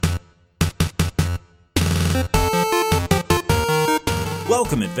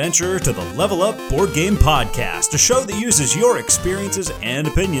Welcome, adventurer, to the Level Up Board Game Podcast, a show that uses your experiences and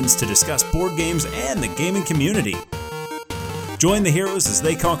opinions to discuss board games and the gaming community. Join the heroes as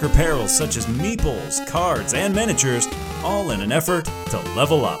they conquer perils such as meeples, cards, and miniatures, all in an effort to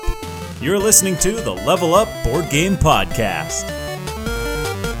level up. You're listening to the Level Up Board Game Podcast.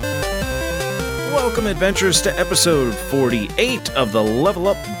 Welcome, adventurers, to episode 48 of the Level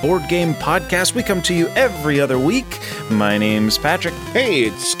Up Board Game Podcast. We come to you every other week. My name's Patrick. Hey,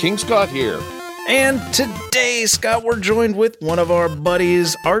 it's King Scott here. And today, Scott, we're joined with one of our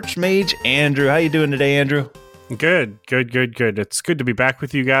buddies, Archmage Andrew. How you doing today, Andrew? Good. It's good to be back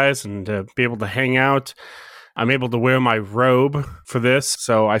with you guys and to be able to hang out. I'm able to wear my robe for this,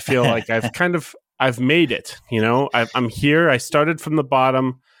 so I feel like I've made it. You know, I'm here. I started from the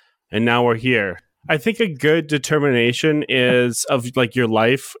bottom, and now we're here. I think a good determination of your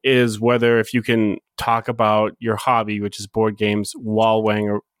life is whether if you can talk about your hobby, which is board games, while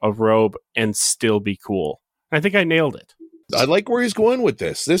wearing a robe and still be cool. I think I nailed it. I like where he's going with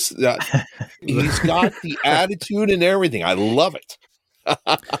this. He's got the attitude and everything. I love it.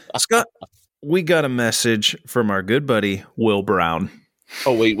 Scott, we got a message from our good buddy, Will Brown.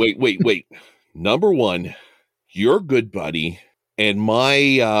 Oh, wait. Number one, your good buddy and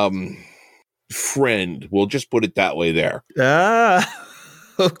my friend. We'll just put it that way there.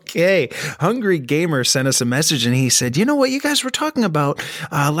 Okay. Hungry Gamer sent us a message and he said, you know what you guys were talking about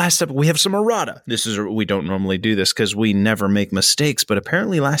last episode? We have some errata. We don't normally do this because we never make mistakes, but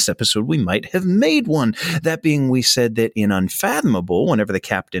apparently last episode we might have made one. That being, we said that in Unfathomable, whenever the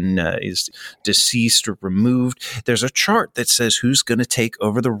captain is deceased or removed, there's a chart that says who's going to take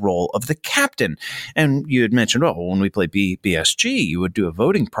over the role of the captain. And you had mentioned, when we play BSG, you would do a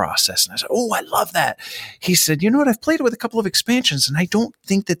voting process. And I said, I love that. He said, you know what? I've played it with a couple of expansions and I don't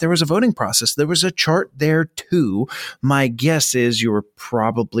think that there was a voting process. There was a chart there too. My guess is you were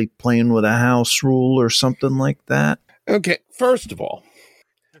probably playing with a house rule or something like that. Okay, first of all,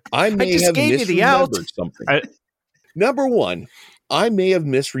 I may have misremembered something. Number one, I may have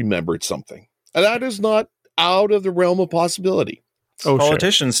misremembered something. And that is not out of the realm of possibility.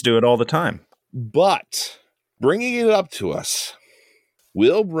 Politicians do it all the time. But bringing it up to us,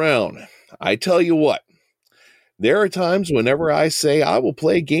 Will Brown, I tell you what, there are times whenever I say I will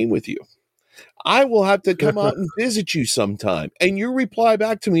play a game with you, I will have to come out and visit you sometime. And you reply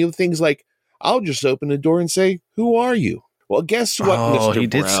back to me with things like, I'll just open the door and say, who are you? Well, guess what, Mr. He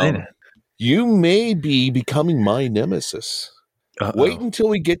did Brown? say that. You may be becoming my nemesis. Uh-oh. Wait until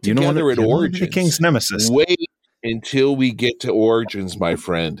we get together at Origins. The King's nemesis. Wait until we get to Origins, my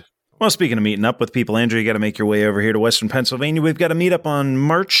friend. Well, speaking of meeting up with people, Andrew, you got to make your way over here to Western Pennsylvania. We've got a meetup on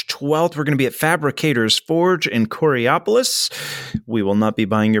March 12th. We're going to be at Fabricators Forge in Coriopolis. We will not be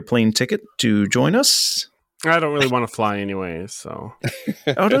buying your plane ticket to join us. I don't really want to fly anyway, so.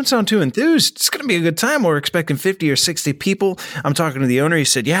 Don't sound too enthused. It's going to be a good time. We're expecting 50 or 60 people. I'm talking to the owner. He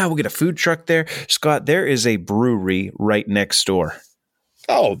said, we'll get a food truck there. Scott, there is a brewery right next door.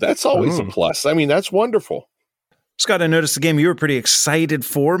 Oh, that's always a plus. I mean, that's wonderful. Scott, I noticed the game you were pretty excited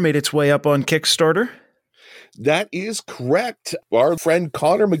for made its way up on Kickstarter. That is correct. Our friend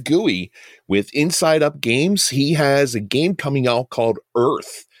Connor McGooey with Inside Up Games, he has a game coming out called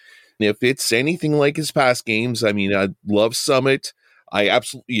Earth. And if it's anything like his past games, I mean, I love Summit. I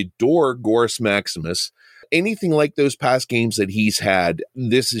absolutely adore Gorus Maximus. Anything like those past games that he's had,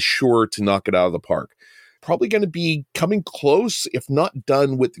 this is sure to knock it out of the park. Probably going to be coming close, if not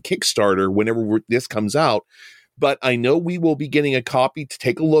done with the Kickstarter whenever this comes out. But I know we will be getting a copy to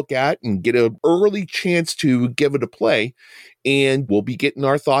take a look at and get an early chance to give it a play. And we'll be getting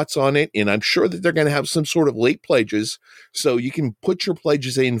our thoughts on it. And I'm sure that they're going to have some sort of late pledges. So you can put your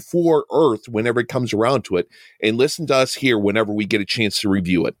pledges in for Earth whenever it comes around to it. And listen to us here whenever we get a chance to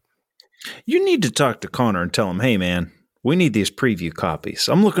review it. You need to talk to Connor and tell him, hey, man, we need these preview copies.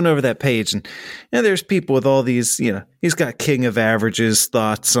 I'm looking over that page and there's people with all these, he's got King of Averages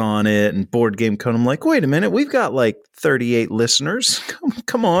thoughts on it and Board Game Code. I'm like, wait a minute, we've got like 38 listeners.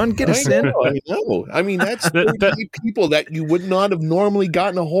 Come on, get us in. I know. I mean, that's 38 people that you would not have normally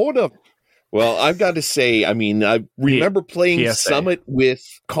gotten a hold of. Well, I've got to say, I mean, I remember playing PSA. Summit with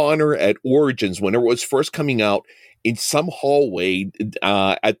Connor at Origins whenever it was first coming out in some hallway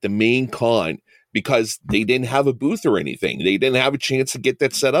at the main con. Because they didn't have a booth or anything. They didn't have a chance to get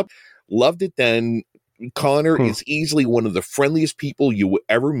that set up. Loved it then. Connor is easily one of the friendliest people you will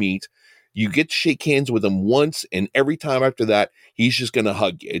ever meet. You get to shake hands with him once, and every time after that, he's just going to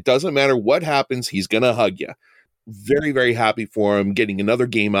hug you. It doesn't matter what happens, he's going to hug you. Very, very happy for him getting another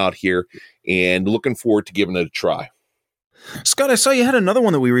game out here and looking forward to giving it a try. Scott, I saw you had another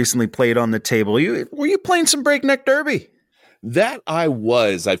one that we recently played on the table. Were you playing some Breakneck Derby? That I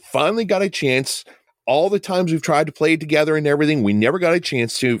was. I finally got a chance. All the times we've tried to play it together and everything, we never got a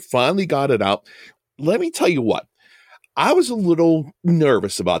chance to. Finally got it out. Let me tell you what. I was a little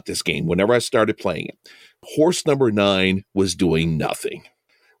nervous about this game whenever I started playing it. Horse number 9 was doing nothing.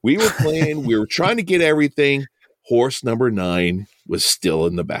 We were playing, we were trying to get everything. Horse number 9 was still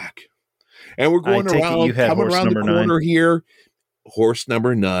in the back. And we're going around, coming around the corner here. Horse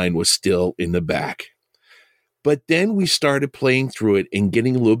number 9 was still in the back. But then we started playing through it and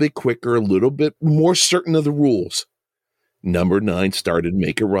getting a little bit quicker, a little bit more certain of the rules. Number 9 started to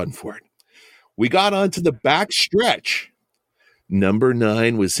make a run for it. We got onto the back stretch. Number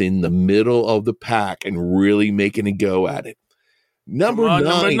 9 was in the middle of the pack and really making a go at it. Number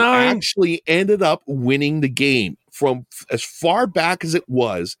 9 actually ended up winning the game. From as far back as it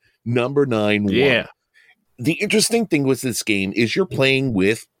was, number 9 won. Yeah. The interesting thing with this game is you're playing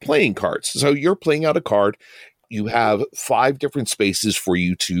with playing cards. So you're playing out a card. You have 5 different spaces for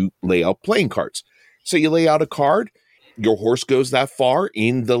you to lay out playing cards. So you lay out a card. Your horse goes that far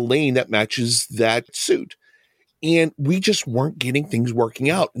in the lane that matches that suit. And we just weren't getting things working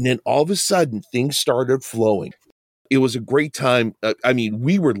out. And then all of a sudden, things started flowing. It was a great time. I mean,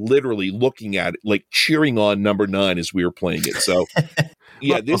 we were literally looking at it, like cheering on number 9 as we were playing it. So,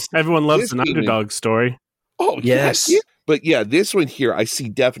 yeah, everyone loves an underdog story. Oh, yes. Yeah. But yeah, this one here, I see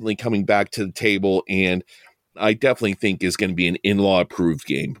definitely coming back to the table, and I definitely think is going to be an in-law approved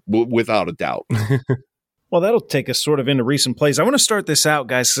game, without a doubt. Well, that'll take us sort of into recent plays. I want to start this out,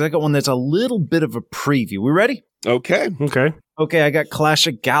 guys, because I got one that's a little bit of a preview. We ready? Okay. Okay, I got Clash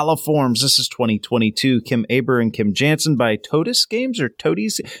of Galliforms. This is 2022. Kim Aber and Kim Jansen by Todys Games, or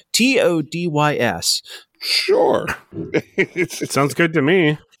Todys, Todys. Sure. It sounds good to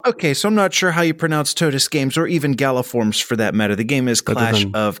me. Okay, so I'm not sure how you pronounce Todys Games, or even Galliforms for that matter. The game is Clash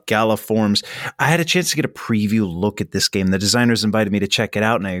of Galliforms. I had a chance to get a preview look at this game. The designers invited me to check it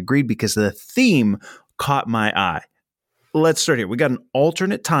out, and I agreed because the theme caught my eye. Let's start here. We got an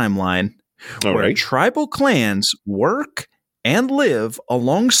alternate timeline where tribal clans work and live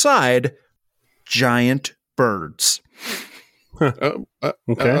alongside giant birds.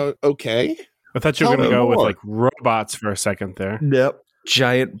 Okay. I thought you were going to go with like robots for a second there. Yep.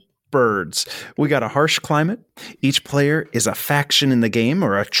 Giant birds. We got a harsh climate. Each player is a faction in the game,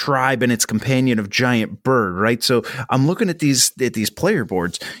 or a tribe and its companion of giant bird, right? So I'm looking at these player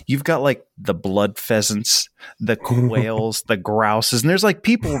boards. You've got like the blood pheasants, the quails, the grouses, and there's like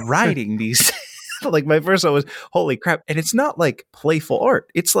people riding these. Like my first thought was, holy crap. And it's not like playful art.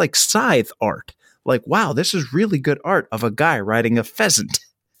 It's like scythe art. Like, wow, this is really good art of a guy riding a pheasant.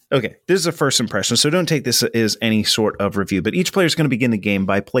 Okay, this is a first impression, so don't take this as any sort of review, but each player is going to begin the game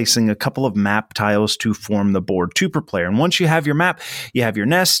by placing a couple of map tiles to form the board, 2 per player. And once you have your map, you have your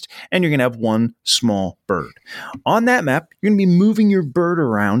nest, and you're going to have 1 small bird. On that map, you're going to be moving your bird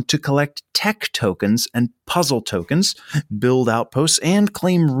around to collect tech tokens and puzzle tokens, build outposts, and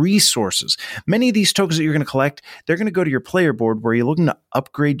claim resources. Many of these tokens that you're going to collect, they're going to go to your player board where you're looking to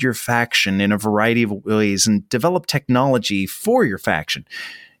upgrade your faction in a variety of ways and develop technology for your faction.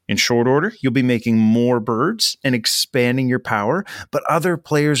 In short order, you'll be making more birds and expanding your power, but other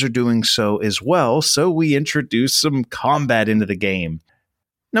players are doing so as well, so we introduce some combat into the game.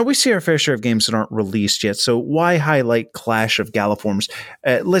 Now, we see our fair share of games that aren't released yet, so why highlight Clash of Galliforms?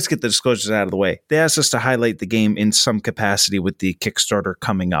 Let's get the disclosures out of the way. They asked us to highlight the game in some capacity with the Kickstarter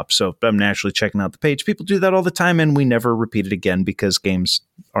coming up, so I'm naturally checking out the page. People do that all the time, and we never repeat it again because games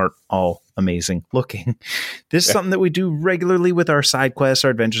aren't all amazing looking. This is something that we do regularly with our side quests,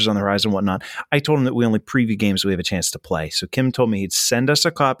 our adventures on the horizon and whatnot. I told him that we only preview games we have a chance to play. So Kim told me he'd send us a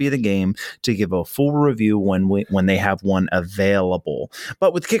copy of the game to give a full review when they have one available.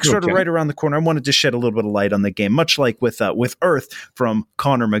 But with Kickstarter right around the corner, I wanted to shed a little bit of light on the game, much like with Earth from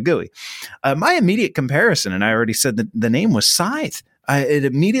Connor McGooey. My immediate comparison, and I already said that the name was Scythe. It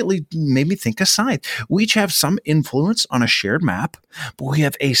immediately made me think of Scythe. We each have some influence on a shared map, but we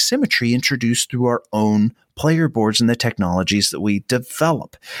have asymmetry introduced through our own player boards and the technologies that we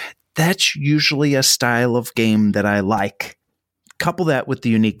develop. That's usually a style of game that I like. Couple that with the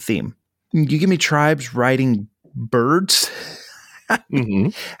unique theme. You give me tribes riding birds.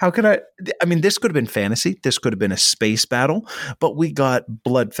 How could I mean, this could have been fantasy. This could have been a space battle, but we got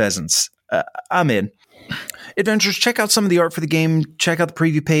blood pheasants. I'm in. Adventurers, check out some of the art for the game. Check out the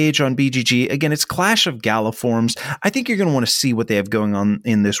preview page on BGG. Again, it's Clash of Galliforms. I think you're going to want to see what they have going on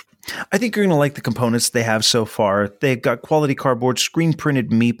in this. I think you're going to like the components they have so far. They've got quality cardboard, screen-printed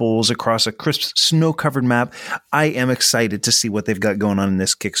meeples across a crisp, snow-covered map. I am excited to see what they've got going on in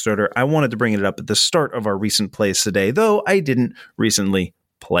this Kickstarter. I wanted to bring it up at the start of our recent plays today, though I didn't recently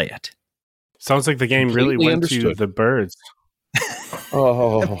play it. Sounds like the game really went to the birds.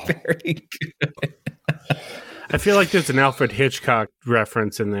 Oh, Very good. I feel like there's an Alfred Hitchcock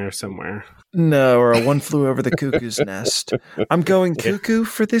reference in there somewhere. No, or a One Flew Over the Cuckoo's Nest. I'm going cuckoo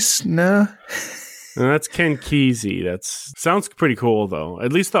for this? No. And that's Ken Kesey. That sounds pretty cool, though.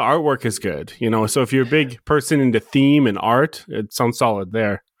 At least the artwork is good. So if you're a big person into theme and art, it sounds solid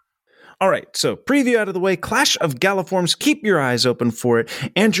there. All right, so preview out of the way. Clash of Galliforms, keep your eyes open for it.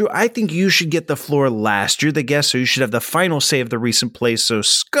 Andrew, I think you should get the floor last. You're the guest, so you should have the final say of the recent plays. So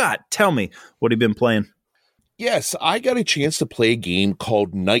Scott, tell me, what have you been playing? yes, I got a chance to play a game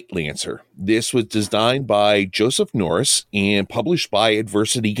called Night Lancer. This was designed by Joseph Norris and published by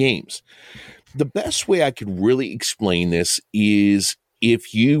Adversity Games. The best way I could really explain this is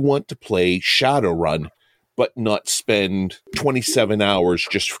if you want to play Shadowrun, but not spend 27 hours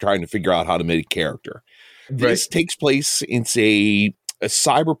just trying to figure out how to make a character. This takes place in, say, a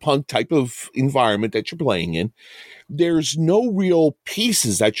cyberpunk type of environment that you're playing in. There's no real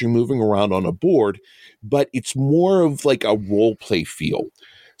pieces that you're moving around on a board, but it's more of like a role play feel.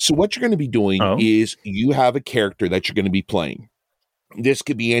 So what you're going to be doing is you have a character that you're going to be playing. This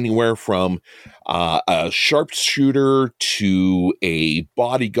could be anywhere from a sharpshooter to a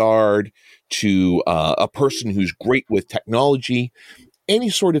bodyguard to a person who's great with technology, any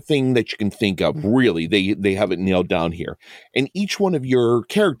sort of thing that you can think of. Really, they have it nailed down here. And each one of your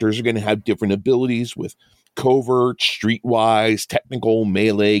characters are going to have different abilities with covert, streetwise, technical,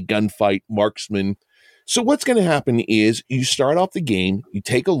 melee, gunfight, marksman. So what's going to happen is you start off the game, you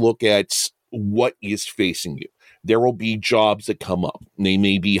take a look at what is facing you. There will be jobs that come up. They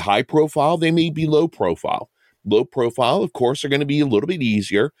may be high profile, they may be low profile. Low profile, of course, are going to be a little bit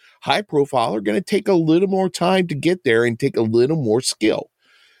easier. High profile are going to take a little more time to get there and take a little more skill.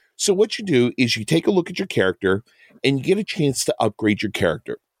 So what you do is you take a look at your character and you get a chance to upgrade your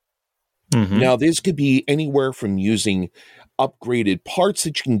character. Mm-hmm. Now, this could be anywhere from using upgraded parts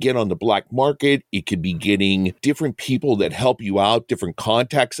that you can get on the black market. It could be getting different people that help you out, different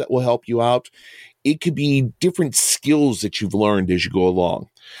contacts that will help you out. It could be different skills that you've learned as you go along.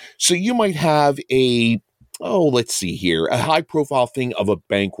 So you might have a high profile thing of a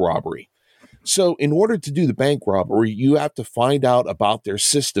bank robbery. So in order to do the bank robbery, you have to find out about their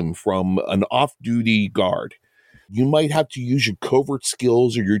system from an off-duty guard. You might have to use your covert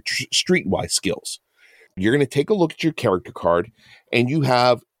skills or your streetwise skills. You're going to take a look at your character card and you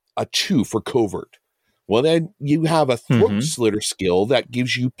have a 2 for covert. Well, then you have a throat slitter skill that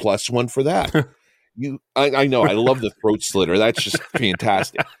gives you +1 for that. I know, I love the throat slitter. That's just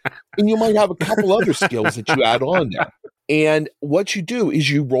fantastic. And you might have a couple other skills that you add on there. And what you do is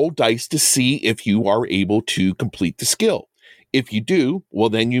you roll dice to see if you are able to complete the skill. If you do, well,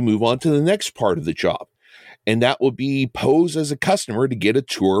 then you move on to the next part of the job. And that will be pose as a customer to get a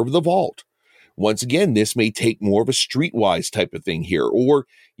tour of the vault. Once again, this may take more of a streetwise type of thing here, or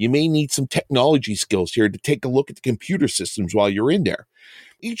you may need some technology skills here to take a look at the computer systems while you're in there.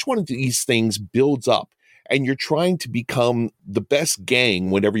 Each one of these things builds up, and you're trying to become the best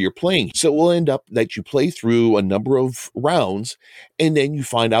gang whenever you're playing. So it will end up that you play through a number of rounds, and then you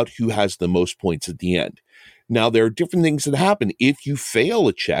find out who has the most points at the end. Now, there are different things that happen. If you fail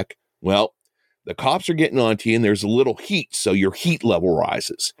a check, well, the cops are getting onto you and there's a little heat, so your heat level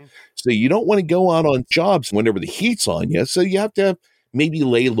rises. So you don't want to go out on jobs whenever the heat's on you, so you have to maybe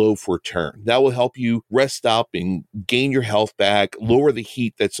lay low for a turn. That will help you rest up and gain your health back, lower the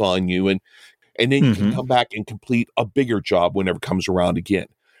heat that's on you, and then you can come back and complete a bigger job whenever it comes around again.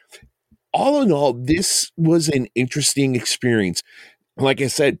 All in all, this was an interesting experience. Like I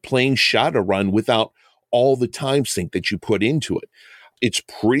said, playing Shadowrun without all the time sink that you put into it. It's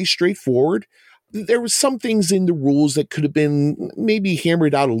pretty straightforward. There were some things in the rules that could have been maybe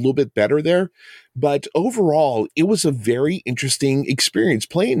hammered out a little bit better there. But overall, it was a very interesting experience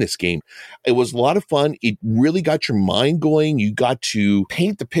playing this game. It was a lot of fun. It really got your mind going. You got to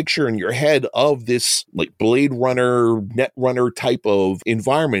paint the picture in your head of this like Blade Runner, Netrunner type of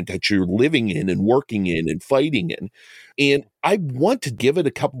environment that you're living in and working in and fighting in. And I want to give it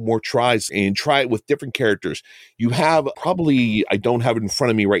a couple more tries and try it with different characters. You have probably, I don't have it in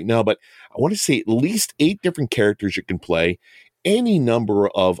front of me right now, but I want to say at least 8 different characters you can play, any number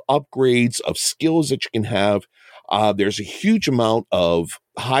of upgrades of skills that you can have. There's a huge amount of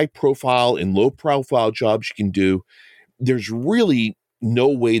high profile and low profile jobs you can do. There's really no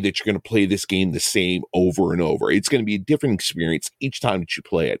way that you're going to play this game the same over and over. It's going to be a different experience each time that you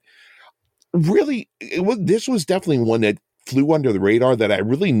play it. Really, this was definitely one that flew under the radar that I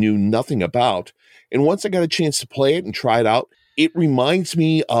really knew nothing about. And once I got a chance to play it and try it out, it reminds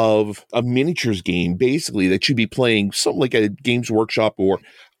me of a miniatures game, basically, that you'd be playing something like a Games Workshop or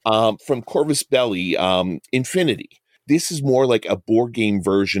from Corvus Belli, Infinity. This is more like a board game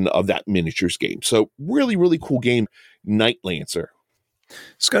version of that miniatures game. So really, really cool game, Night Lancer.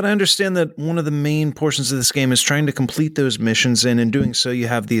 Scott, I understand that one of the main portions of this game is trying to complete those missions, and in doing so, you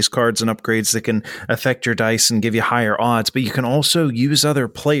have these cards and upgrades that can affect your dice and give you higher odds, but you can also use other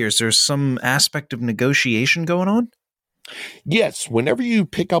players. There's some aspect of negotiation going on? Yes, whenever you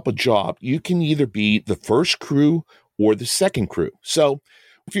pick up a job, you can either be the first crew or the second crew. So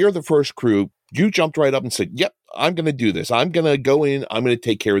if you're the first crew, you jumped right up and said, yep, I'm going to do this. I'm going to go in. I'm going to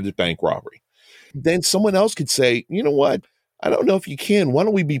take care of this bank robbery. Then someone else could say, you know what? I don't know if you can. Why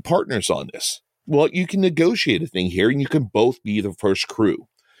don't we be partners on this? Well, you can negotiate a thing here and you can both be the first crew.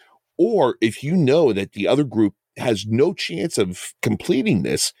 Or if you know that the other group has no chance of completing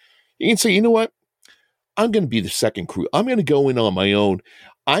this, you can say, you know what? I'm going to be the second crew. I'm going to go in on my own.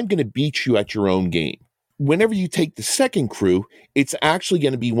 I'm going to beat you at your own game. Whenever you take the second crew, it's actually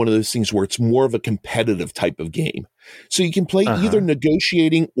going to be one of those things where it's more of a competitive type of game. So you can play either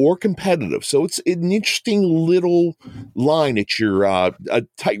negotiating or competitive. So it's an interesting little line at your a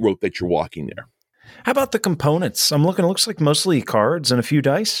tightrope that you're walking there. How about the components? I'm looking, it looks like mostly cards and a few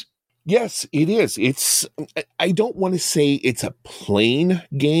dice. Yes, it is. I don't want to say it's a plain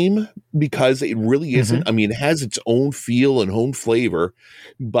game because it really isn't. I mean, it has its own feel and own flavor,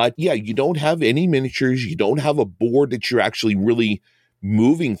 but yeah, you don't have any miniatures. You don't have a board that you're actually really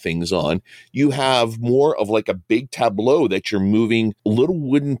moving things on. You have more of like a big tableau that you're moving little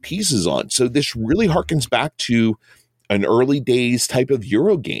wooden pieces on. So this really harkens back to an early days type of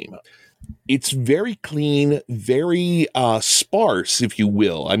Euro game. It's very clean, very sparse, if you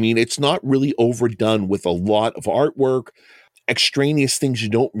will. I mean, it's not really overdone with a lot of artwork, extraneous things you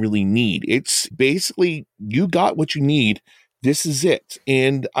don't really need. It's basically, you got what you need. This is it.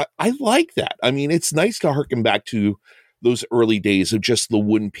 And I like that. I mean, it's nice to harken back to those early days of just the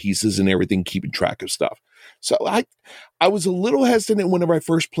wooden pieces and everything, keeping track of stuff. So I was a little hesitant whenever I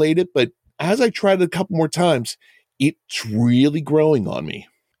first played it, but as I tried it a couple more times, it's really growing on me.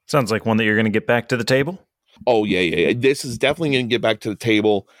 Sounds like one that you're going to get back to the table. Oh, yeah. This is definitely going to get back to the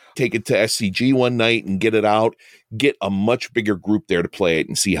table, take it to SCG one night and get it out, get a much bigger group there to play it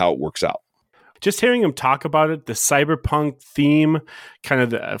and see how it works out. Just hearing him talk about it, the cyberpunk theme,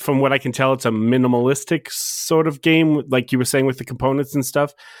 kind of from what I can tell, it's a minimalistic sort of game, like you were saying with the components and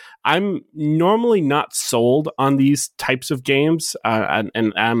stuff. I'm normally not sold on these types of games, and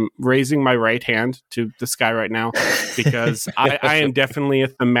I'm raising my right hand to the sky right now because I am definitely a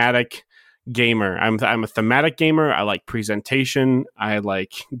thematic gamer. I'm a thematic gamer. I like presentation. I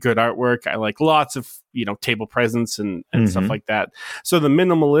like good artwork. I like lots of table presence and stuff like that. So the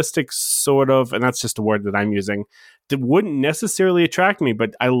minimalistic sort of, and that's just a word that I'm using, that wouldn't necessarily attract me,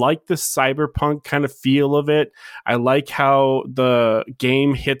 but I like the cyberpunk kind of feel of it. I like how the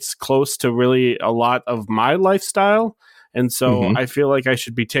game hits close to really a lot of my lifestyle. And so I feel like I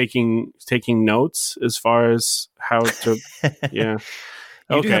should be taking notes as far as how to, yeah.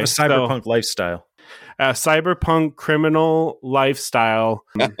 You do have a cyberpunk lifestyle. Cyberpunk criminal lifestyle.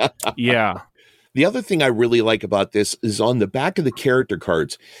 Yeah. The other thing I really like about this is on the back of the character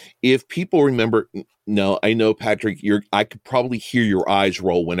cards. If people remember, no, I know, Patrick, I could probably hear your eyes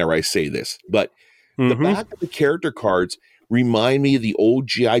roll whenever I say this, but the back of the character cards remind me of the old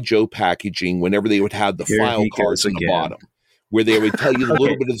G.I. Joe packaging whenever they would have the file cards at the bottom, where they would tell you a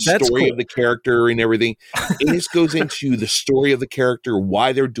little bit of the story of the character and everything. And this goes into the story of the character,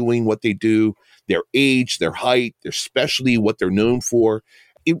 why they're doing what they do, their age, their height, their specialty, what they're known for.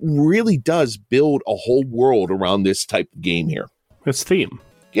 It really does build a whole world around this type of game here. It's theme.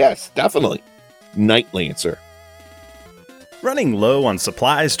 Yes, definitely. Night Lancer. Running low on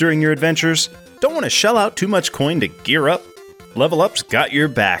supplies during your adventures? Don't want to shell out too much coin to gear up? Level Up's got your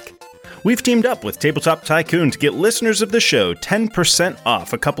back. We've teamed up with Tabletop Tycoon to get listeners of the show 10%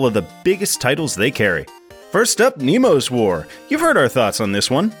 off a couple of the biggest titles they carry. First up, Nemo's War. You've heard our thoughts on this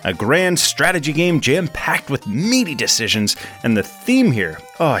one. A grand strategy game jam-packed with meaty decisions, and the theme here,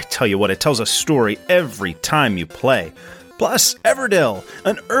 I tell you what, it tells a story every time you play. Plus, Everdell,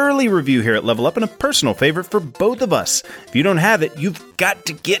 an early review here at Level Up and a personal favorite for both of us. If you don't have it, you've got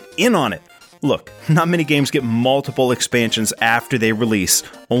to get in on it. Look, not many games get multiple expansions after they release,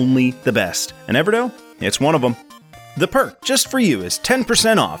 only the best. And Everdell, it's one of them. The perk just for you is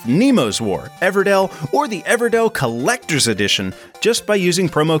 10% off Nemo's War, Everdell, or the Everdell Collector's Edition just by using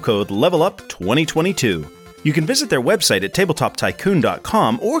promo code LEVELUP2022. You can visit their website at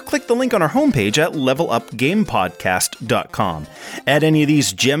tabletoptycoon.com or click the link on our homepage at levelupgamepodcast.com. Add any of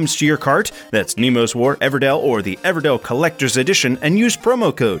these gems to your cart, that's Nemo's War, Everdell, or the Everdell Collector's Edition, and use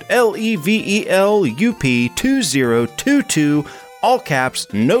promo code LEVELUP2022, all caps,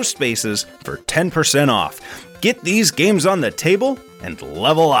 no spaces, for 10% off. Get these games on the table and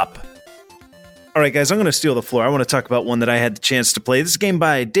level up. All right, guys, I'm going to steal the floor. I want to talk about one that I had the chance to play. This is a game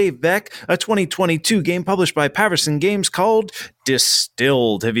by Dave Beck, a 2022 game published by Paverson Games called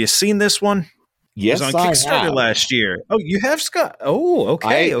Distilled. Have you seen this one? Yes, it was on Kickstarter last year. Oh, you have, Scott? Oh,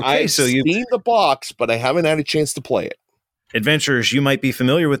 okay. I've seen the box, but I haven't had a chance to play it. Adventurers, you might be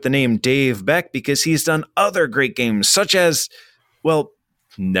familiar with the name Dave Beck because he's done other great games, such as, well,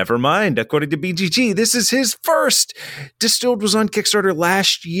 never mind. According to BGG, this is his first. Distilled was on Kickstarter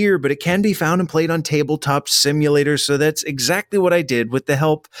last year, but it can be found and played on Tabletop Simulator. So that's exactly what I did with the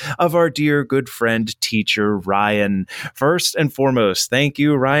help of our dear good friend, teacher Ryan. First and foremost, thank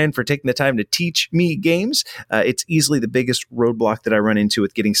you, Ryan, for taking the time to teach me games. It's easily the biggest roadblock that I run into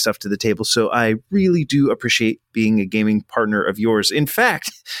with getting stuff to the table. So I really do appreciate being a gaming partner of yours. In fact,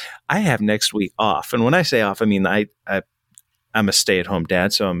 I have next week off. And when I say off, I mean, I'm a stay-at-home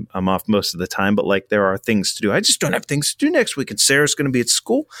dad, so I'm off most of the time, but like there are things to do. I just don't have things to do next week. And Sarah's going to be at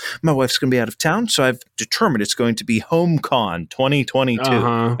school. My wife's going to be out of town, so I've determined it's going to be HomeCon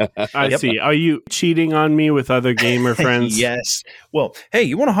 2022. I see. Are you cheating on me with other gamer friends? Yes. Well, hey,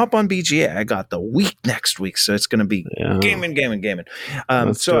 you want to hop on BGA? I got the week next week, so it's going to be gaming.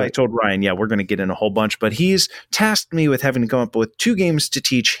 So I told Ryan, we're going to get in a whole bunch, but he's tasked me with having to come up with 2 games to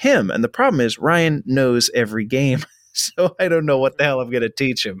teach him. And the problem is Ryan knows every game. So I don't know what the hell I'm going to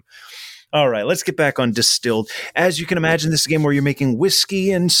teach him. All right, let's get back on Distilled. As you can imagine, this is a game where you're making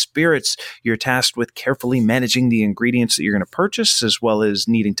whiskey and spirits. You're tasked with carefully managing the ingredients that you're going to purchase, as well as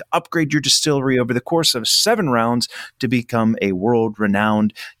needing to upgrade your distillery over the course of 7 rounds to become a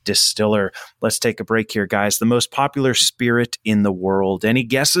world-renowned distiller. Let's take a break here, guys. The most popular spirit in the world. Any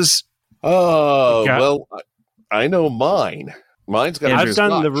guesses? Well, I know mine. Mine's got I've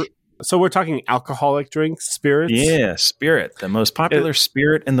done So we're talking alcoholic drinks, spirits? Yeah, spirit. The most popular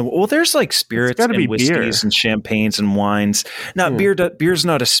spirit in the world. Well, there's like spirits and whiskeys beer. And champagnes and wines. Now, beer's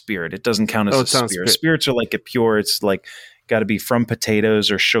not a spirit. It doesn't count as a spirit. Spirits are like a pure, it's like got to be from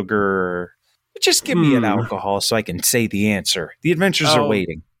potatoes or sugar. Or, just give me an alcohol so I can say the answer. The adventures are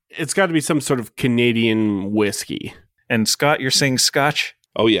waiting. It's got to be some sort of Canadian whiskey. And Scott, you're saying scotch?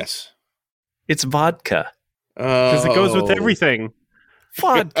 Oh, yes. It's vodka. Because it goes with everything.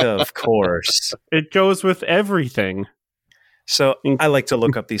 Vodka, of course. It goes with everything. So I like to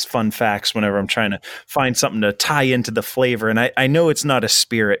look up these fun facts whenever I'm trying to find something to tie into the flavor. And I know it's not a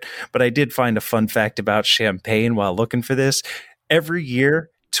spirit, but I did find a fun fact about champagne while looking for this. Every year,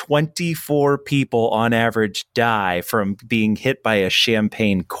 24 people on average die from being hit by a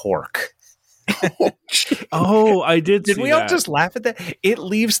champagne cork. I did see we all just laugh at that? It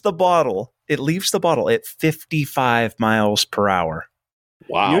leaves the bottle at 55 miles per hour.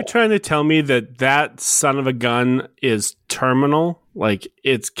 Wow. You're trying to tell me that son of a gun is terminal? Like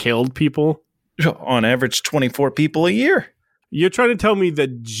it's killed people? On average, 24 people a year. You're trying to tell me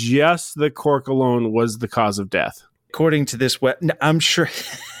that just the cork alone was the cause of death? According to this, I'm sure.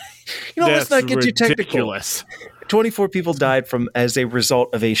 Let's not get too technical. Ridiculous. 24 people died as a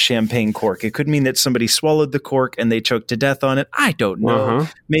result of a champagne cork. It could mean that somebody swallowed the cork and they choked to death on it. I don't know.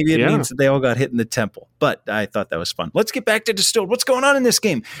 Maybe it means that they all got hit in the temple. But I thought that was fun. Let's get back to Distilled. What's going on in this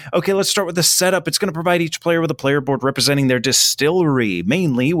game? Okay, let's start with the setup. It's going to provide each player with a player board representing their distillery,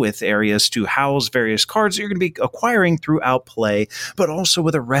 mainly with areas to house various cards that you're going to be acquiring throughout play, but also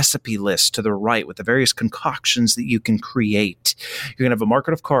with a recipe list to the right with the various concoctions that you can create. You're going to have a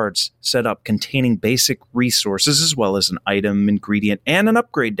market of cards set up containing basic resources as well as an item, ingredient, and an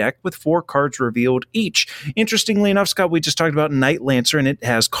upgrade deck with 4 cards revealed each. Interestingly enough, Scott, we just talked about Night Lancer, and it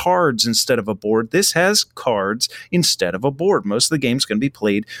has cards instead of a board. This has cards instead of a board. Most of the game's going to be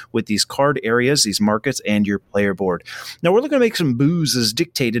played with these card areas, these markets, and your player board. Now, we're looking to make some booze as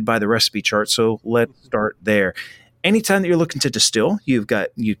dictated by the recipe chart, so let's start there. Anytime that you're looking to distill, you've got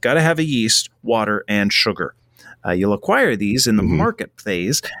to have a yeast, water, and sugar. You'll acquire these in the market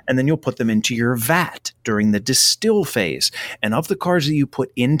phase, and then you'll put them into your vat during the distill phase. And of the cards that you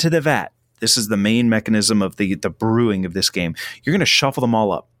put into the vat, this is the main mechanism of the brewing of this game. You're going to shuffle them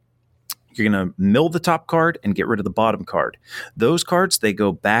all up. You're going to mill the top card and get rid of the bottom card. Those cards, they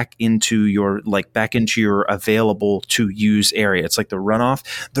go back into your available to use area. It's like the runoff.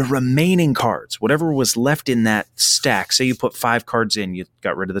 The remaining cards, whatever was left in that stack, say you put 5 cards in, you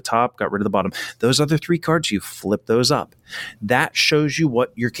got rid of the top, got rid of the bottom. Those other 3 cards, you flip those up. That shows you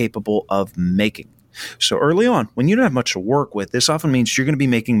what you're capable of making. So early on, when you don't have much to work with, this often means you're going to be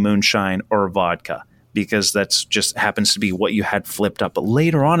making moonshine or vodka, because that's just happens to be what you had flipped up. But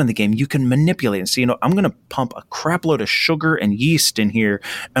later on in the game, you can manipulate and say, I'm going to pump a crap load of sugar and yeast in here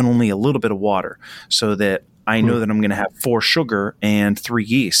and only a little bit of water so that I know that I'm going to have 4 sugar and 3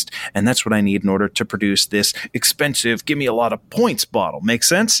 yeast, and that's what I need in order to produce this expensive, give me a lot of points bottle. Make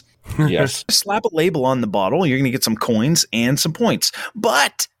sense? Yes. Slap a label on the bottle. You're going to get some coins and some points.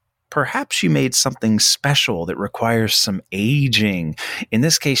 But perhaps you made something special that requires some aging. In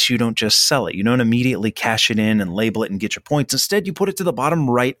this case, you don't just sell it. You don't immediately cash it in and label it and get your points. Instead, you put it to the bottom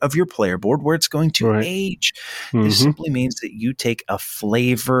right of your player board where it's going to age. This simply means that you take a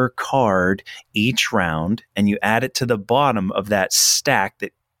flavor card each round and you add it to the bottom of that stack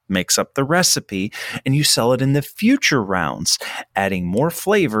that makes up the recipe, and you sell it in the future rounds, adding more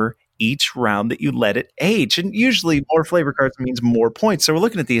flavor each round that you let it age. And usually more flavor cards means more points. So we're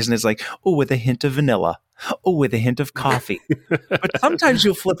looking at these and it's like, oh, with a hint of vanilla. Oh, with a hint of coffee. But sometimes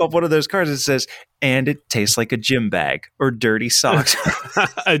you'll flip up one of those cards that says, and it tastes like a gym bag or dirty socks.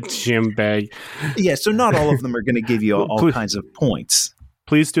 A gym bag. Yeah, so not all of them are going to give you all kinds of points.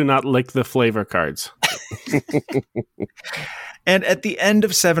 Please do not lick the flavor cards. And at the end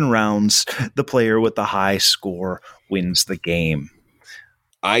of 7 rounds, the player with the high score wins the game.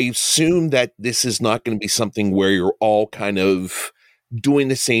 I assume that this is not going to be something where you're all kind of doing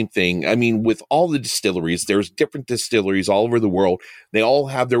the same thing. I mean, with all the distilleries, there's different distilleries all over the world. They all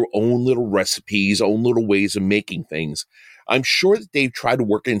have their own little recipes, own little ways of making things. I'm sure that they've tried to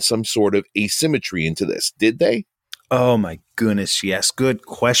work in some sort of asymmetry into this. Did they? Oh my goodness, yes. Good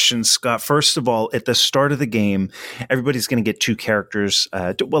question, Scott. First of all, at the start of the game, everybody's going to get 2 characters,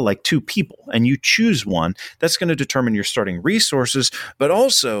 like 2 people, and you choose one. That's going to determine your starting resources, but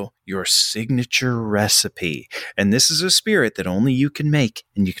also your signature recipe. And this is a spirit that only you can make,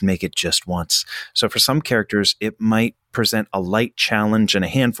 and you can make it just once. So for some characters, it might present a light challenge and a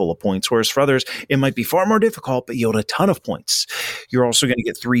handful of points, whereas for others, it might be far more difficult, but yield a ton of points. You're also going to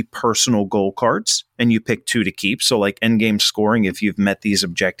get 3 personal goal cards, and you pick 2 to keep. So like endgame scoring, if you've met these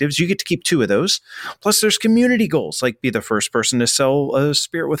objectives, you get to keep 2 of those. Plus there's community goals, like be the first person to sell a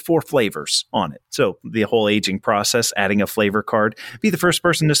spirit with 4 flavors on it. So the whole aging process, adding a flavor card, be the first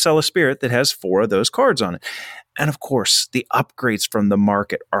person to sell a spirit that has 4 of those cards on it. And of course, the upgrades from the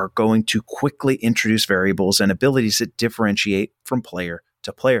market are going to quickly introduce variables and abilities that differentiate from player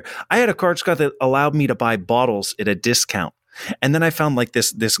to player. I had a card, Scott, that allowed me to buy bottles at a discount. And then I found like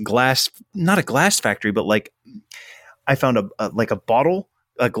this glass, not a glass factory, but like I found a bottle,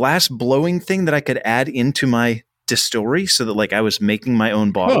 a glass blowing thing that I could add into my distillery so that like I was making my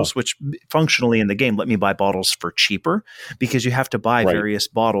own bottles, which functionally in the game let me buy bottles for cheaper because you have to buy various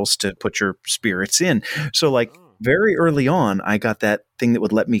bottles to put your spirits in. So like very early on, I got that thing that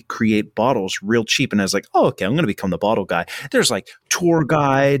would let me create bottles real cheap. And I was like, oh, okay, I'm going to become the bottle guy. There's like tour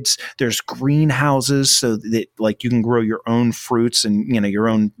guides, there's greenhouses so that like you can grow your own fruits and, you know, your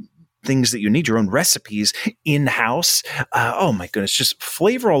own things that you need, your own recipes in-house. Oh my goodness, just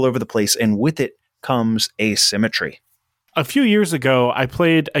flavor all over the place. And with it comes asymmetry. A few years ago, I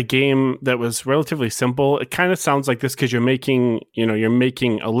played a game that was relatively simple. It kind of sounds like this because you're making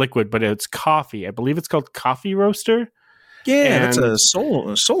a liquid, but it's coffee. I believe it's called Coffee Roaster. Yeah, it's a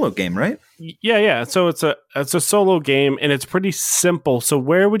solo game, right? Yeah. So it's a solo game, and it's pretty simple. So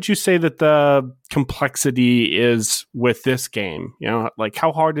where would you say that the complexity is with this game? You know, like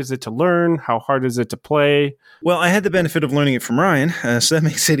how hard is it to learn? How hard is it to play? Well, I had the benefit of learning it from Ryan, so that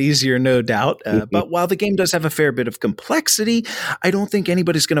makes it easier, no doubt. But while the game does have a fair bit of complexity, I don't think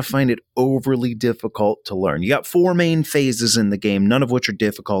anybody's going to find it overly difficult to learn. You got 4 main phases in the game, none of which are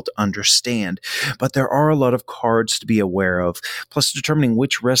difficult to understand, but there are a lot of cards to be aware of, plus determining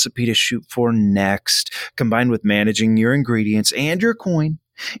which recipe to shoot for next, combined with managing your ingredients and your coin.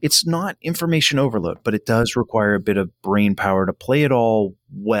 It's not information overload, but it does require a bit of brain power to play it all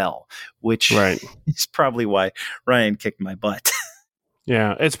well, which is probably why Ryan kicked my butt.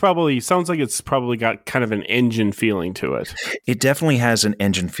 Yeah, sounds like it's probably got kind of an engine feeling to it. It definitely has an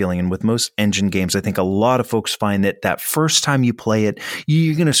engine feeling. And with most engine games, I think a lot of folks find that first time you play it,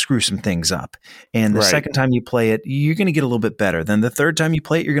 you're going to screw some things up. And the second time you play it, you're going to get a little bit better. Then the third time you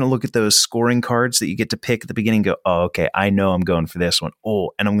play it, you're going to look at those scoring cards that you get to pick at the beginning and go, oh, okay, I know I'm going for this one.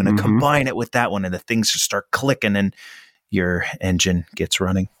 Oh, and I'm going to combine it with that one. And the things just start clicking and your engine gets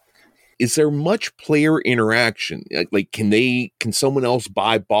running. Is there much player interaction? Like, can someone else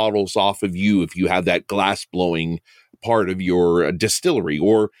buy bottles off of you if you have that glass blowing part of your distillery?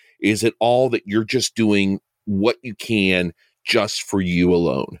 Or is it all that you're just doing what you can just for you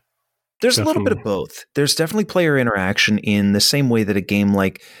alone? There's a little bit of both. There's definitely player interaction in the same way that a game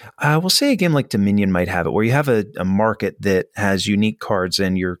like, we'll say a game like Dominion might have it, where you have a market that has unique cards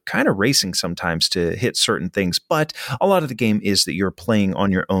and you're kind of racing sometimes to hit certain things. But a lot of the game is that you're playing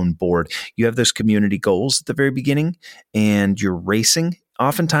on your own board. You have those community goals at the very beginning and you're racing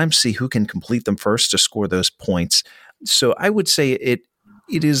oftentimes see who can complete them first to score those points. So I would say it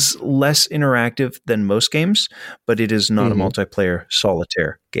is less interactive than most games, but it is not a multiplayer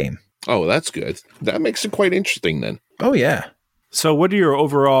solitaire game. Oh, that's good. That makes it quite interesting then. Oh, yeah. So what are your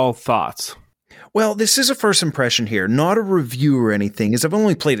overall thoughts? Well, this is a first impression here, not a review or anything, as I've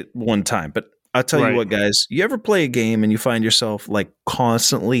only played it one time. But I'll tell you what, guys, you ever play a game and you find yourself like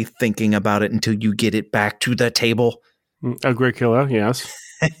constantly thinking about it until you get it back to the table? Agricola, yes.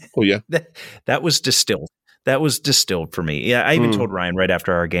 Oh, yeah. That was distilled. That was distilled for me. Yeah, I even told Ryan right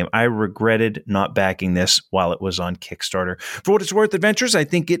after our game, I regretted not backing this while it was on Kickstarter. For what it's worth, Adventures, I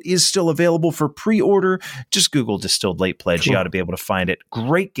think it is still available for pre-order. Just Google Distilled Late Pledge. Cool. You ought to be able to find it.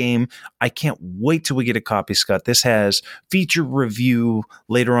 Great game. I can't wait till we get a copy, Scott. This has feature review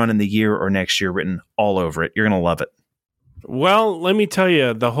later on in the year or next year written all over it. You're going to love it. Well, let me tell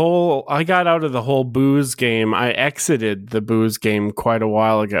you, I got out of the whole booze game. I exited the booze game quite a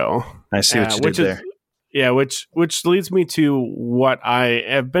while ago. I see what you did there. Yeah, which leads me to what I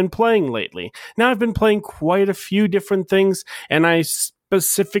have been playing lately. Now, I've been playing quite a few different things, and I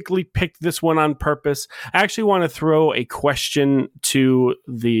specifically picked this one on purpose. I actually want to throw a question to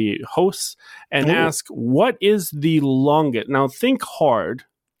the hosts and ask, what is the longest? Now, think hard,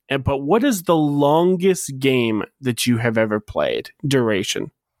 but what is the longest game that you have ever played?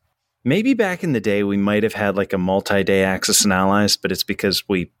 Duration. Maybe back in the day, we might have had like a multi-day Axis and Allies, but it's because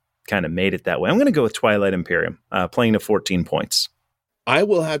we kind of made it that way. I'm going to go with Twilight Imperium, playing to 14 points. I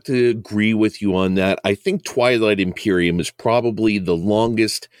will have to agree with you on that. I think Twilight Imperium is probably the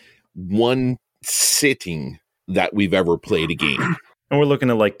longest one sitting that we've ever played a game. And we're looking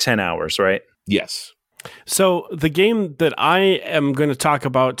at like 10 hours, right? Yes. So the game that I am going to talk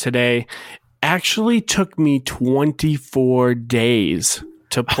about today actually took me 24 days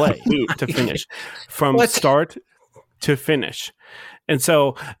to play, to finish, from start to finish. And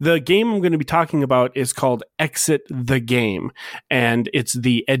so the game I'm going to be talking about is called Exit the Game, and it's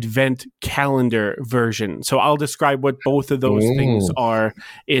the Advent Calendar version. So I'll describe what both of those things are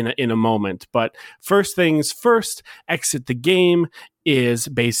in a moment. But first things first, Exit the Game is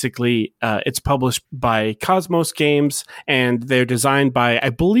basically, it's published by Cosmos Games, and they're designed by, I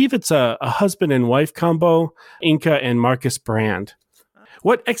believe it's a husband and wife combo, Inka and Marcus Brand.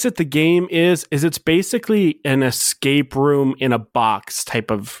 What Exit the Game is it's basically an escape room in a box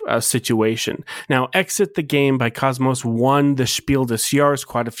type of situation. Now, Exit the Game by Cosmos won the Spiel des Jahres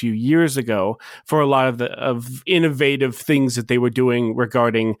quite a few years ago for a lot of innovative things that they were doing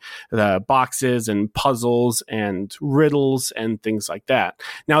regarding the boxes and puzzles and riddles and things like that.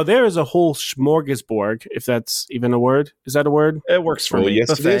 Now, there is a whole smorgasbord, if that's even a word. Is that a word? It works for me.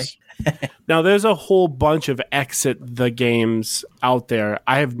 Yes, it is. Now, there's a whole bunch of Exit the Games out there.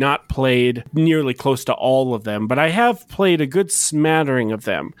 I have not played nearly close to all of them, but I have played a good smattering of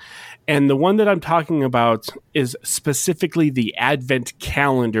them. And the one that I'm talking about is specifically the Advent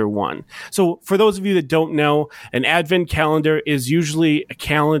Calendar one. So for those of you that don't know, an Advent Calendar is usually a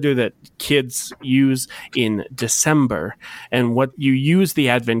calendar that kids use in December. And what you use the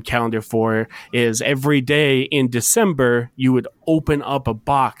Advent Calendar for is every day in December, you would open up a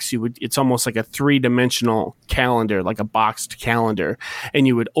box. It's almost like a 3-dimensional calendar, like a boxed calendar. And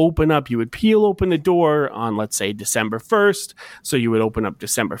you would peel open the door on, let's say, December 1st. So you would open up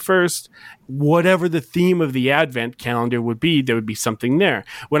December 1st. Whatever the theme of the Advent Calendar would be, there would be something there.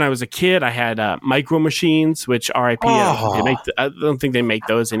 When I was a kid, I had Micro Machines, which RIP, I don't think they make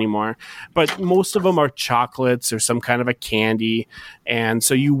those anymore. But most of them are chocolates or some kind of a candy. And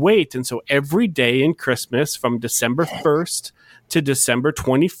so you wait. And so every day in Christmas, from December 1st to December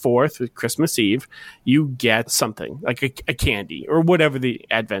 24th, Christmas Eve, you get something like a candy or whatever the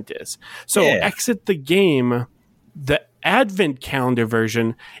Advent is. So Exit the Game, the Advent Calendar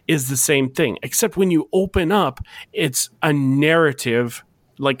version is the same thing, except when you open up, it's a narrative,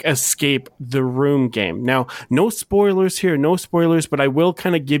 like escape the room game. Now, no spoilers here, but I will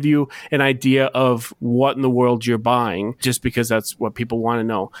kind of give you an idea of what in the world you're buying, just because that's what people want to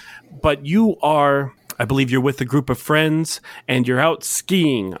know. But I believe you're with a group of friends and you're out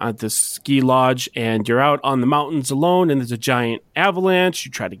skiing at this ski lodge, and you're out on the mountains alone, and there's a giant avalanche.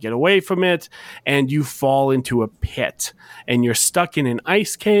 You try to get away from it and you fall into a pit, and you're stuck in an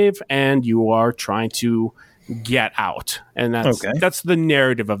ice cave, and you are trying to get out. And that's the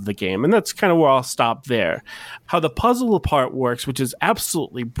narrative of the game. And that's kind of where I'll stop there. How the puzzle part works, which is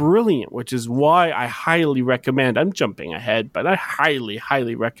absolutely brilliant, which is why I highly recommend, I'm jumping ahead, but I highly,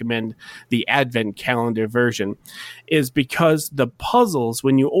 highly recommend the Advent Calendar version, is because the puzzles,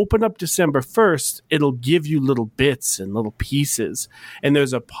 when you open up December 1st, it'll give you little bits and little pieces. And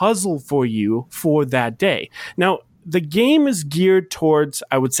there's a puzzle for you for that day. Now, the game is geared towards,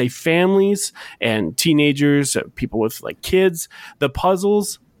 I would say, families and teenagers, people with like kids. The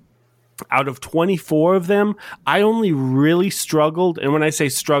puzzles, out of 24 of them, I only really struggled. And when I say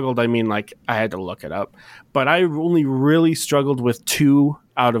struggled, I mean like I had to look it up. But I only really struggled with 2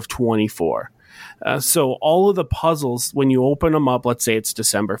 out of 24. So all of the puzzles, when you open them up, let's say it's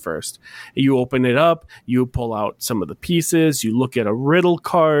December 1st, you open it up, you pull out some of the pieces, you look at a riddle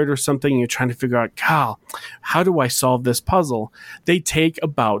card or something, you're trying to figure out, how do I solve this puzzle? They take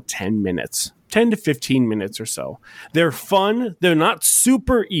about 10 minutes. 10 to 15 minutes or so. They're fun. They're not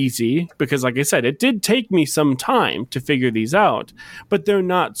super easy because, like I said, it did take me some time to figure these out, but they're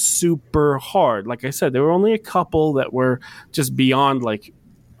not super hard. Like I said, there were only a couple that were just beyond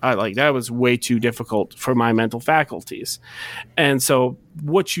that was way too difficult for my mental faculties. And so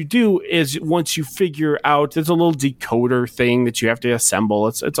what you do is once you figure out, there's a little decoder thing that you have to assemble.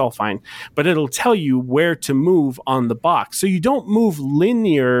 It's all fine, but it'll tell you where to move on the box. So you don't move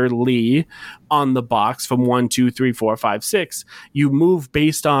linearly on the box from 1, 2, 3, 4, 5, 6. You move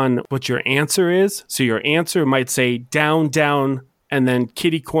based on what your answer is. So your answer might say down, down, and then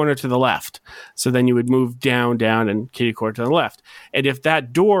kitty corner to the left. So then you would move down, down, and kitty corner to the left. And if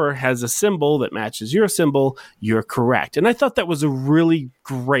that door has a symbol that matches your symbol, you're correct. And I thought that was a really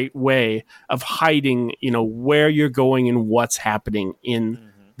great way of hiding, where you're going and what's happening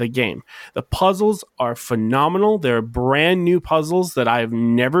in the game. The puzzles are phenomenal. They're brand new puzzles that I've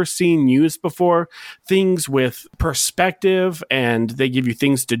never seen used before. Things with perspective, and they give you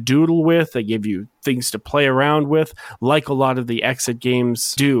things to doodle with. They give you things to play around with, like a lot of the Exit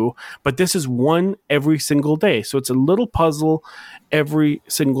games do. But this is one every single day. So it's a little puzzle every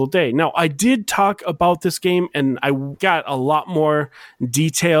single day. Now, I did talk about this game, and I got a lot more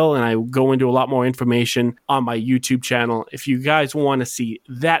detail, and I go into a lot more information on my YouTube channel if you guys want to see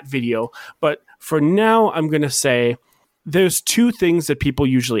that video. But for now, I'm going to say there's 2 things that people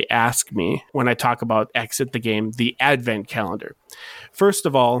usually ask me when I talk about Exit the game, the advent calendar. First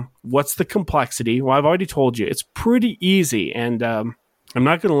of all, what's the complexity? Well, I've already told you, it's pretty easy. And I'm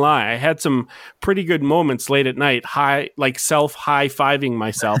not going to lie, I had some pretty good moments late at night, self-high-fiving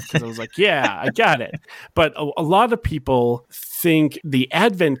myself, because I was like, yeah, I got it. But a lot of people think the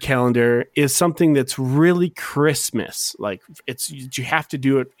advent calendar is something that's really Christmas. Like you have to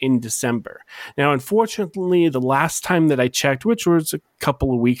do it in December. Now, unfortunately, the last time that I checked, which was a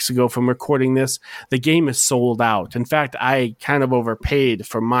couple of weeks ago from recording this, the game is sold out. In fact, I kind of overpaid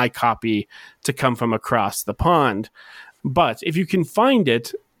for my copy to come from across the pond. But if you can find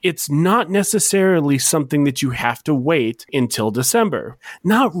it, it's not necessarily something that you have to wait until December.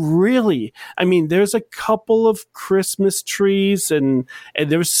 Not really. I mean, there's a couple of Christmas trees and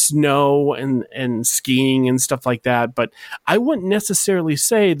there's snow and skiing and stuff like that. But I wouldn't necessarily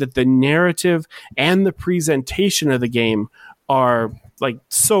say that the narrative and the presentation of the game are like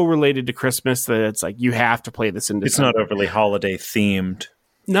so related to Christmas that it's like you have to play this in December. It's not overly holiday themed.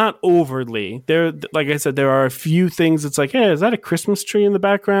 Not overly. There, like I said, there are a few things. It's like, hey, is that a Christmas tree in the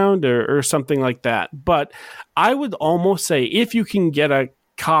background or something like that? But I would almost say if you can get a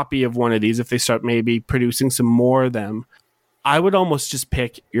copy of one of these, if they start maybe producing some more of them, I would almost just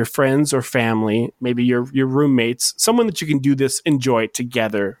pick your friends or family, maybe your roommates, someone that you can do this, enjoy it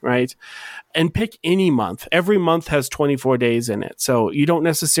together, right? And pick any month. Every month has 24 days in it. So you don't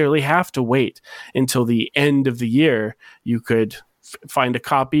necessarily have to wait until the end of the year. You could find a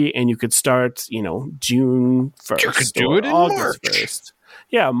copy and you could start, June 1st. You could do it in August March. 1st.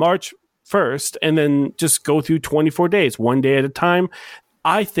 Yeah, March 1st, and then just go through 24 days, one day at a time.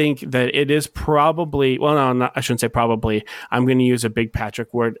 I think that it is probably, I shouldn't say probably. I'm going to use a big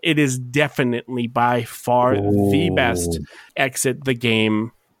Patrick word. It is definitely by far the best Exit the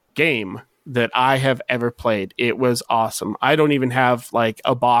game that I have ever played. It was awesome. I don't even have like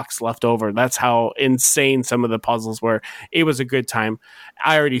a box left over. That's how insane some of the puzzles were. It was a good time.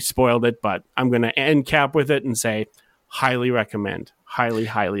 I already spoiled it, but I'm going to end cap with it and say highly recommend. Highly,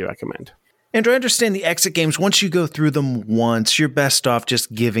 highly recommend. Andrew, I understand the Exit games, once you go through them once, you're best off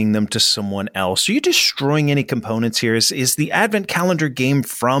just giving them to someone else. Are you destroying any components here? Is the Advent Calendar game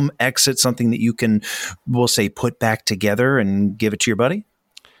from Exit something that you can, we'll say, put back together and give it to your buddy?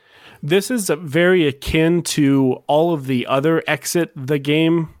 This is very akin to all of the other Exit the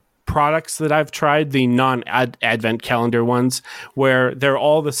game products that I've tried, the non-Advent Calendar ones, where they're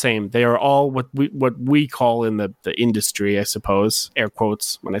all the same. They are all what we call in the industry, I suppose, air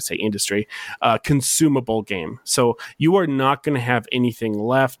quotes when I say industry, consumable game. So you are not going to have anything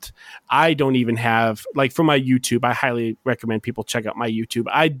left. I don't even have, like for my YouTube, I highly recommend people check out my YouTube.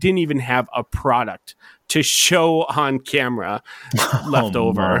 I didn't even have a product to show on camera left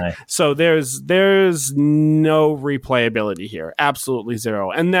over. My. So there's no replayability here. Absolutely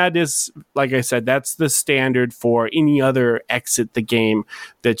zero. And that is, like I said, that's the standard for any other exit the game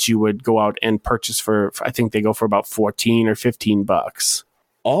that you would go out and purchase for I think they go for about $14 or $15.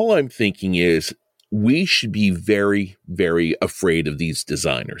 All I'm thinking is we should be very, very afraid of these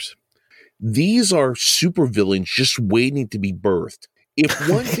designers. These are supervillains just waiting to be birthed. If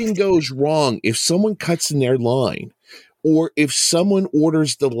one thing goes wrong, if someone cuts in their line, or if someone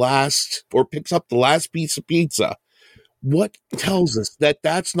orders the last or picks up the last piece of pizza, what tells us that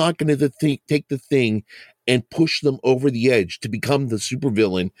that's not going to take the thing and push them over the edge to become the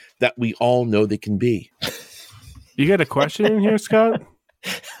supervillain that we all know they can be? You got a question in here, Scott?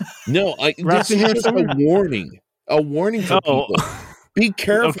 No, this is just a warning for people. Be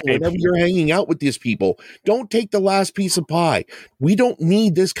careful whenever you're hanging out with these people. Don't take the last piece of pie. We don't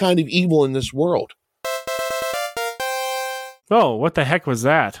need this kind of evil in this world. Oh, what the heck was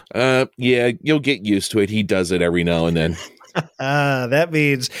that? Yeah, you'll get used to it. He does it every now and then. That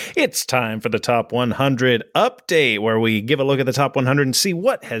means it's time for the Top 100 update, where we give a look at the Top 100 and see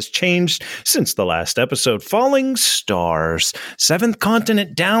what has changed since the last episode. Falling Stars, 7th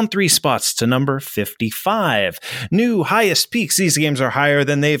continent down 3 spots to number 55. New highest peaks. These games are higher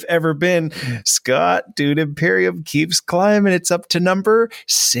than they've ever been. Scott, Dune Imperium keeps climbing. It's up to number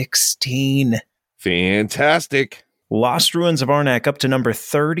 16. Fantastic. Lost Ruins of Arnak up to number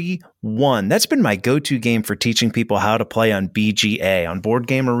 31. That's been my go-to game for teaching people how to play on BGA, on Board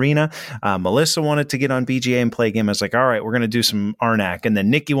Game Arena. Melissa wanted to get on BGA and play a game. I was like, all right, we're going to do some Arnak. And then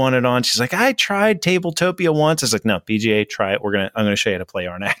Nikki wanted on. She's like, I tried Tabletopia once. I was like, no, BGA, try it. I'm going to show you how to play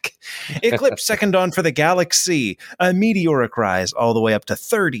Arnak. Eclipse second on for the Galaxy. A Meteoric Rise all the way up to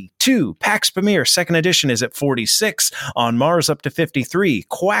 32. Pax Pamir second edition is at 46. On Mars up to 53.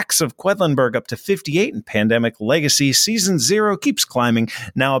 Quacks of Quedlinburg up to 58. And Pandemic Legacy Season 0 keeps climbing,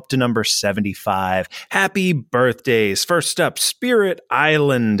 now up to number 75. Happy birthdays. First up, Spirit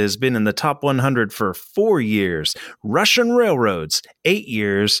Island has been in the top 100 for 4 years. Russian Railroads, 8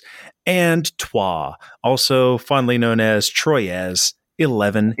 years. And Twa, also fondly known as Troyes,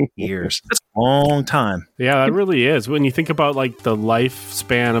 11 years. That's a long time. Yeah, that really is. When you think about like the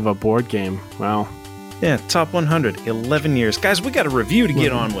lifespan of a board game, wow. Yeah, top 100, 11 years. Guys, we got a review to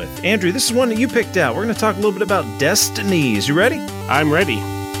get on with. Andrew, this is one that you picked out. We're going to talk a little bit about Destinies. You ready? I'm ready.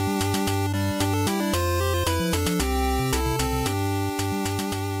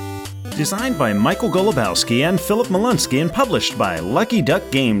 Designed by Michael Golubowski and Philip Malunsky and published by Lucky Duck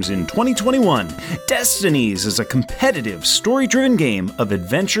Games in 2021, Destinies is a competitive, story-driven game of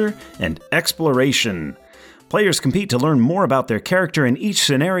adventure and exploration. Players compete to learn more about their character in each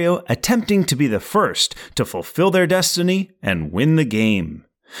scenario, attempting to be the first to fulfill their destiny and win the game.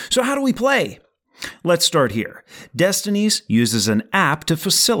 So how do we play? Let's start here. Destinies uses an app to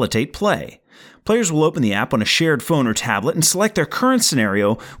facilitate play. Players will open the app on a shared phone or tablet and select their current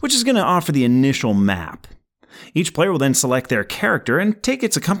scenario, which is going to offer the initial map. Each player will then select their character and take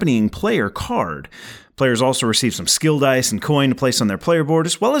its accompanying player card. Players also receive some skill dice and coin to place on their player board,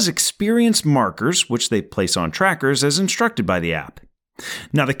 as well as experience markers, which they place on trackers as instructed by the app.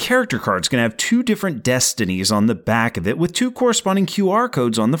 Now, the character card's going to have 2 different destinies on the back of it, with 2 corresponding QR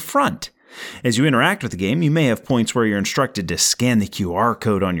codes on the front. As you interact with the game, you may have points where you're instructed to scan the QR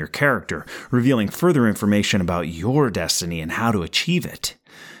code on your character, revealing further information about your destiny and how to achieve it.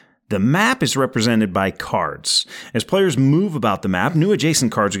 The map is represented by cards. As players move about the map, new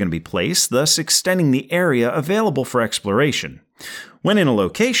adjacent cards are going to be placed, thus extending the area available for exploration. When in a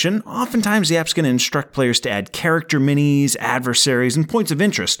location, oftentimes the app's going to instruct players to add character minis, adversaries, and points of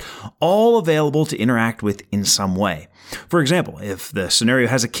interest, all available to interact with in some way. For example, if the scenario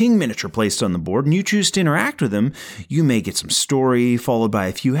has a king miniature placed on the board and you choose to interact with him, you may get some story followed by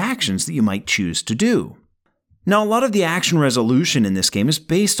a few actions that you might choose to do. Now, a lot of the action resolution in this game is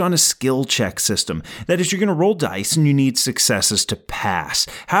based on a skill check system. That is, you're going to roll dice and you need successes to pass.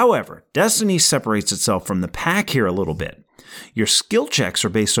 However, Destiny separates itself from the pack here a little bit. Your skill checks are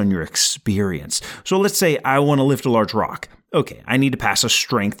based on your experience. So let's say I want to lift a large rock. Okay, I need to pass a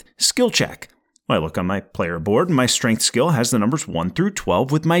strength skill check. I look on my player board and my strength skill has the numbers 1 through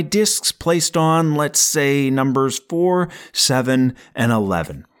 12 with my discs placed on, let's say, numbers 4, 7, and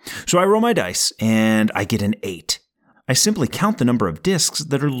 11. So I roll my dice, and I get an 8. I simply count the number of discs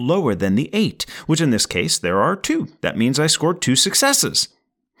that are lower than the 8, which in this case, there are 2. That means I scored 2 successes.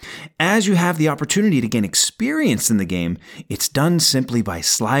 As you have the opportunity to gain experience in the game, it's done simply by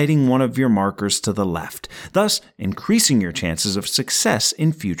sliding one of your markers to the left, thus increasing your chances of success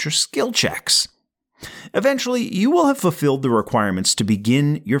in future skill checks. Eventually, you will have fulfilled the requirements to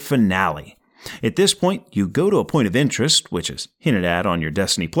begin your finale. At this point, you go to a point of interest, which is hinted at on your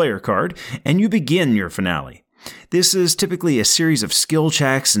Destiny player card, and you begin your finale. This is typically a series of skill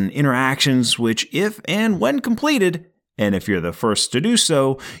checks and interactions which, if and when completed, and if you're the first to do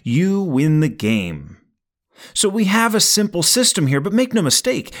so, you win the game. So we have a simple system here, but make no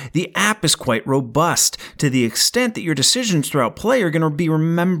mistake, the app is quite robust to the extent that your decisions throughout play are going to be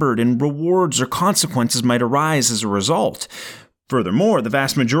remembered and rewards or consequences might arise as a result. Furthermore, the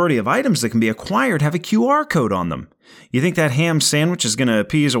vast majority of items that can be acquired have a QR code on them. You think that ham sandwich is going to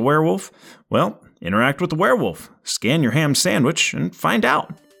appease a werewolf? Well, interact with the werewolf, scan your ham sandwich, and find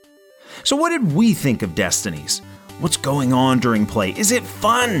out. So what did we think of Destinies? What's going on during play? Is it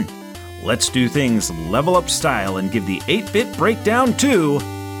fun? Let's do things level up style and give the 8-bit breakdown to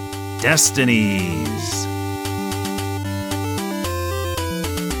Destinies.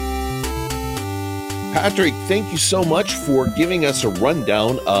 Patrick, thank you so much for giving us a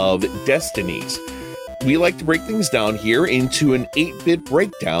rundown of Destinies. We like to break things down here into an 8-bit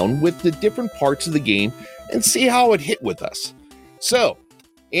breakdown with the different parts of the game and see how it hit with us. So,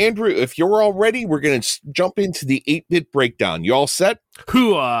 Andrew, if you're all ready, we're going to jump into the 8-bit breakdown. You all set?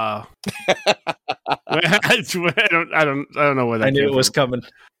 Hooah! I don't know where that I knew came it was from. coming.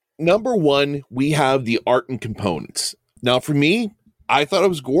 Number one, we have the art and components. Now, for me, I thought it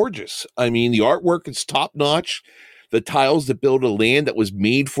was gorgeous. I mean, the artwork is top-notch. The tiles that build a land that was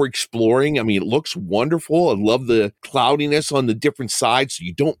made for exploring. I mean, it looks wonderful. I love the cloudiness on the different sides, so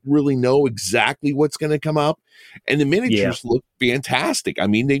you don't really know exactly what's going to come up. And the miniatures look fantastic. I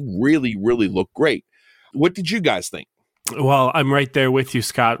mean, they really, really look great. What did you guys think? Well, I'm right there with you,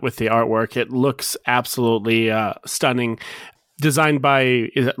 Scott, with the artwork. It looks absolutely stunning. Designed by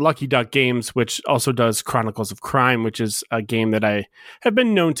Lucky Duck Games, which also does Chronicles of Crime, which is a game that I have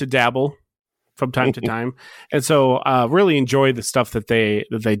been known to dabble from time to time. And so really enjoy the stuff that they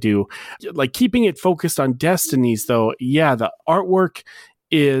do. Like keeping it focused on Destinies, though, yeah, the artwork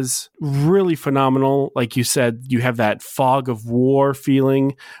is really phenomenal. Like you said, you have that fog of war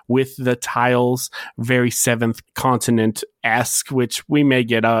feeling with the tiles, very Seventh Continent-esque, which we may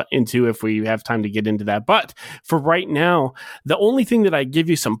get into if we have time to get into that. But for right now, the only thing that I give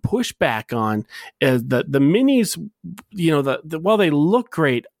you some pushback on is the minis, while they look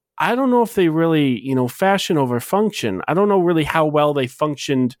great, I don't know if they really, fashion over function. I don't know really how well they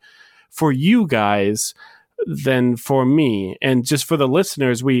functioned for you guys than for me. And just for the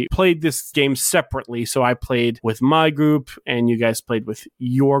listeners, we played this game separately. So I played with my group and you guys played with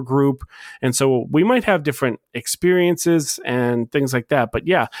your group. And so we might have different experiences and things like that. But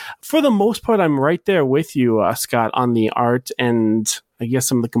yeah, for the most part, I'm right there with you, Scott, on the art and I guess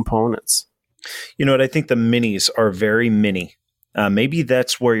some of the components. You know what? I think the minis are very mini. Maybe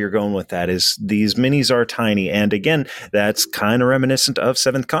that's where you're going with that, is these minis are tiny. And again, that's kind of reminiscent of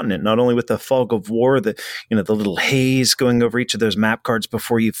Seventh Continent, not only with the fog of war, the little haze going over each of those map cards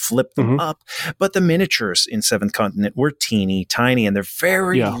before you flip them up, but the miniatures in Seventh Continent were teeny tiny and they're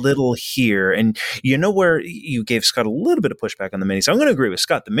very little here. And you know where you gave Scott a little bit of pushback on the minis. I'm going to agree with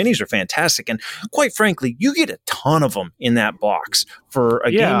Scott. The minis are fantastic. And quite frankly, you get a ton of them in that box. For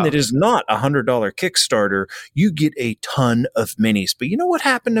a game that is not a $100 Kickstarter, you get a ton of minis. But you know what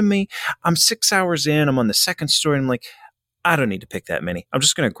happened to me? I'm 6 hours in. I'm on the second story. And I'm like, I don't need to pick that mini. I'm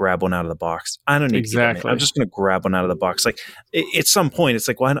just going to grab one out of the box. I don't need to get it. I'm just going to grab one out of the box. Like at some point, it's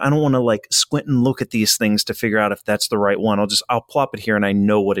like, well, I don't want to like squint and look at these things to figure out if that's the right one. I'll plop it here and I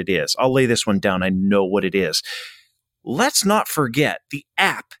know what it is. I'll lay this one down. I know what it is. Let's not forget the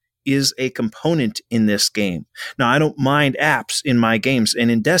app is a component in this game. Now, I don't mind apps in my games. And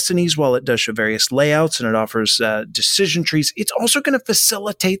in Destinies, while it does show various layouts and it offers decision trees, it's also going to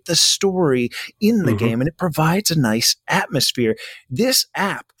facilitate the story in the game, and it provides a nice atmosphere. This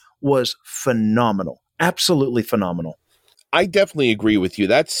app was phenomenal. Absolutely phenomenal. I definitely agree with you.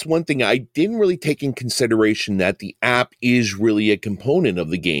 That's one thing I didn't really take in consideration, that the app is really a component of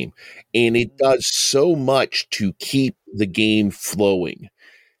the game, and it does so much to keep the game flowing.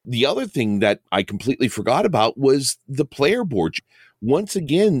 The other thing that I completely forgot about was the player board. Once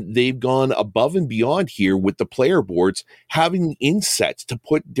again, they've gone above and beyond here with the player boards, having insets to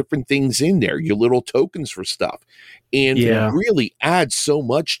put different things in there, your little tokens for stuff, and it really adds so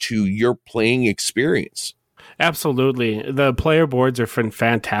much to your playing experience. Absolutely. The player boards are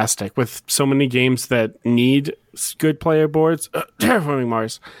fantastic with so many games that need good player boards. Terraforming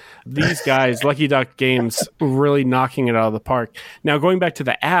Mars. These guys, Lucky Duck Games, really knocking it out of the park. Now, going back to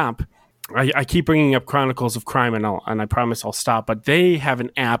the app, I keep bringing up Chronicles of Crime, and I promise I'll stop. But they have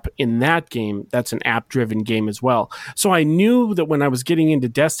an app in that game that's an app-driven game as well. So I knew that when I was getting into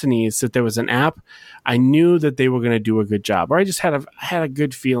Destinies that there was an app. I knew that they were going to do a good job, or I just had a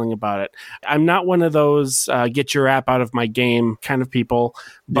good feeling about it. I'm not one of those get your app out of my game kind of people,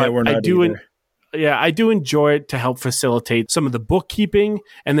 but yeah, we're not I do. either. Yeah, I do enjoy it to help facilitate some of the bookkeeping.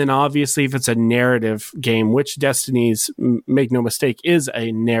 And then obviously if it's a narrative game, which Destinies, make no mistake, is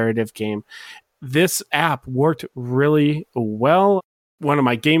a narrative game, this app worked really well. One of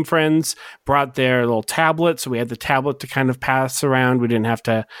my game friends brought their little tablet, so we had the tablet to kind of pass around. We didn't have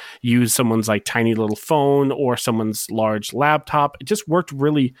to use someone's like tiny little phone or someone's large laptop. It just worked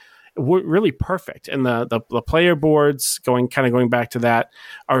really perfect. And the player boards, going back to that,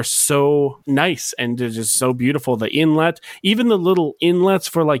 are so nice and they're just so beautiful. The inlet, even the little inlets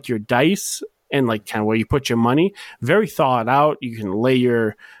for like your dice and like kind of where you put your money, very thought out. You can lay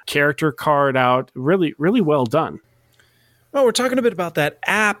your character card out. Really, really well done. Well, we're talking a bit about that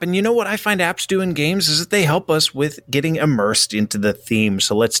app, and you know what I find apps do in games is that they help us with getting immersed into the theme.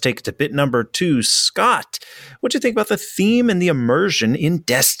 So let's take it to bit number 2. Scott, what do you think about the theme and the immersion in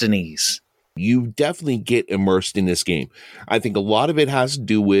Destinies? You definitely get immersed in this game. I think a lot of it has to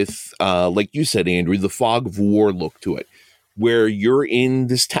do with, like you said, Andrew, the fog of war look to it, where you're in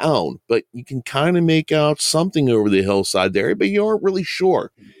this town, but you can kind of make out something over the hillside there, but you aren't really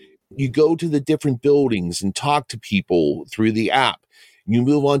sure. You go to the different buildings and talk to people through the app. You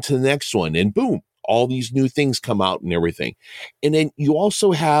move on to the next one and boom, all these new things come out and everything. And then you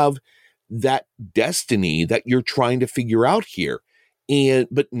also have that destiny that you're trying to figure out here.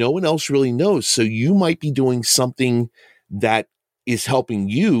 But no one else really knows. So you might be doing something that is helping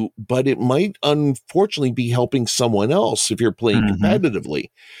you, but it might unfortunately be helping someone else if you're playing competitively.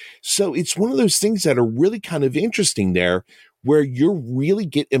 So it's one of those things that are really kind of interesting there, where you really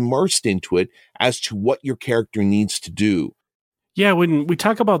get immersed into it as to what your character needs to do. Yeah, when we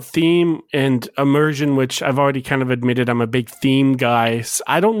talk about theme and immersion, which I've already kind of admitted I'm a big theme guy,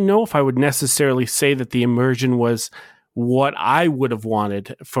 I don't know if I would necessarily say that the immersion was what I would have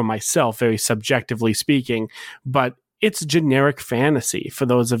wanted for myself, very subjectively speaking, but it's generic fantasy. For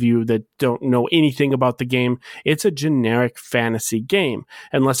those of you that don't know anything about the game, it's a generic fantasy game.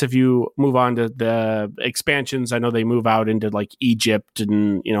 Unless if you move on to the expansions, I know they move out into like Egypt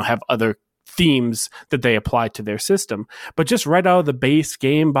and, have other themes that they apply to their system. But just right out of the base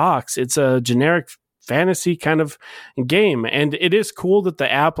game box, it's a generic fantasy kind of game. And it is cool that the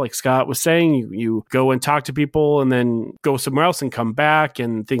app, like Scott was saying, you go and talk to people and then go somewhere else and come back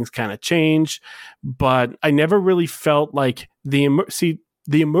and things kind of change. But I never really felt like the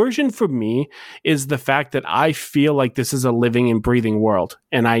immersion for me is the fact that I feel like this is a living and breathing world.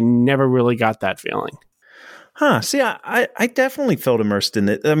 And I never really got that feeling. See, I definitely felt immersed in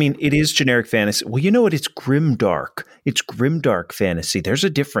it. I mean, it is generic fantasy. Well, you know what? It's grimdark. It's grimdark fantasy. There's a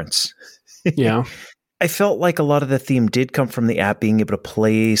difference. Yeah. I felt like a lot of the theme did come from the app being able to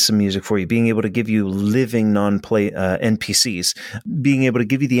play some music for you, being able to give you living non-play NPCs, being able to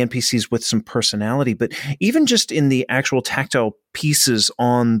give you the NPCs with some personality. But even just in the actual tactile pieces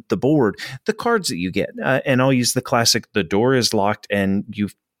on the board, the cards that you get, and I'll use the classic, the door is locked and you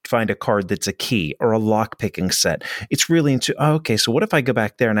find a card that's a key or a lock picking set. It's really into, okay, so what if I go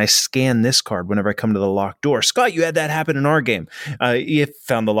back there and I scan this card whenever I come to the locked door? Scott, you had that happen in our game. You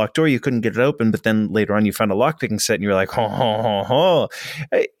found the locked door, you couldn't get it open, but then later on you found a lock picking set and you're like,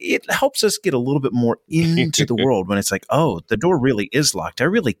 It helps us get a little bit more into the world when it's like, oh, the door really is locked. I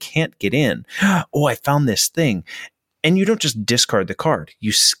really can't get in. Oh, I found this thing. And you don't just discard the card.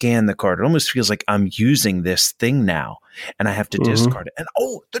 You scan the card. It almost feels like I'm using this thing now, and I have to discard it. And,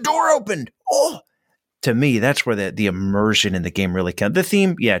 oh, the door opened. Oh, to me, that's where the immersion in the game really counts. The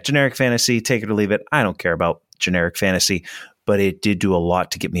theme, yeah, generic fantasy, take it or leave it. I don't care about generic fantasy, but it did do a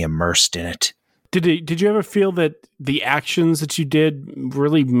lot to get me immersed in it. Did you ever feel that the actions that you did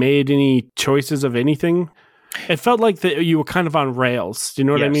really made any choices of anything? It felt like that you were kind of on rails. Do you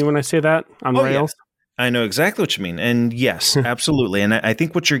know what I mean when I say that? On rails? Yeah. I know exactly what you mean. And yes, absolutely. And I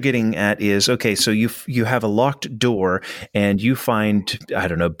think what you're getting at is, okay, so you have a locked door and you find, I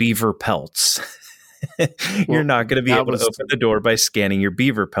don't know, beaver pelts. You're not going to be able to open the door by scanning your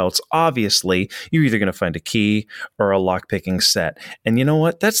beaver pelts. Obviously, you're either going to find a key or a lock-picking set. And you know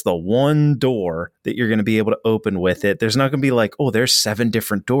what? That's the one door that you're going to be able to open with it. There's not going to be like, oh, there's 7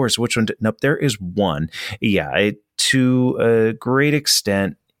 different doors. Which one? Nope, there is one. Yeah, to a great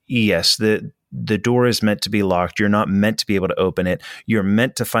extent, yes, the door is meant to be locked. You're not meant to be able to open it. You're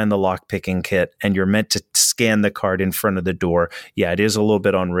meant to find the lock picking kit and you're meant to scan the card in front of the door. Yeah, it is a little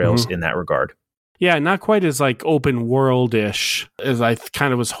bit on rails in that regard. Yeah, not quite as like open world-ish as I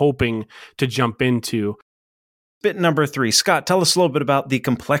kind of was hoping to jump into. Bit number 3. Scott, tell us a little bit about the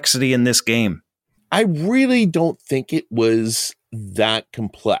complexity in this game. I really don't think it was that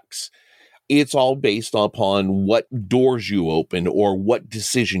complex. It's all based upon what doors you open or what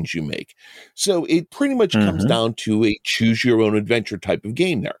decisions you make. So it pretty much comes down to a choose your own adventure type of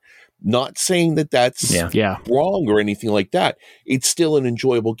game there. Not saying that that's wrong or anything like that. It's still an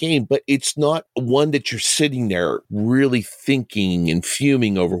enjoyable game, but it's not one that you're sitting there really thinking and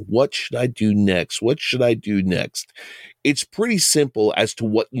fuming over. What should I do next? What should I do next? It's pretty simple as to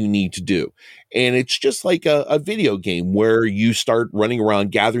what you need to do. And it's just like a video game where you start running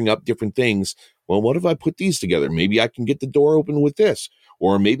around, gathering up different things. Well, what if I put these together? Maybe I can get the door open with this,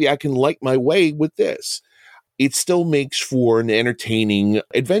 or maybe I can light my way with this. It still makes for an entertaining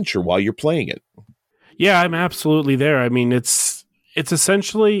adventure while you're playing it. Yeah, I'm absolutely there. I mean, it's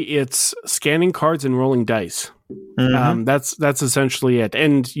essentially scanning cards and rolling dice. That's essentially it.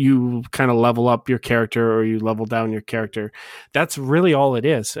 And you kind of level up your character or you level down your character. That's really all it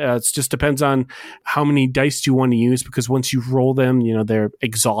is. It just depends on how many dice you want to use, because once you roll them, they're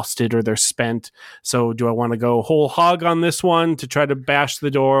exhausted or they're spent. So do I want to go whole hog on this one to try to bash the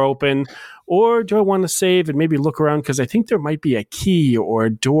door open? Or do I want to save and maybe look around? Because I think there might be a key or a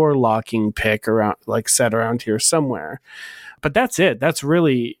door locking pick around, like set around here somewhere. But that's it. That's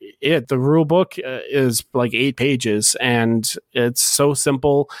really it. The rule book is like 8 pages, and it's so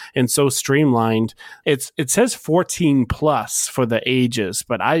simple and so streamlined. It says 14 plus for the ages,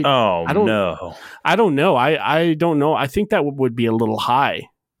 but I don't know. I don't know. I think that would be a little high.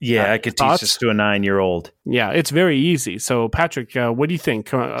 Yeah, I could teach this to a 9-year-old. Yeah, it's very easy. So, Patrick, what do you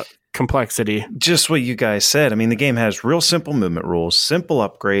think? Complexity. Just what you guys said. I mean, the game has real simple movement rules, simple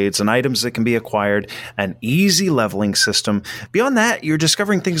upgrades and items that can be acquired, an easy leveling system. Beyond that, you're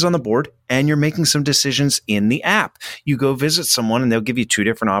discovering things on the board and you're making some decisions in the app. You go visit someone and they'll give you 2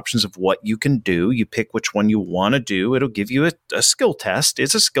 different options of what you can do. You pick which one you want to do. It'll give you a skill test.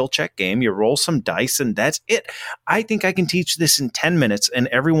 It's a skill check game. You roll some dice and that's it. I think I can teach this in 10 minutes and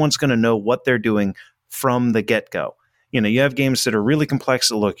everyone's going to know what they're doing from the get-go. You have games that are really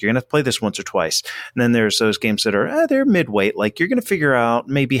complex. Look, you're going to have to play this once or twice. And then there's those games that are, they're midweight. Like you're going to figure out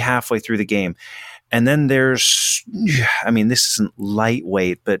maybe halfway through the game. And then this isn't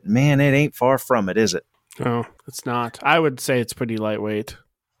lightweight, but man, it ain't far from it, is it? No, it's not. I would say it's pretty lightweight.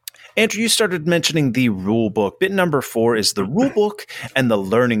 Andrew, you started mentioning the rule book. Bit number 4 is the rule book and the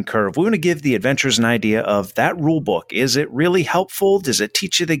learning curve. We want to give the adventurers an idea of that rule book. Is it really helpful? Does it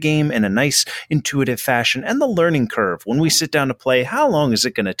teach you the game in a nice, intuitive fashion? And the learning curve. When we sit down to play, how long is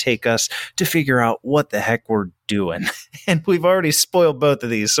it going to take us to figure out what the heck we're doing? And we've already spoiled both of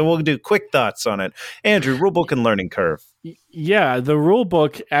these, so we'll do quick thoughts on it. Andrew, rule book and learning curve. Yeah, the rule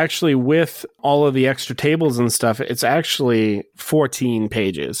book actually, with all of the extra tables and stuff, it's actually 14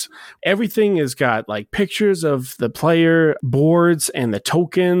 pages. Everything has got like pictures of the player boards and the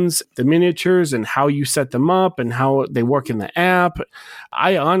tokens, the miniatures, and how you set them up and how they work in the app.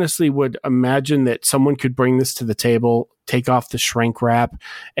 I honestly would imagine that someone could bring this to the table, take off the shrink wrap,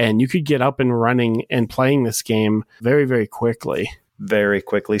 and you could get up and running and playing this game very, very quickly. Very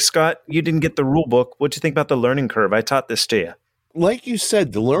quickly. Scott, you didn't get the rule book. What'd you think about the learning curve? I taught this to you. Like you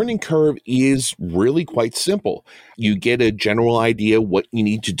said, the learning curve is really quite simple. You get a general idea what you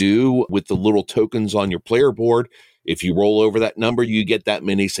need to do with the little tokens on your player board. If you roll over that number, you get that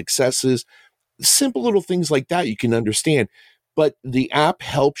many successes. Simple little things like that you can understand. But the app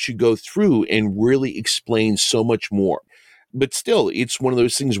helps you go through and really explain so much more. But still, it's one of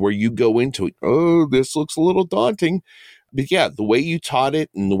those things where you go into it, oh, this looks a little daunting. But yeah, the way you taught it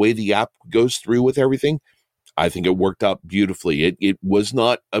and the way the app goes through with everything, I think it worked out beautifully. It was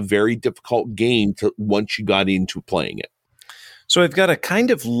not a very difficult game once you got into playing it. So I've got a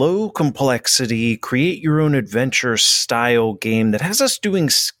kind of low complexity, create your own adventure style game that has us doing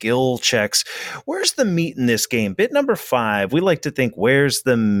skill checks. Where's the meat in this game? Bit number 5, we like to think, where's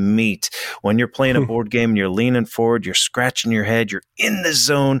the meat? When you're playing a board game and you're leaning forward, you're scratching your head, you're in the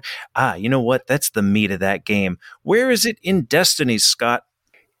zone. You know what? That's the meat of that game. Where is it in Destinies, Scott?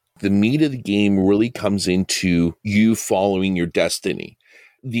 The meat of the game really comes into you following your destiny.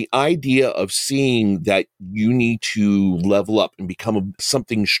 The idea of seeing that you need to level up and become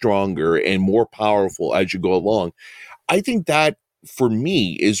something stronger and more powerful as you go along, I think that, for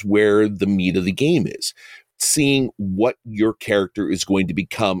me, is where the meat of the game is. Seeing what your character is going to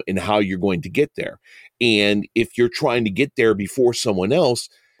become and how you're going to get there. And if you're trying to get there before someone else,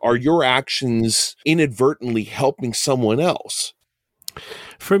 are your actions inadvertently helping someone else?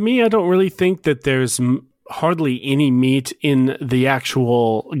 For me, I don't really think that there's hardly any meat in the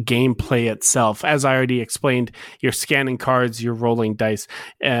actual gameplay itself. As I already explained, you're scanning cards, you're rolling dice.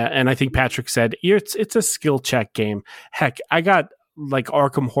 And I think Patrick said, it's a skill check game. Heck, I got like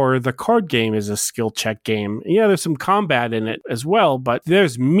Arkham Horror, the card game is a skill check game. Yeah, there's some combat in it as well, but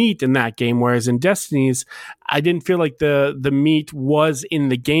there's meat in that game. Whereas in Destinies, I didn't feel like the meat was in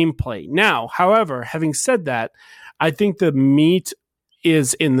the gameplay. Now, however, having said that, I think the meat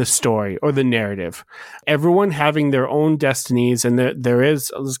is in the story or the narrative. Everyone having their own destinies, and there is,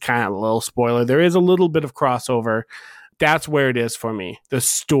 this is kind of a little spoiler, there is a little bit of crossover. That's where it is for me. The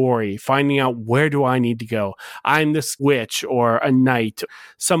story, finding out where do I need to go. I'm this witch or a knight,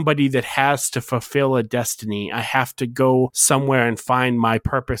 somebody that has to fulfill a destiny. I have to go somewhere and find my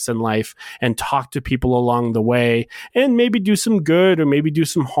purpose in life and talk to people along the way and maybe do some good or maybe do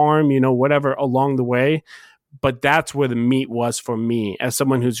some harm, whatever along the way. But that's where the meat was for me. As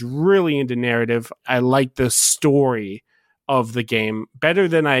someone who's really into narrative, I like the story of the game better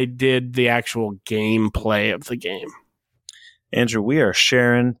than I did the actual gameplay of the game. Andrew, we are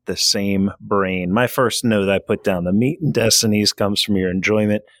sharing the same brain. My first note I put down, the meat in Destinies comes from your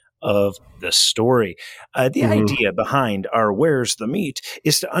enjoyment of the story. The idea behind our Where's the Meat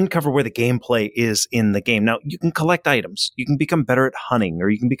is to uncover where the gameplay is in the game. Now, you can collect items. You can become better at hunting, or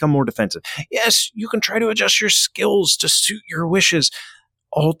you can become more defensive. Yes, you can try to adjust your skills to suit your wishes.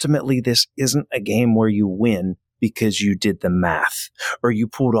 Ultimately, this isn't a game where you win because you did the math or you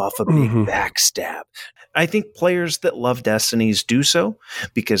pulled off a big backstab. I think players that love Destinies do so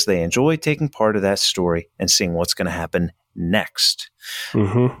because they enjoy taking part of that story and seeing what's going to happen next.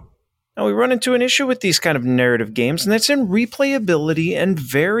 Now, we run into an issue with these kind of narrative games, and that's in replayability and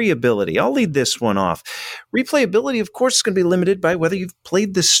variability. I'll lead this one off. Replayability, of course, is going to be limited by whether you've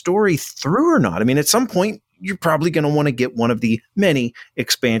played the story through or not. I mean, at some point, you're probably going to want to get one of the many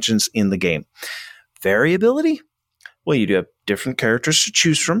expansions in the game. Variability? Well, you do have different characters to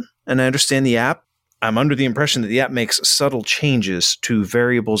choose from, and I understand the app. I'm under the impression that the app makes subtle changes to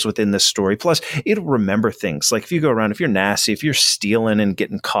variables within the story. Plus, it'll remember things. Like if you go around, if you're nasty, if you're stealing and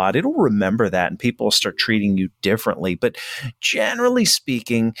getting caught, it'll remember that and people will start treating you differently. But generally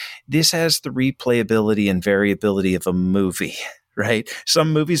speaking, this has the replayability and variability of a movie, right?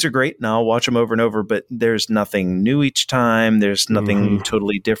 Some movies are great and I'll watch them over and over, but there's nothing new each time. There's nothing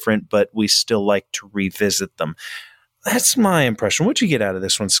totally different, but we still like to revisit them. That's my impression. What'd you get out of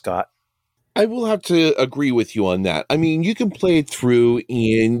this one, Scott? I will have to agree with you on that. I mean, you can play it through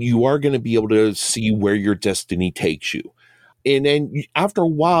and you are going to be able to see where your destiny takes you. And then after a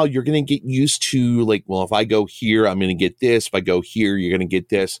while, you're going to get used to like, well, if I go here, I'm going to get this. If I go here, you're going to get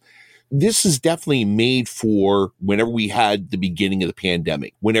this. This is definitely made for whenever we had the beginning of the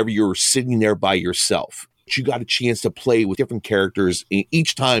pandemic, whenever you're sitting there by yourself. You got a chance to play with different characters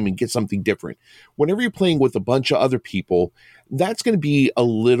each time and get something different. Whenever you're playing with a bunch of other people, that's going to be a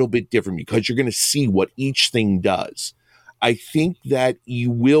little bit different because you're going to see what each thing does. I think that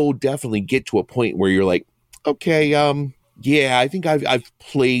you will definitely get to a point where you're like, okay, yeah, I think I've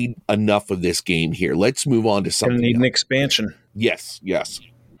played enough of this game here. Let's move on to something. Need an expansion. Yes.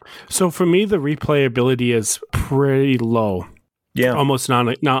 So for me, the replayability is pretty low. Yeah, almost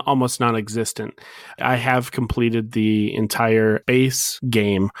non-existent. I have completed the entire base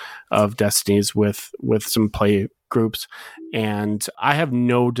game of Destinies with some play groups, and I have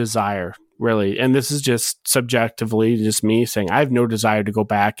no desire really. And this is just subjectively just me saying I have no desire to go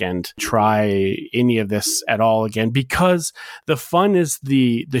back and try any of this at all again, because the fun is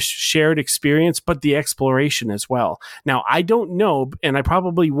the shared experience, but the exploration as well. Now, I don't know, and I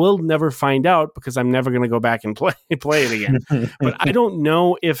probably will never find out because I'm never going to go back and play it again. But I don't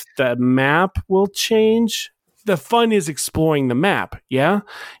know if the map will change. The fun is exploring the map, yeah,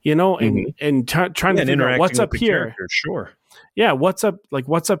 and trying to figure out what's up here. Sure. Yeah, what's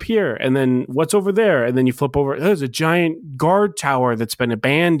up here, and then what's over there, and then you flip over. There's a giant guard tower that's been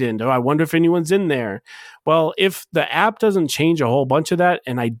abandoned. Oh, I wonder if anyone's in there. Well, if the app doesn't change a whole bunch of that,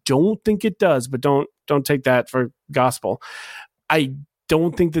 and I don't think it does, but don't take that for gospel. I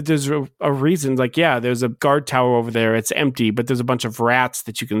don't think that there's a reason. Like, yeah, there's a guard tower over there. It's empty, but there's a bunch of rats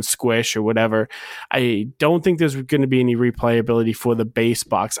that you can squish or whatever. I don't think there's going to be any replayability for the base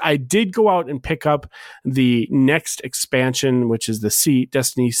box. I did go out and pick up the next expansion, which is the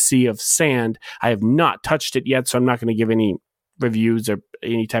Destiny Sea of Sand. I have not touched it yet, so I'm not going to give any reviews or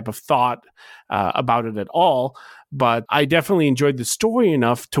any type of thought about it at all. But I definitely enjoyed the story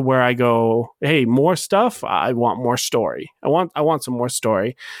enough to where I go, hey, more stuff. I want more story. I want some more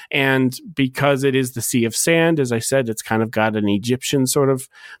story. And because it is the Sea of Sand, as I said, it's kind of got an Egyptian sort of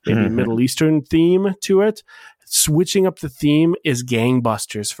maybe Middle Eastern theme to it. switching up the theme is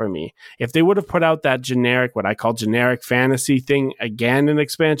gangbusters for me. If they would have put out that generic, what I call generic fantasy thing again in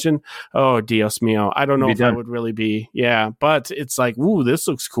expansion, oh, Dios mío. I don't know if I would really be, but it's like, ooh, this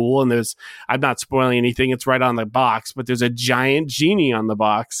looks cool. And I'm not spoiling anything. It's right on the box, but there's a giant genie on the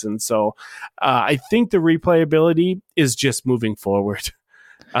box. And so I think the replayability is just moving forward.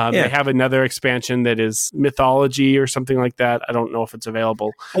 They have another expansion that is mythology or something like that. I don't know if it's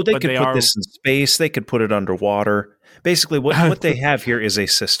available. Well, they could put this in space. They could put it underwater. Basically, what they have here is a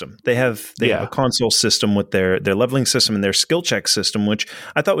system. They have a console system with their leveling system and their skill check system, which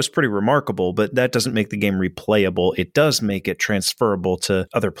I thought was pretty remarkable, but that doesn't make the game replayable. It does make it transferable to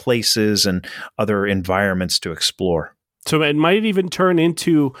other places and other environments to explore. So it might even turn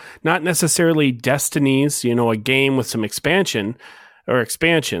into not necessarily Destinies, a game with some expansions,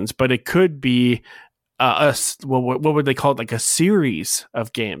 but it could be what would they call it? Like a series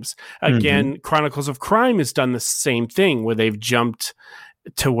of games. Again, Chronicles of Crime has done the same thing where they've jumped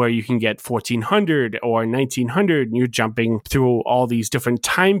to where you can get 1400 or 1900 and you're jumping through all these different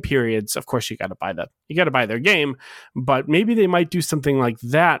time periods. Of course, you got to buy their game, but maybe they might do something like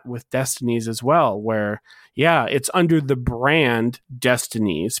that with Destinies as well, where it's under the brand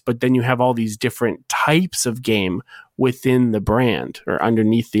Destinies, but then you have all these different types of game within the brand or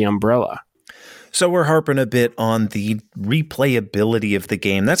underneath the umbrella. So we're harping a bit on the replayability of the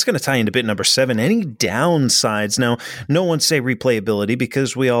game. That's going to tie into bit number 7. Any downsides? Now, no one say replayability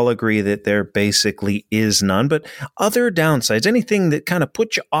because we all agree that there basically is none, but other downsides, anything that kind of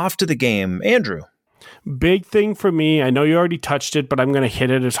put you off to the game. Andrew? Big thing for me, I know you already touched it, but I'm going to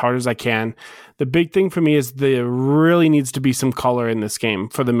hit it as hard as I can. The big thing for me is there really needs to be some color in this game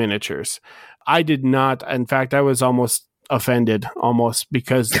for the miniatures. I did not. In fact, I was almost offended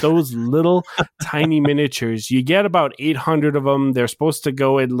because those little tiny miniatures, you get about 800 of them. They're supposed to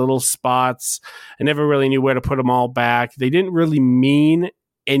go in little spots. I never really knew where to put them all back. They didn't really mean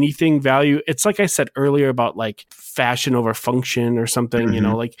anything value. It's like I said earlier about like fashion over function or something,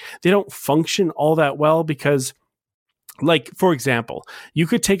 like they don't function all that well because, like, for example, you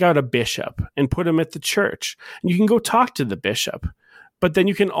could take out a bishop and put him at the church and you can go talk to the bishop. But then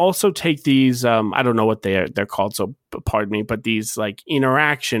you can also take these, I don't know what they're called, so pardon me, but these like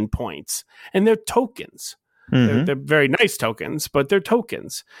interaction points, and they're tokens. They're very nice tokens, but they're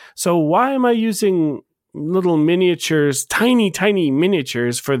tokens. So why am I using little miniatures, tiny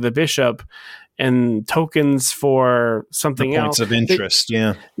miniatures for the bishop and tokens for something else? Points of interest,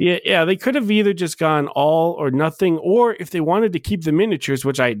 Yeah, they could have either just gone all or nothing, or if they wanted to keep the miniatures,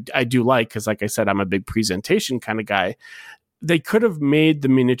 which I do like, because like I said, I'm a big presentation kind of guy, they could have made the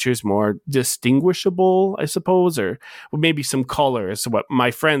miniatures more distinguishable, I suppose, or maybe some color is what my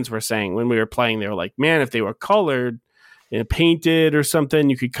friends were saying when we were playing. They were like, man, if they were colored and painted or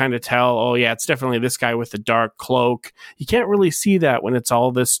something, you could kind of tell, oh yeah, it's definitely this guy with the dark cloak. You can't really see that when it's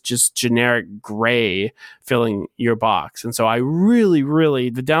all this just generic gray filling your box. And so I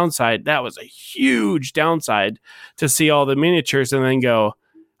really, the downside, that was a huge downside to see all the miniatures and then go,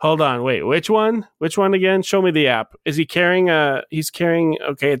 hold on, wait, which one? Which one again? Show me the app. Is he carrying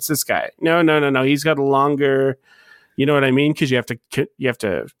okay, it's this guy. No. He's got a longer, you know what I mean? Because you have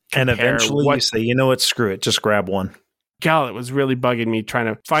to and eventually you say, you know what, screw it, just grab one. God, it was really bugging me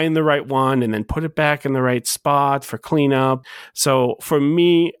trying to find the right one and then put it back in the right spot for cleanup. So for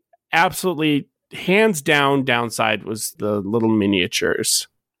me, absolutely, hands down, downside was the little miniatures.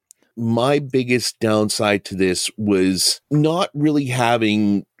 My biggest downside to this was not really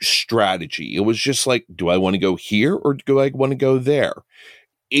having strategy. It was just like, do I want to go here or do I want to go there?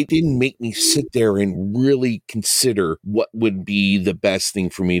 It didn't make me sit there and really consider what would be the best thing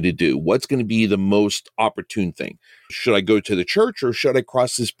for me to do. What's going to be the most opportune thing? Should I go to the church or should I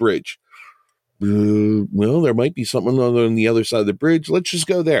cross this bridge? Well, there might be something on the other side of the bridge. Let's just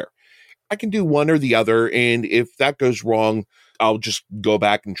go there. I can do one or the other. And if that goes wrong, I'll just go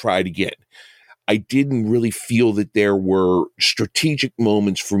back and try it again. I didn't really feel that there were strategic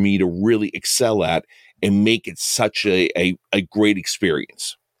moments for me to really excel at and make it such a great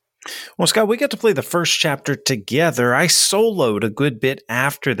experience. Well, Scott, we got to play the first chapter together. I soloed a good bit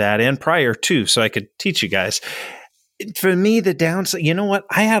after that and prior to, so I could teach you guys. For me, the downside, you know what?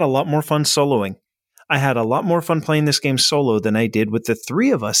 I had a lot more fun soloing. I had a lot more fun playing this game solo than I did with the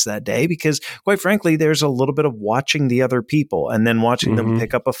three of us that day because, quite frankly, there's a little bit of watching the other people and then watching them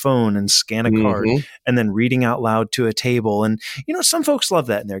pick up a phone and scan a card and then reading out loud to a table. And, some folks love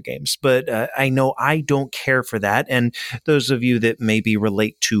that in their games, but I know I don't care for that. And those of you that maybe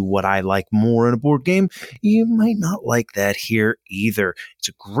relate to what I like more in a board game, you might not like that here either. It's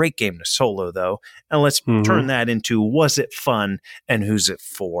a great game to solo, though. And let's turn that into, was it fun and who's it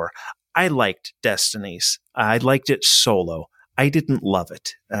for? I liked Destinies. I liked it solo. I didn't love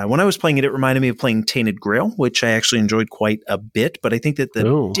it. When I was playing it, it reminded me of playing Tainted Grail, which I actually enjoyed quite a bit. But I think that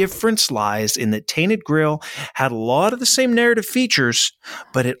the difference lies in that Tainted Grail had a lot of the same narrative features,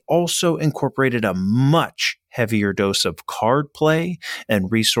 but it also incorporated a much heavier dose of card play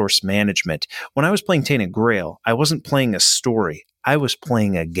and resource management. When I was playing Tainted Grail, I wasn't playing a story. I was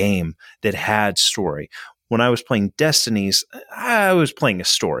playing a game that had story. When I was playing Destinies, I was playing a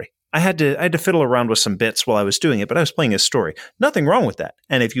story. I had to fiddle around with some bits while I was doing it, but I was playing a story. Nothing wrong with that.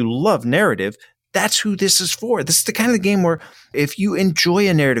 And if you love narrative, that's who this is for. This is the kind of game where if you enjoy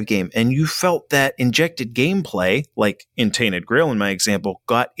a narrative game and you felt that injected gameplay, like in Tainted Grail in my example,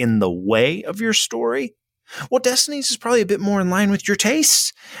 got in the way of your story, well, Destinies is probably a bit more in line with your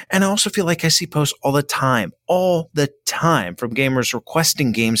tastes. And I also feel like I see posts all the time from gamers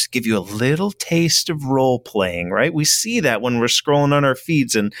requesting games to give you a little taste of role playing, right? We see that when we're scrolling on our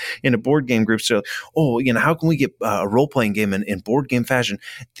feeds and in a board game group. So, how can we get a role playing game in board game fashion?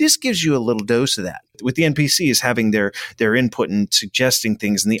 This gives you a little dose of that. With the NPCs having their input and suggesting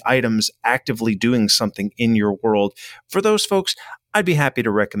things and the items actively doing something in your world. For those folks, I'd be happy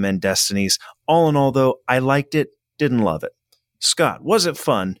to recommend Destinies. All in all, though, I liked it, didn't love it. Scott, was it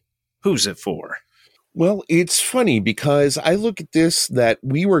fun? Who's it for? Well, it's funny because I look at this that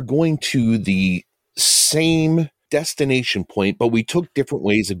we were going to the same destination point, but we took different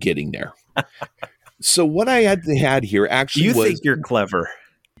ways of getting there. So what I had here actually was... You think you're clever.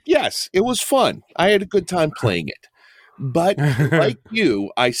 Yes, it was fun. I had a good time playing it. But like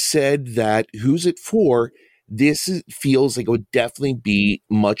you, I said that who's it for? Feels like it would definitely be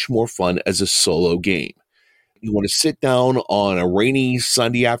much more fun as a solo game. You want to sit down on a rainy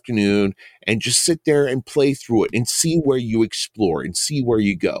Sunday afternoon and just sit there and play through it and see where you explore and see where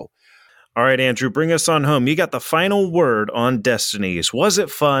you go. All right, Andrew, bring us on home. You got the final word on Destinies. Was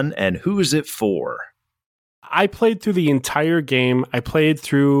it fun and who's it for? I played through the entire game. I played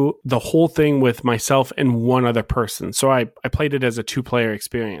through the whole thing with myself and one other person. So I played it as a 2-player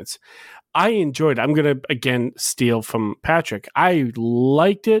experience. I enjoyed it. I'm going to, again, steal from Patrick. I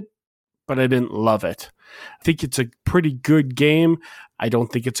liked it, but I didn't love it. I think it's a pretty good game. I don't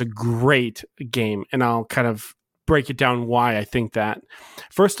think it's a great game, and I'll kind of break it down why I think that.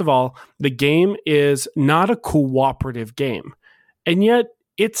 First of all, the game is not a cooperative game, and yet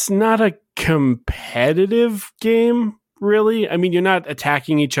it's not a competitive game, really. I mean, you're not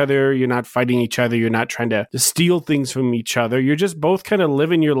attacking each other, you're not fighting each other, you're not trying to steal things from each other. You're just both kind of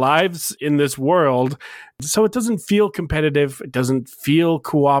living your lives in this world. So it doesn't feel competitive, it doesn't feel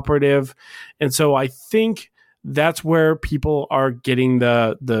cooperative. And so I think that's where people are getting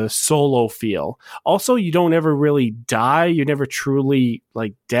the solo feel. Also, you don't ever really die. You're never truly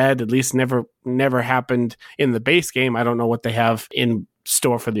dead, at least never happened in the base game. I don't know what they have in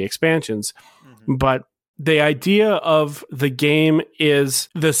store for the expansions, but the idea of the game is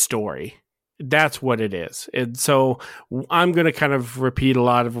the story. That's what it is. And so I'm going to kind of repeat a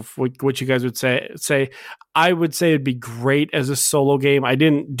lot of what you guys would say. I would say it'd be great as a solo game. I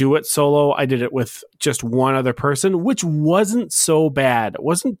didn't do it solo. I did it with just one other person, which wasn't so bad. It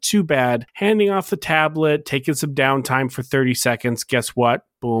wasn't too bad. Handing off the tablet, taking some downtime for 30 seconds. Guess what?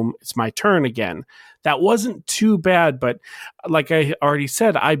 Boom, it's my turn again. That wasn't too bad, but like I already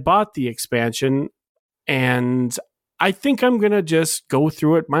said, I bought the expansion and I think I'm going to just go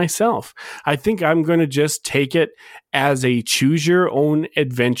through it myself. I think I'm going to just take it as a choose your own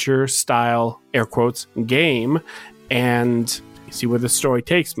adventure style, air quotes, game and see where the story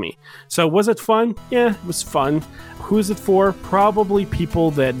takes me. So was it fun? Yeah, it was fun. Who's it for? Probably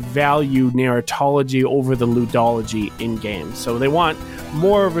people that value narratology over the ludology in games. So they want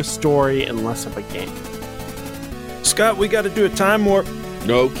more of a story and less of a game. Scott, we got to do a time warp.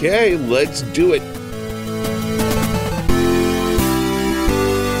 Okay, let's do it.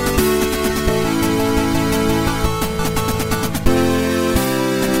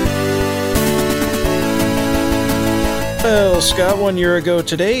 Well, Scott, 1 year ago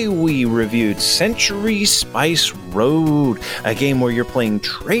today, we reviewed Century Spice Road, a game where you're playing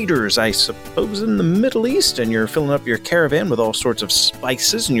traders, I suppose, in the Middle East, and you're filling up your caravan with all sorts of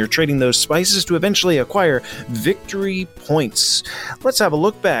spices, and you're trading those spices to eventually acquire victory points. Let's have a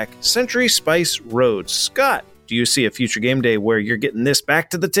look back. Century Spice Road. Scott, do you see a future game day where you're getting this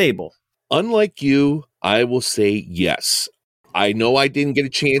back to the table? Unlike you, I will say yes. I know I didn't get a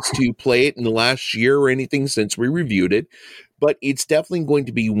chance to play it in the last year or anything since we reviewed it, but it's definitely going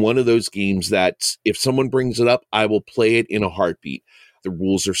to be one of those games that if someone brings it up, I will play it in a heartbeat. The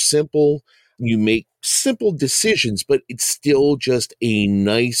rules are simple. You make simple decisions, but it's still just a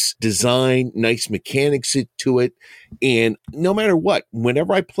nice design, nice mechanics to it. And no matter what,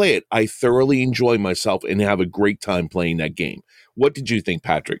 whenever I play it, I thoroughly enjoy myself and have a great time playing that game. What did you think,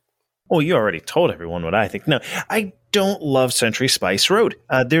 Patrick? Well, you already told everyone what I think. No, I don't love Century Spice Road.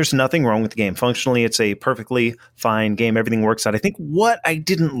 There's nothing wrong with the game. Functionally, it's a perfectly fine game. Everything works out. I think what I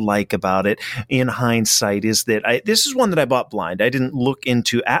didn't like about it in hindsight is that this is one that I bought blind. I didn't look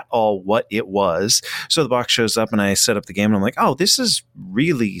into at all what it was. So the box shows up and I set up the game and I'm like, oh, this is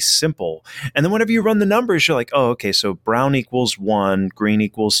really simple. And then whenever you run the numbers, you're like, oh, okay, so brown equals 1, green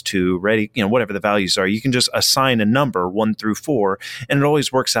equals 2, red, whatever the values are. You can just assign a number 1 through 4 and it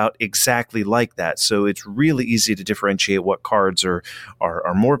always works out exactly like that. So it's really easy to differentiate what cards are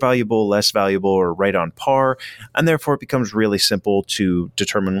more valuable, less valuable, or right on par, and therefore it becomes really simple to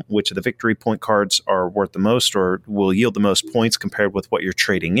determine which of the victory point cards are worth the most or will yield the most points compared with what you're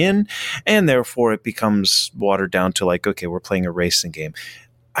trading in, and therefore it becomes watered down to like, okay, we're playing a racing game.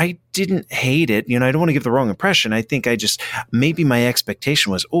 I didn't hate it. I don't want to give the wrong impression. I think maybe my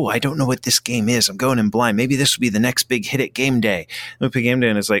expectation was, oh, I don't know what this game is. I'm going in blind. Maybe this will be the next big hit at game day. And we pick game day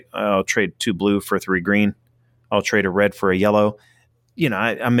and it's like, I'll trade 2 blue for 3 green. I'll trade a red for a yellow.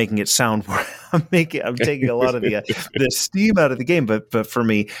 I'm making it sound. I'm taking a lot of the steam out of the game, but for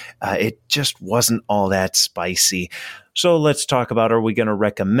me, it just wasn't all that spicy. So let's talk about, are we going to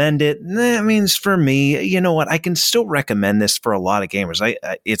recommend it? That means for me, you know what? I can still recommend this for a lot of gamers.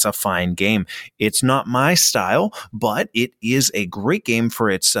 It's a fine game. It's not my style, but it is a great game for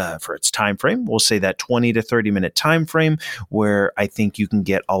its time frame. We'll say that 20 to 30 minute time frame where I think you can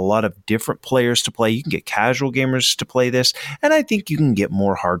get a lot of different players to play. You can get casual gamers to play this, and I think you can get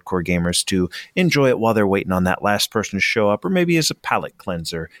more hardcore gamers to enjoy it while they're waiting on that last person to show up, or maybe as a palate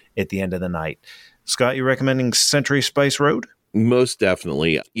cleanser at the end of the night. Scott, you recommending Century Spice Road? Most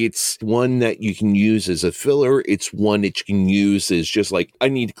definitely. It's one that you can use as a filler. It's one that you can use as just like, I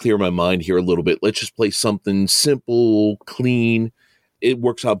need to clear my mind here a little bit. Let's just play something simple, clean. It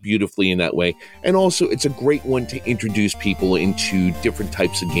works out beautifully in that way. And also, it's a great one to introduce people into different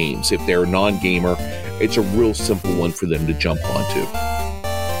types of games. If they're a non-gamer, it's a real simple one for them to jump onto.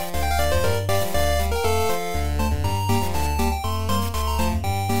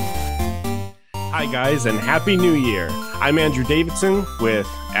 Hi guys, and Happy New Year. I'm Andrew Davidson with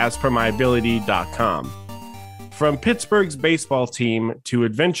AsPerMyAbility.com. From Pittsburgh's baseball team to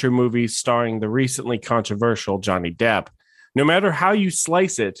adventure movies starring the recently controversial Johnny Depp, no matter how you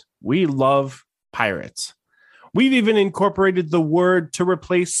slice it, we love pirates. We've even incorporated the word to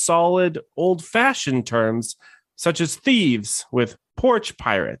replace solid, old-fashioned terms such as thieves with porch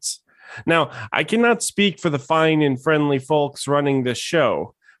pirates. Now, I cannot speak for the fine and friendly folks running this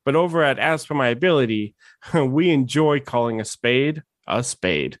show, but over at As Per My Ability, we enjoy calling a spade a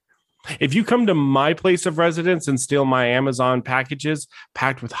spade. If you come to my place of residence and steal my Amazon packages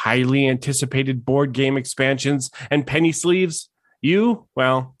packed with highly anticipated board game expansions and penny sleeves, you're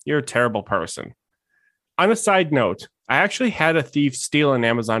a terrible person. On a side note, I actually had a thief steal an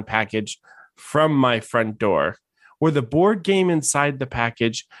Amazon package from my front door, where the board game inside the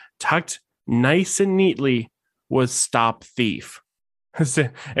package, tucked nice and neatly, was Stop Thief.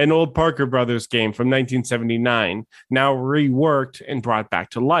 An old Parker Brothers game from 1979, now reworked and brought back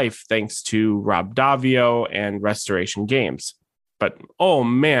to life thanks to Rob Davio and Restoration Games. But oh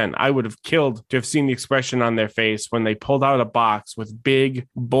man, I would have killed to have seen the expression on their face when they pulled out a box with big,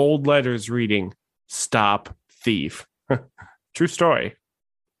 bold letters reading, Stop Thief. True story.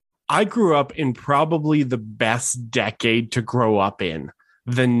 I grew up in probably the best decade to grow up in,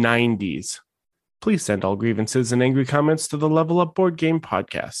 the 90s. Please send all grievances and angry comments to the Level Up Board Game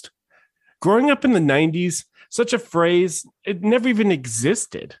Podcast. Growing up in the 90s, such a phrase, it never even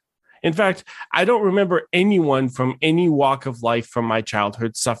existed. In fact, I don't remember anyone from any walk of life from my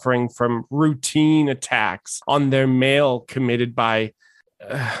childhood suffering from routine attacks on their mail committed by,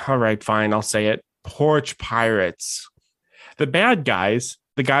 all right, fine, I'll say it, porch pirates. The bad guys,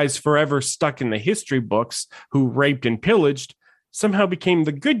 the guys forever stuck in the history books who raped and pillaged, somehow became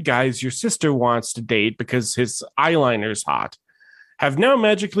the good guys your sister wants to date because his eyeliner's hot, have now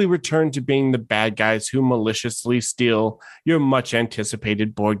magically returned to being the bad guys who maliciously steal your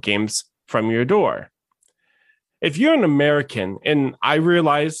much-anticipated board games from your door. If you're an American, and I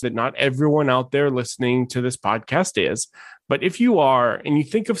realize that not everyone out there listening to this podcast is, but if you are, and you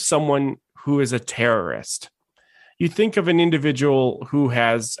think of someone who is a terrorist, you think of an individual who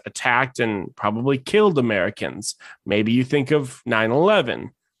has attacked and probably killed Americans. Maybe you think of 9/11.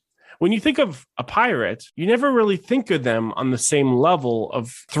 When you think of a pirate, you never really think of them on the same level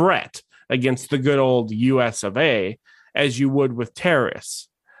of threat against the good old US of A as you would with terrorists.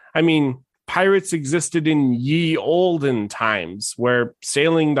 I mean, Pirates existed in ye olden times, where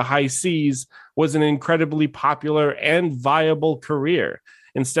sailing the high seas was an incredibly popular and viable career,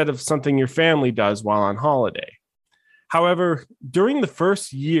 instead of something your family does while on holiday. However, during the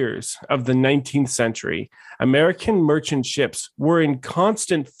first years of the 19th century, American merchant ships were in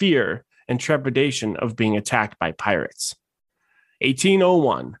constant fear and trepidation of being attacked by pirates.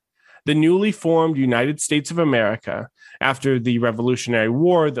 1801, the newly formed United States of America, after the Revolutionary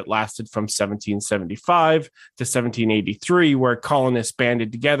War that lasted from 1775 to 1783, where colonists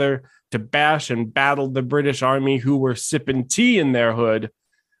banded together to bash and battle the British Army who were sipping tea in their hood,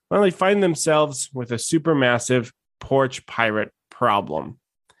 well, they find themselves with a supermassive porch pirate problem.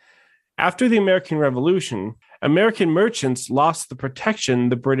 After the American Revolution, American merchants lost the protection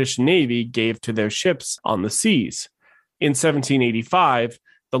the British Navy gave to their ships on the seas. In 1785,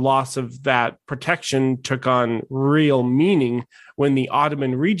 the loss of that protection took on real meaning when the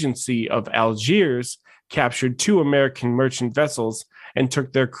Ottoman Regency of Algiers captured 2 American merchant vessels and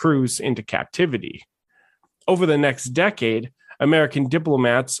took their crews into captivity. Over the next decade, American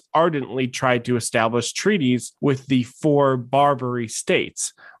diplomats ardently tried to establish treaties with the 4 Barbary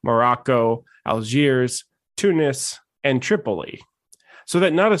states, Morocco, Algiers, Tunis, and Tripoli, so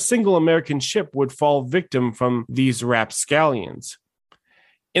that not a single American ship would fall victim from these rapscallions.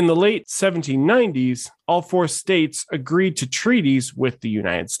 In the late 1790s, all 4 states agreed to treaties with the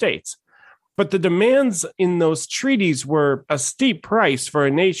United States. But the demands in those treaties were a steep price for a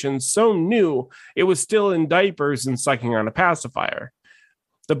nation so new it was still in diapers and sucking on a pacifier.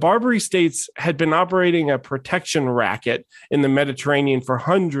 The Barbary states had been operating a protection racket in the Mediterranean for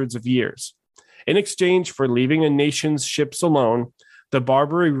hundreds of years. In exchange for leaving a nation's ships alone, the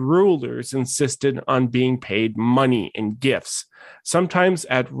Barbary rulers insisted on being paid money and gifts, sometimes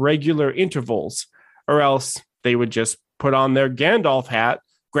at regular intervals, or else they would just put on their Gandalf hat,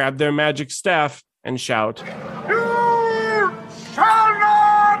 grab their magic staff, and shout, "You shall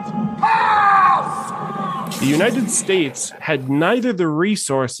not pass!" The United States had neither the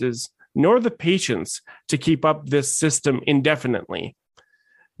resources nor the patience to keep up this system indefinitely.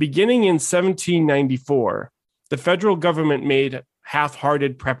 Beginning in 1794, the federal government made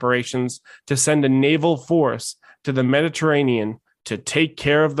half-hearted preparations to send a naval force to the Mediterranean to take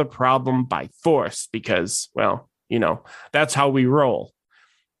care of the problem by force because, well, that's how we roll.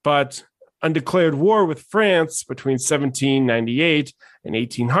 But undeclared war with France between 1798 and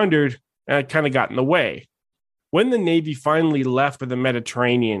 1800 kind of got in the way. When the Navy finally left for the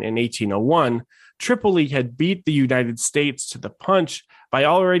Mediterranean in 1801, Tripoli had beat the United States to the punch by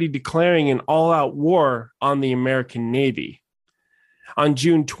already declaring an all-out war on the American Navy. On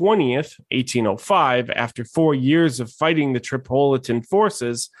June 20th, 1805, after 4 years of fighting the Tripolitan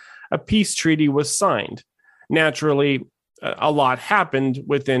forces, a peace treaty was signed. Naturally, a lot happened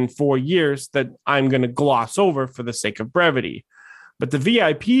within 4 years that I'm going to gloss over for the sake of brevity. But the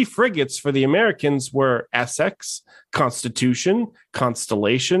VIP frigates for the Americans were Essex, Constitution,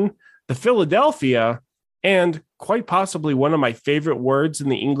 Constellation, the Philadelphia, and quite possibly one of my favorite words in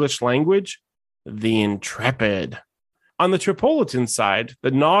the English language, the Intrepid. On the Tripolitan side,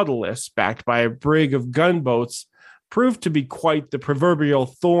 the Nautilus, backed by a brig of gunboats, proved to be quite the proverbial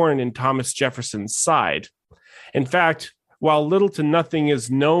thorn in Thomas Jefferson's side. In fact, while little to nothing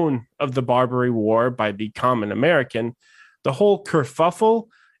is known of the Barbary War by the common American, the whole kerfuffle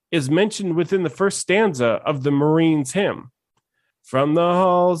is mentioned within the first stanza of the Marines' hymn. From the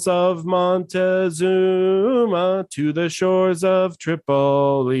halls of Montezuma to the shores of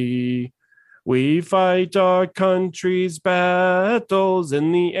Tripoli, we fight our country's battles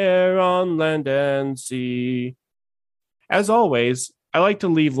in the air, on land, and sea. As always, I like to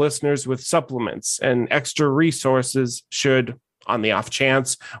leave listeners with supplements and extra resources should, on the off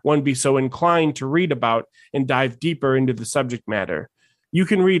chance, one be so inclined to read about and dive deeper into the subject matter. You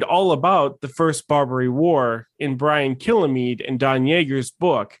can read all about the First Barbary War in Brian Kilmeade and Don Yeager's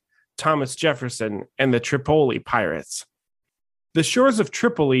book, Thomas Jefferson and the Tripoli Pirates. The Shores of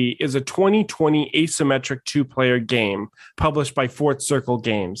Tripoli is a 2020 asymmetric 2-player game published by Fort Circle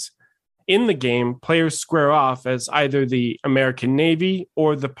Games. In the game, players square off as either the American Navy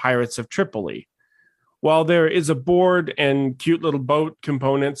or the Pirates of Tripoli. While there is a board and cute little boat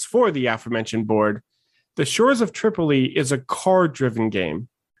components for the aforementioned board, The Shores of Tripoli is a card-driven game.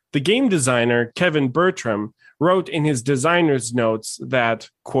 The game designer, Kevin Bertram, wrote in his designer's notes that,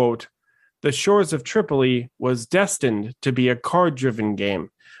 quote, "The Shores of Tripoli was destined to be a card-driven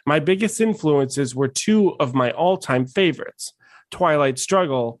game. My biggest influences were 2 of my all-time favorites, Twilight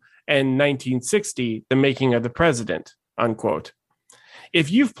Struggle and 1960, The Making of the President," unquote.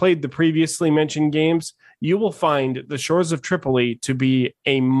 If you've played the previously mentioned games, you will find The Shores of Tripoli to be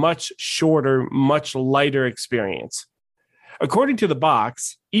a much shorter, much lighter experience. According to the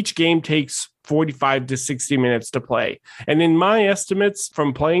box, each game takes 45 to 60 minutes to play. And in my estimates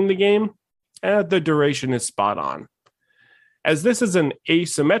from playing the game, the duration is spot on. As this is an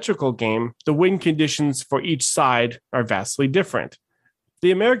asymmetrical game, the win conditions for each side are vastly different.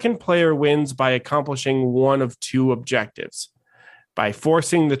 The American player wins by accomplishing one of two objectives: by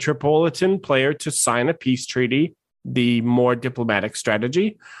forcing the Tripolitan player to sign a peace treaty, the more diplomatic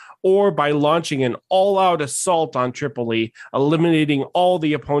strategy, or by launching an all-out assault on Tripoli, eliminating all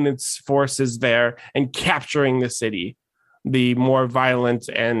the opponent's forces there and capturing the city, the more violent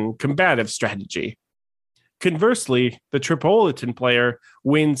and combative strategy. Conversely, the Tripolitan player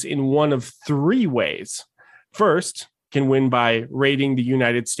wins in one of three ways. First, can win by raiding the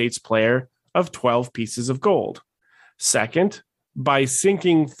United States player of 12 pieces of gold. Second, by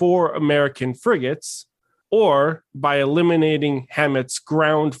sinking 4 American frigates, or by eliminating Hamet's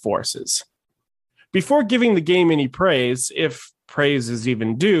ground forces. Before giving the game any praise, if praise is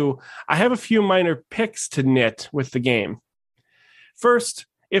even due, I have a few minor picks to nit with the game. First,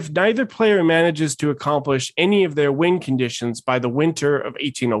 if neither player manages to accomplish any of their win conditions by the winter of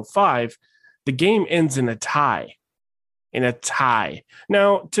 1805, the game ends in a tie.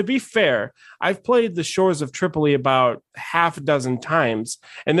 Now, to be fair, I've played The Shores of Tripoli about half a dozen times,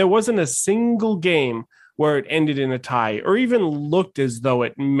 and there wasn't a single game where it ended in a tie, or even looked as though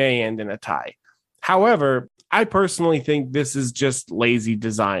it may end in a tie. However, I personally think this is just lazy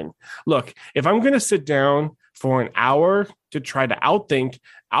design. Look, if I'm going to sit down for an hour to try to outthink,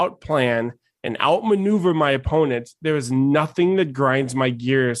 outplan, and outmaneuver my opponent, there is nothing that grinds my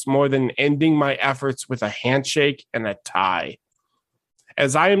gears more than ending my efforts with a handshake and a tie.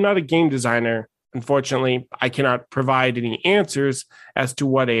 As I am not a game designer, unfortunately, I cannot provide any answers as to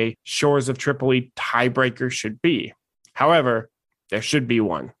what a Shores of Tripoli tiebreaker should be. However, there should be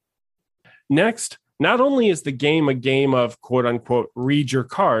one. Next, not only is the game a game of quote-unquote read your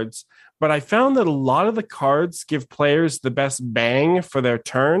cards, but I found that a lot of the cards give players the best bang for their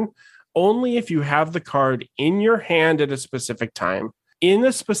turn only if you have the card in your hand at a specific time, in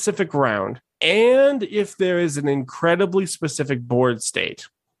a specific round, and if there is an incredibly specific board state.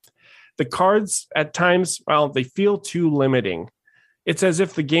 The cards at times, well, they feel too limiting. It's as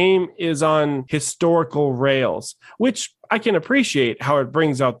if the game is on historical rails, which I can appreciate how it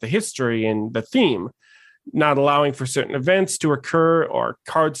brings out the history and the theme, not allowing for certain events to occur or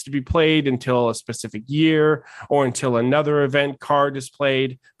cards to be played until a specific year or until another event card is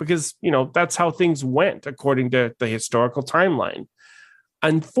played, because, that's how things went according to the historical timeline.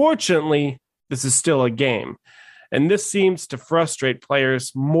 Unfortunately, this is still a game, and this seems to frustrate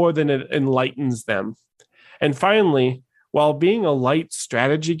players more than it enlightens them. And finally, while being a light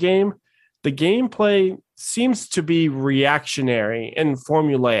strategy game, the gameplay seems to be reactionary and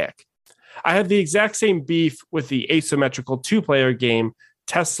formulaic. I have the exact same beef with the asymmetrical two-player game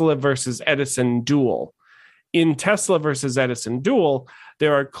Tesla versus Edison Duel. In Tesla versus Edison Duel,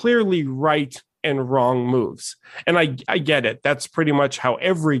 there are clearly right and wrong moves. And I get it. That's pretty much how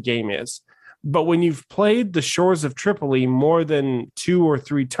every game is. But when you've played The Shores of Tripoli more than 2 or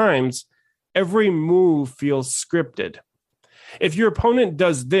 3 times, every move feels scripted. If your opponent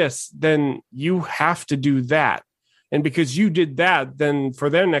does this, then you have to do that. And because you did that, then for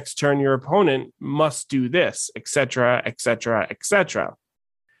their next turn, your opponent must do this, etc., etc., etc.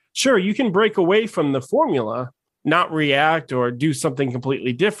 Sure, you can break away from the formula, not react or do something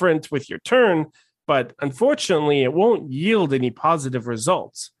completely different with your turn, but unfortunately, it won't yield any positive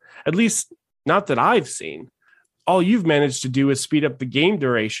results, at least not that I've seen. All you've managed to do is speed up the game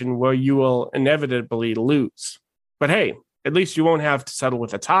duration where you will inevitably lose. But hey, at least you won't have to settle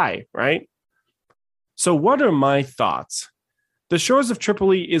with a tie, right? So what are my thoughts? The Shores of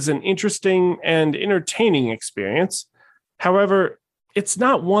Tripoli is an interesting and entertaining experience. However, it's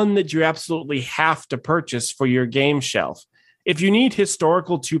not one that you absolutely have to purchase for your game shelf. If you need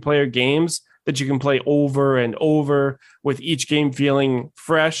historical 2-player games that you can play over and over with each game feeling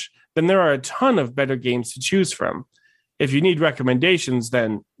fresh, then there are a ton of better games to choose from. If you need recommendations,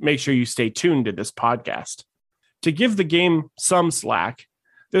 then make sure you stay tuned to this podcast. To give the game some slack,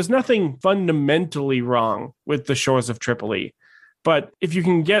 there's nothing fundamentally wrong with The Shores of Tripoli. But if you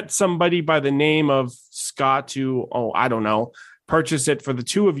can get somebody by the name of Scott to, purchase it for the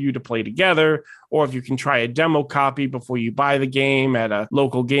two of you to play together, or if you can try a demo copy before you buy the game at a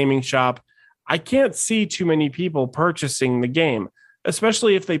local gaming shop, I can't see too many people purchasing the game,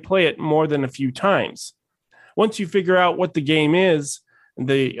 especially if they play it more than a few times. Once you figure out what the game is,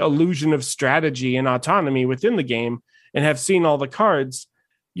 the illusion of strategy and autonomy within the game, and have seen all the cards,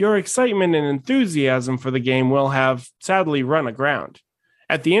 your excitement and enthusiasm for the game will have sadly run aground.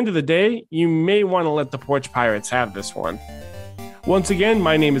 At the end of the day, you may want to let the Porch Pirates have this one. Once again,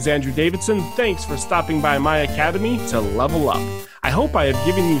 my name is Andrew Davidson. Thanks for stopping by my academy to level up. I hope I have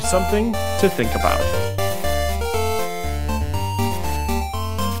given you something to think about.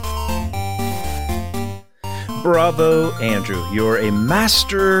 Bravo, Andrew. You're a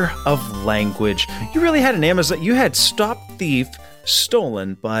master of language. You really had an Amazon. You had Stop Thief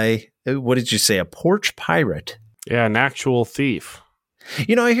stolen by, what did you say, a porch pirate? Yeah, an actual thief.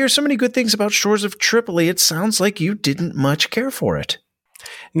 You know, I hear so many good things about Shores of Tripoli. It sounds like you didn't much care for it.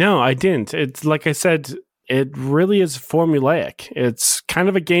 No, I didn't. It's like I said, it really is formulaic. It's kind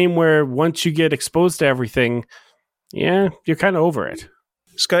of a game where once you get exposed to everything, yeah, you're kind of over it.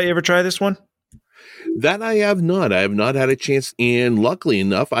 Scott, you ever try this one? That I have not. I have not had a chance, and luckily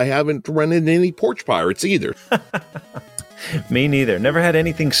enough, I haven't run into any porch pirates either. Me neither. Never had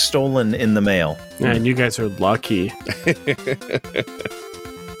anything stolen in the mail. And you guys are lucky.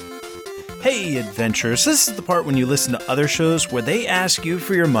 Hey, adventurers, this is the part when you listen to other shows where they ask you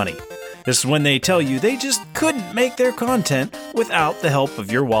for your money. This is when they tell you they just couldn't make their content without the help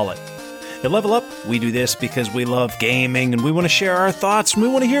of your wallet. At Level Up, we do this because we love gaming and we want to share our thoughts and we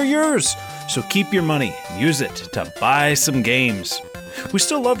want to hear yours. So keep your money and use it to buy some games. We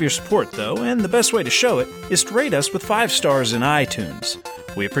still love your support, though, and the best way to show it is to rate us with 5 stars in iTunes.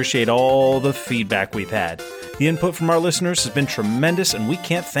 We appreciate all the feedback we've had. The input from our listeners has been tremendous, and we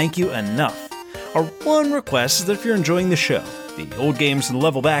can't thank you enough. Our one request is that if you're enjoying the show, the old games and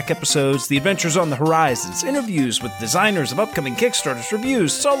level back episodes, the adventures on the horizons, interviews with designers of upcoming Kickstarters,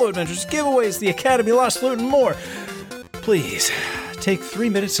 reviews, solo adventures, giveaways, the Academy Lost Loot, and more, please take 3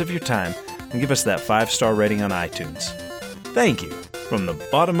 minutes of your time and give us that 5-star rating on iTunes. Thank you from the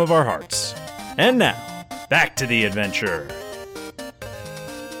bottom of our hearts. And now, back to the adventure.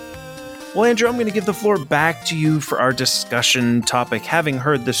 Well, Andrew, I'm going to give the floor back to you for our discussion topic. Having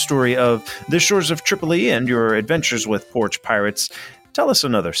heard the story of the Shores of Tripoli and your adventures with porch pirates, tell us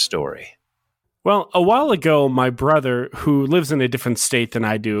another story. Well, a while ago, my brother, who lives in a different state than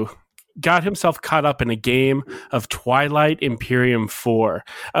I do, got himself caught up in a game of Twilight Imperium 4,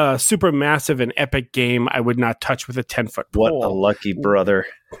 a super massive and epic game I would not touch with a 10-foot pole. What a lucky brother.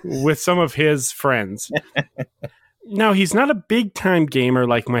 With some of his friends. Now, he's not a big-time gamer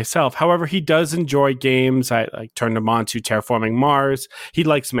like myself. However, he does enjoy games. I turned him on to Terraforming Mars. He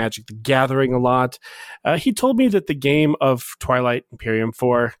likes Magic the Gathering a lot. He told me that the game of Twilight Imperium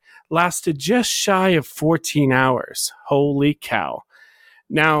 4 lasted just shy of 14 hours. Holy cow.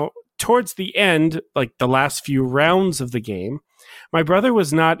 Now, towards the end, like the last few rounds of the game, my brother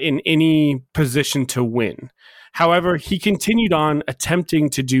was not in any position to win. However, he continued on attempting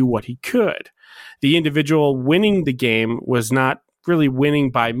to do what he could. The individual winning the game was not really winning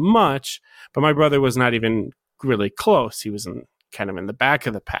by much, but my brother was not even really close. He was kind of in the back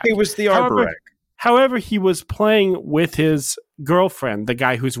of the pack. He was the Arborec. However, he was playing with his girlfriend, the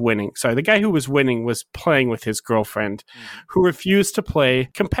guy who's winning. Sorry, the guy who was winning was playing with his girlfriend, who refused to play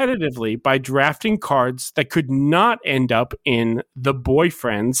competitively by drafting cards that could not end up in the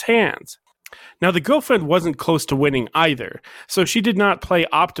boyfriend's hands. Now, the girlfriend wasn't close to winning either, so she did not play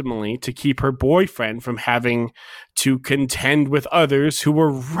optimally to keep her boyfriend from having to contend with others who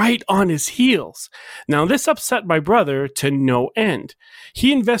were right on his heels. Now, this upset my brother to no end.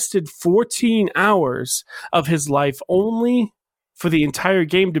 He invested 14 hours of his life only for the entire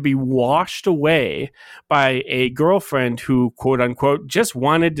game to be washed away by a girlfriend who, quote unquote, just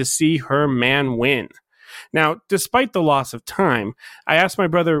wanted to see her man win. Now, despite the loss of time, I asked my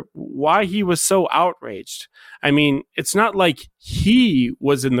brother why he was so outraged. I mean, it's not like he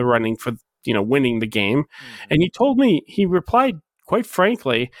was in the running for, winning the game. And he replied, quite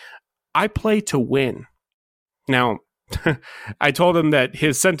frankly, I play to win. Now, I told him that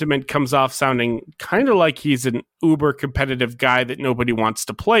his sentiment comes off sounding kind of like he's an uber competitive guy that nobody wants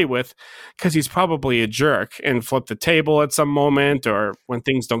to play with because he's probably a jerk and flip the table at some moment or when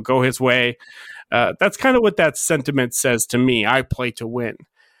things don't go his way. That's kind of what that sentiment says to me. I play to win.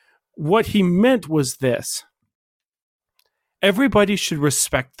 What he meant was this. Everybody should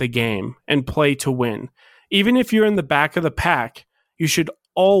respect the game and play to win. Even if you're in the back of the pack, you should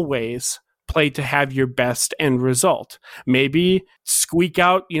always play to have your best end result. Maybe squeak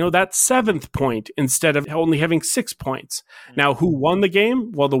out, that 7th point instead of only having 6 points. Now, who won the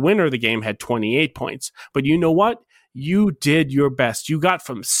game? Well, the winner of the game had 28 points. But you know what? You did your best. You got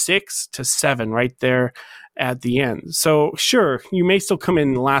from 6 to 7 right there at the end. So sure, you may still come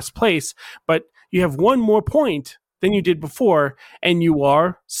in last place, but you have one more point than you did before, and you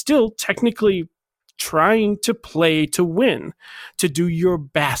are still technically trying to play to win, to do your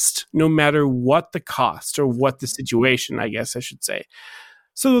best, no matter what the cost or what the situation, I guess I should say.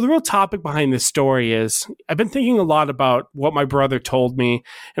 So the real topic behind this story is I've been thinking a lot about what my brother told me,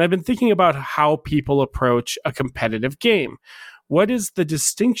 and I've been thinking about how people approach a competitive game. What is the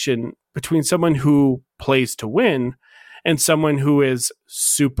distinction between someone who plays to win and someone who is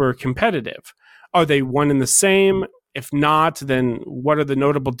super competitive? Are they one and the same? If not, then what are the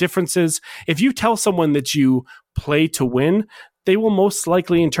notable differences? If you tell someone that you play to win, they will most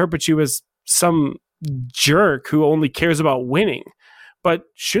likely interpret you as some jerk who only cares about winning. But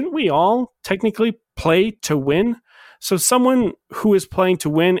shouldn't we all technically play to win? So someone who is playing to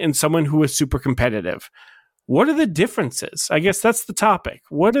win and someone who is super competitive, what are the differences? I guess that's the topic.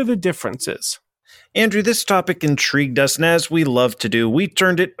 What are the differences? Andrew, this topic intrigued us, and as we love to do, we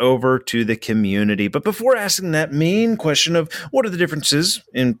turned it over to the community. But before asking that main question of what are the differences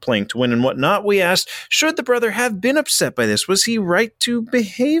in playing to win and whatnot, we asked, should the brother have been upset by this? Was he right to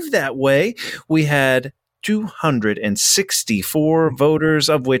behave that way? We had 264 voters,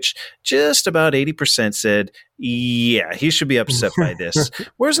 of which just about 80% said, yeah, he should be upset by this.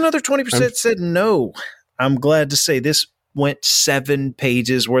 Whereas another 20% said no. I'm glad to say this went 7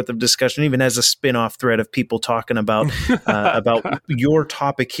 pages worth of discussion, even as a spin-off thread of people talking about your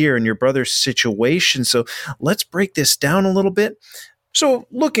topic here and your brother's situation. So let's break this down a little bit. So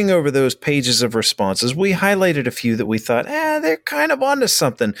looking over those pages of responses, we highlighted a few that we thought, they're kind of onto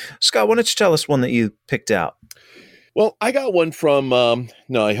something. Scott, why don't you tell us one that you picked out? Well, I got one from,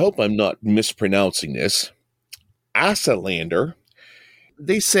 now I hope I'm not mispronouncing this, Asalander.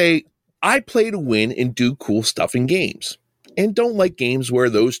 They say, I play to win and do cool stuff in games, and don't like games where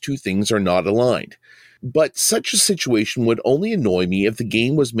those two things are not aligned. But such a situation would only annoy me if the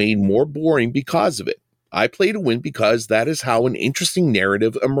game was made more boring because of it. I play to win because that is how an interesting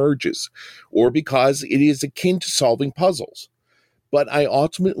narrative emerges, or because it is akin to solving puzzles. But I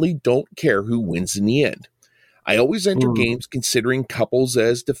ultimately don't care who wins in the end. I always enter games considering couples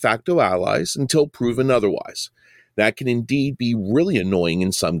as de facto allies until proven otherwise. That can indeed be really annoying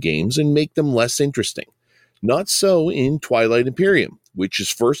in some games and make them less interesting. Not so in Twilight Imperium, which is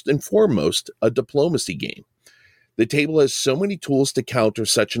first and foremost a diplomacy game. The table has so many tools to counter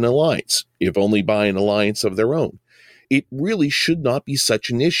such an alliance, if only by an alliance of their own. It really should not be such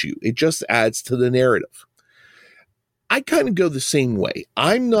an issue. It just adds to the narrative. I kind of go the same way.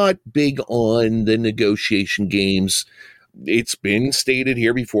 I'm not big on the negotiation games. It's been stated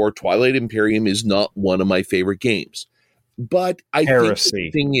here before, Twilight Imperium is not one of my favorite games. But I think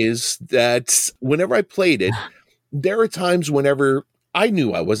the thing is that whenever I played it, there are times whenever I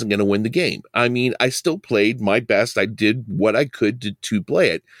knew I wasn't going to win the game. I mean, I still played my best. I did what I could to play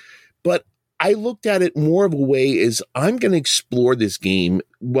it. But I looked at it more of a way as I'm going to explore this game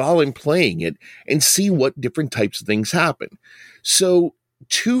while I'm playing it and see what different types of things happen. So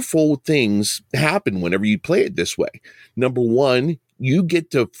twofold things happen whenever you play it this way. Number one, you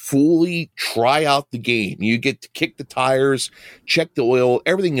get to fully try out the game. You get to kick the tires, check the oil,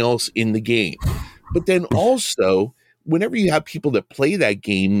 everything else in the game. But then also, whenever you have people that play that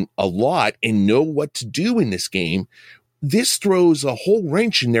game a lot and know what to do in this game, this throws a whole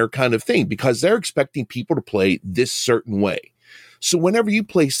wrench in their kind of thing because they're expecting people to play this certain way. So whenever you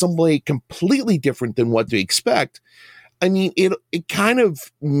play somebody completely different than what they expect, I mean, it kind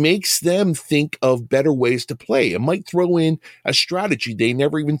of makes them think of better ways to play. It might throw in a strategy they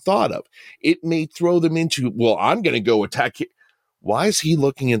never even thought of. It may throw them into, well, I'm going to go attack it. Why is he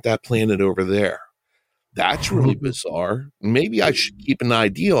looking at that planet over there? That's really bizarre. Maybe I should keep an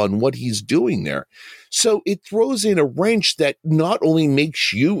idea on what he's doing there. So it throws in a wrench that not only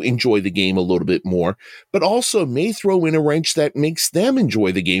makes you enjoy the game a little bit more, but also may throw in a wrench that makes them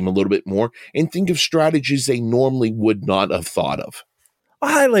enjoy the game a little bit more and think of strategies they normally would not have thought of.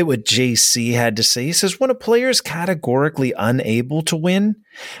 I'll highlight what JC had to say. He says, when a player is categorically unable to win,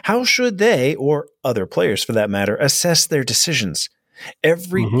 how should they, or other players for that matter, assess their decisions?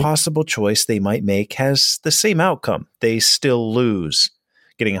 Every possible choice they might make has the same outcome. They still lose.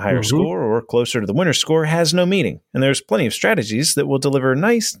 Getting a higher score or closer to the winner's score has no meaning. And there's plenty of strategies that will deliver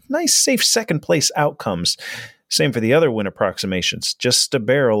nice, safe second place outcomes. Same for the other win approximations. Just a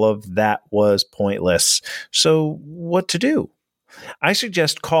barrel of that was pointless. So what to do? I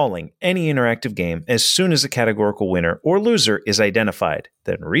suggest calling any interactive game as soon as a categorical winner or loser is identified.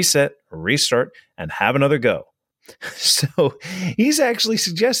 Then reset, restart, and have another go. So he's actually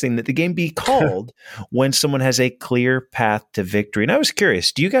suggesting that the game be called when someone has a clear path to victory. And I was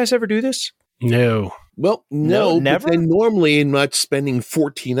curious, do you guys ever do this? No. Well, no, but never. then normally I'm not spending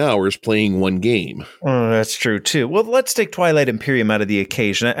 14 hours playing one game. Oh, that's true too. Well, let's take Twilight Imperium out of the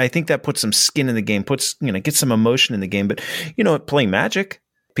occasion. I think that puts some skin in the game, gets some emotion in the game. But playing Magic,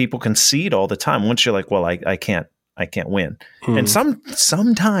 people concede all the time. Once you're like, well, I can't win. And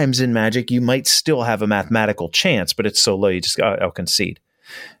sometimes in Magic, you might still have a mathematical chance, but it's so low, you just go, I'll concede.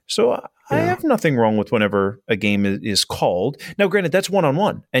 So I have nothing wrong with whenever a game is called. Now, granted, that's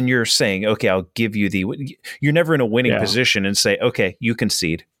one-on-one, and you're saying, okay, I'll give you you're never in a winning position and say, okay, you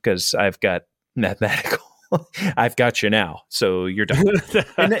concede because I've got mathematical. I've got you now, so you're done.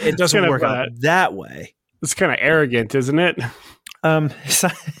 And it doesn't work out that way. It's kind of arrogant, isn't it?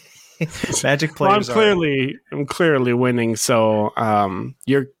 Magic players. Well, I'm clearly winning, so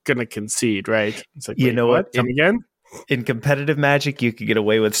you're gonna concede, right? It's like, you know what? Come again? In competitive Magic, you could get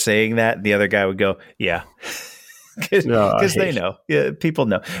away with saying that, and the other guy would go, yeah. Because they know. Yeah, people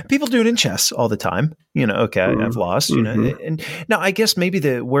know. People do it in chess all the time. Okay, I've lost. And now I guess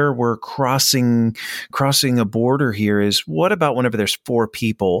maybe where we're crossing a border here is, what about whenever there's 4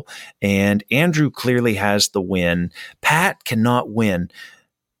 people and Andrew clearly has the win, Pat cannot win.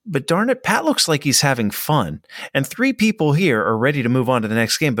 But darn it, Pat looks like he's having fun. And 3 people here are ready to move on to the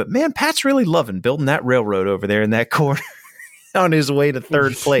next game. But man, Pat's really loving building that railroad over there in that corner on his way to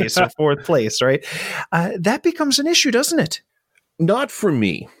 3rd place or 4th place, right? That becomes an issue, doesn't it? Not for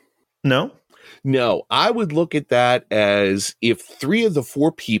me. No? No, I would look at that as if 3 of the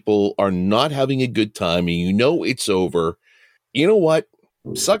 4 people are not having a good time and it's over, you know what?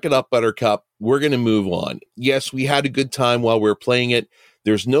 Suck it up, Buttercup. We're going to move on. Yes, we had a good time while we were playing it.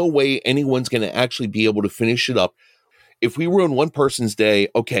 There's no way anyone's going to actually be able to finish it up. If we ruin one person's day,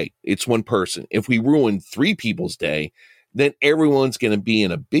 okay, it's one person. If we ruin 3 people's day, then everyone's going to be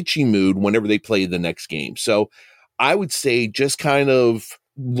in a bitchy mood whenever they play the next game. So I would say just kind of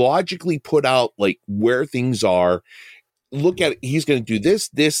logically put out like where things are. Look at it. He's going to do this,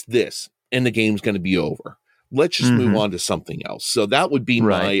 and the game's going to be over. Let's just move on to something else. So that would be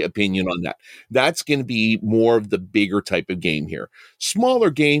my opinion on that. That's going to be more of the bigger type of game here. Smaller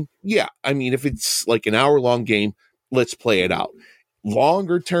game, yeah. I mean, if it's like an hour-long game, let's play it out.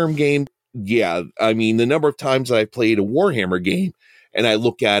 Longer term game, yeah. I mean, the number of times that I played a Warhammer game and I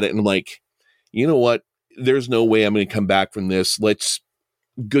look at it and I'm like, you know what? There's no way I'm going to come back from this.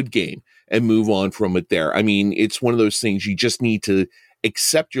 Good game, and move on from it there. I mean, it's one of those things you just need to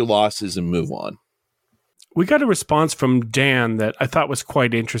accept your losses and move on. We got a response from Dan that I thought was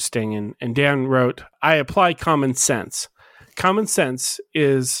quite interesting. And Dan wrote, I apply common sense. Common sense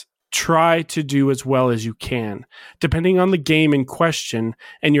is try to do as well as you can. Depending on the game in question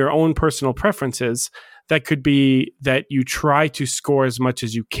and your own personal preferences, that could be that you try to score as much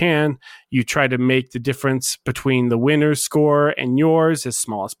as you can. You try to make the difference between the winner's score and yours as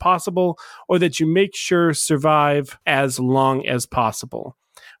small as possible, or that you make sure survive as long as possible.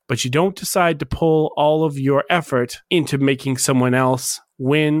 But you don't decide to pull all of your effort into making someone else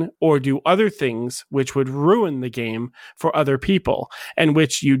win or do other things which would ruin the game for other people, and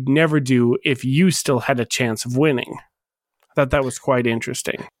which you'd never do if you still had a chance of winning. I thought that was quite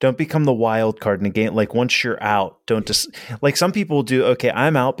interesting. Don't become the wild card in a game. Like, once you're out, don't just like some people do. Okay,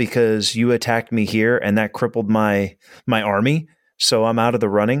 I'm out because you attacked me here and that crippled my army, so I'm out of the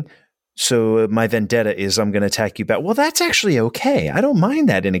running. So my vendetta is I'm going to attack you back. Well, that's actually okay. I don't mind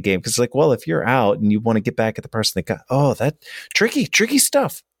that in a game, because like, well, if you're out and you want to get back at the person that got, that tricky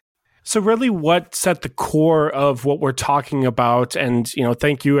stuff. So really what's at the core of what we're talking about, and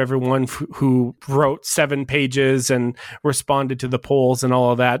thank you everyone who wrote 7 pages and responded to the polls and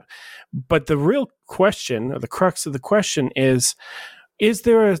all of that. But the real question, or the crux of the question is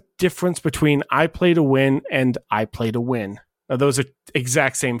there a difference between I play to win and I play to win? Now, those are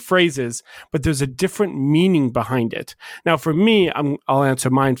exact same phrases, but there's a different meaning behind it. Now, for me, I'll answer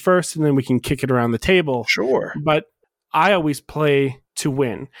mine first, and then we can kick it around the table. Sure. But I always play to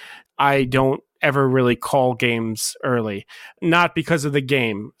win. I don't ever really call games early, not because of the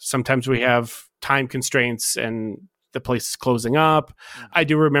game. Sometimes we have time constraints and the place is closing up. I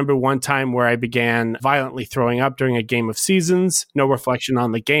do remember one time where I began violently throwing up during a game of Seasons. No reflection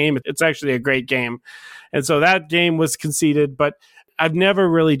on the game. It's actually a great game. And so that game was conceded, but I've never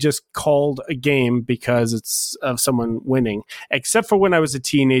really just called a game because it's of someone winning, except for when I was a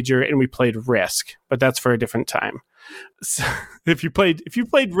teenager and we played Risk, but that's for a different time. So if you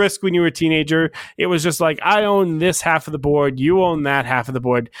played Risk when you were a teenager, it was just like, I own this half of the board, you own that half of the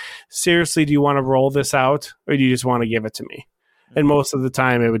board. Seriously, do you want to roll this out, or do you just want to give it to me? And most of the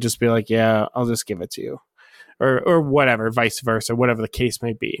time it would just be like, yeah, I'll just give it to you. or whatever, vice versa, whatever the case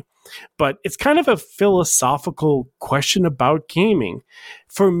may be. But it's kind of a philosophical question about gaming.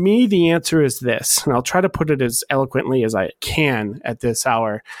 For me, the answer is this, and I'll try to put it as eloquently as I can at this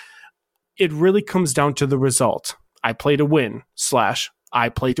hour. It really comes down to the result. I play to win / I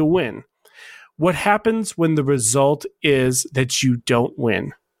play to win. What happens when the result is that you don't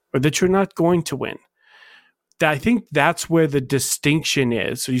win or that you're not going to win? I think that's where the distinction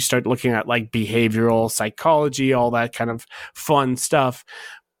is. So you start looking at like behavioral psychology, all that kind of fun stuff.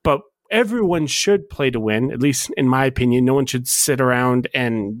 But everyone should play to win, at least in my opinion. No one should sit around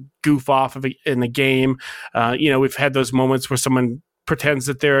and goof off in a game. We've had those moments where someone pretends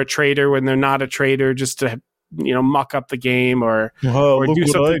that they're a trader when they're not a trader, just to muck up the game or do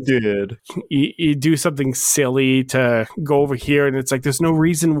something. I did. You do something silly to go over here, and it's like there's no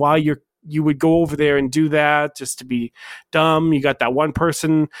reason why you would go over there and do that, just to be dumb. You got that one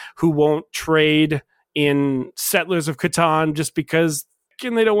person who won't trade in Settlers of Catan just because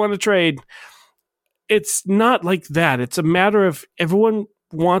they don't want to trade. It's not like that. It's a matter of everyone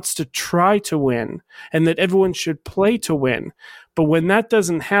wants to try to win and that everyone should play to win. But when that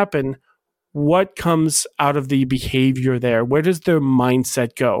doesn't happen, what comes out of the behavior there? Where does their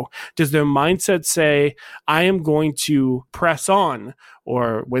mindset go? Does their mindset say, I am going to press on,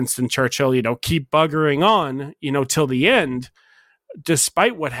 or Winston Churchill, keep buggering on, till the end,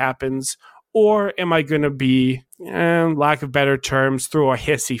 despite what happens? Or am I going to be, lack of better terms, throw a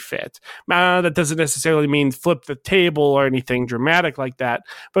hissy fit? That doesn't necessarily mean flip the table or anything dramatic like that.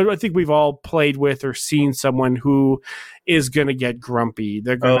 But I think we've all played with or seen someone who is going to get grumpy.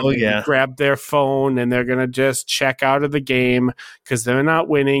 They're going to grab their phone and they're going to just check out of the game because they're not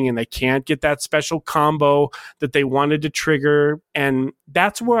winning and they can't get that special combo that they wanted to trigger. And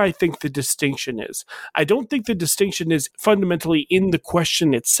that's where I think the distinction is. I don't think the distinction is fundamentally in the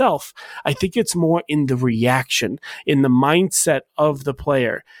question itself. I think it's more in the reaction, in the mindset of the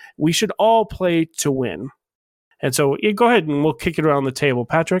player. We should all play to win. And so go ahead and we'll kick it around the table.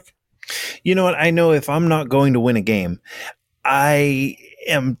 Patrick? You know what? I know if I'm not going to win a game, I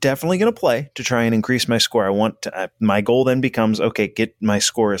am definitely going to play to try and increase my score. My goal then becomes, okay, get my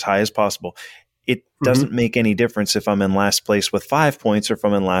score as high as possible. It doesn't make any difference if I'm in last place with 5 points or if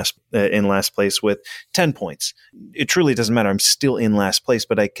I'm in last place with 10 points. It truly doesn't matter. I'm still in last place,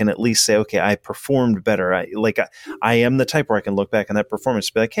 but I can at least say, okay, I performed better. I am the type where I can look back on that performance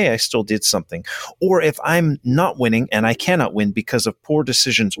and be like, hey, I still did something. Or if I'm not winning and I cannot win because of poor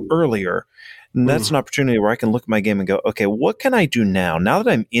decisions earlier, that's an opportunity where I can look at my game and go, okay, what can I do now? Now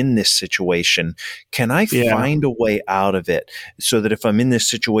that I'm in this situation, can I find a way out of it so that if I'm in this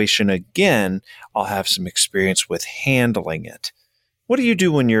situation again, I'll have some experience with handling it? What do you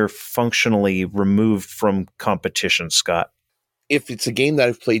do when you're functionally removed from competition, Scott? If it's a game that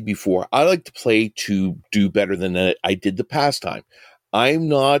I've played before, I like to play to do better than I did the past time. I'm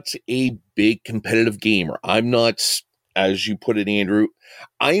not a big competitive gamer. I'm not, as you put it, Andrew,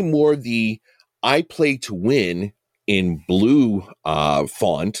 I'm more I play to win in blue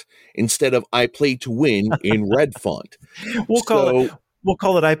font instead of I play to win in red font. We'll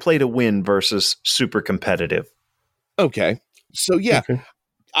call it I play to win versus super competitive. Okay. So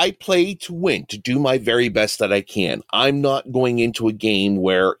I play to win, to do my very best that I can. I'm not going into a game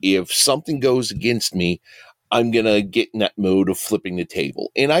where if something goes against me, I'm going to get in that mode of flipping the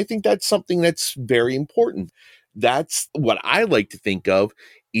table. And I think that's something that's very important. That's what I like to think of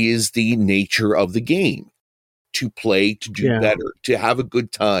is the nature of the game. To play, to do better, to have a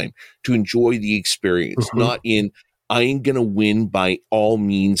good time, to enjoy the experience, not in, I ain't going to win by all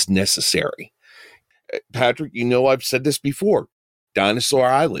means necessary. Patrick, I've said this before. Dinosaur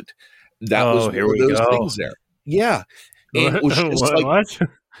Island. That was one of those things there. Yeah. And it was just what?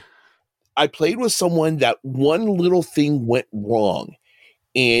 I played with someone that one little thing went wrong.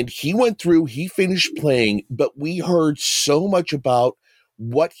 And he went through, he finished playing, but we heard so much about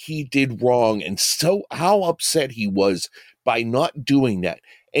what he did wrong and so how upset he was by not doing that.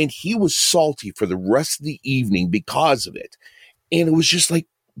 And he was salty for the rest of the evening because of it. And it was just like,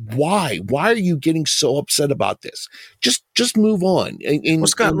 why? Why are you getting so upset about this? Just move on. Well,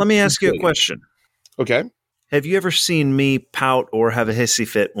 Scott, let me ask you a question. Okay. Have you ever seen me pout or have a hissy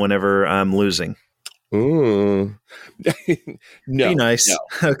fit whenever I'm losing? No. Be nice.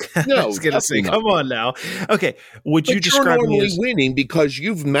 No. Okay. No, I was going to say, come on now. Okay. Would you describe me as winning because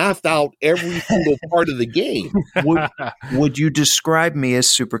you've mathed out every single part of the game? Would you describe me as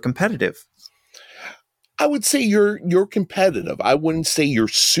super competitive? I would say you're competitive. I wouldn't say you're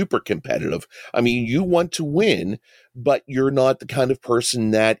super competitive. I mean, you want to win, but you're not the kind of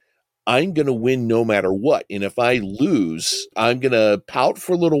person that I'm going to win no matter what. And if I lose, I'm going to pout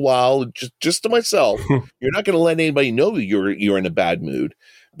for a little while, just to myself. You're not going to let anybody know you're in a bad mood.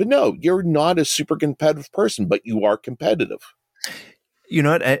 But no, you're not a super competitive person, but you are competitive. You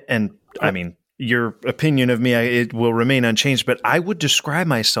know what? And I mean, your opinion of me, it will remain unchanged, but I would describe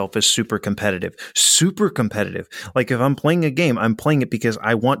myself as super competitive. Super competitive. Like if I'm playing a game, I'm playing it because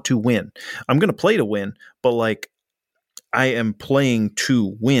I want to win. I'm going to play to win, but like I am playing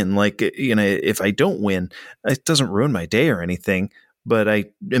to win. Like, you know, if I don't win, it doesn't ruin my day or anything. But I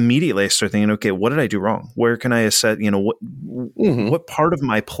immediately start thinking, okay, what did I do wrong? Where can I assess, you know, what part of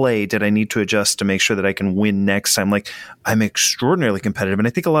my play did I need to adjust to make sure that I can win next time? Like, I'm extraordinarily competitive. And I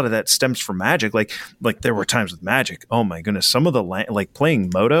think a lot of that stems from Magic. Like there were times with Magic, oh my goodness, some of the, like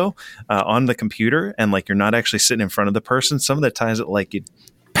playing Moto on the computer and like you're not actually sitting in front of the person. Some of the times that like you'd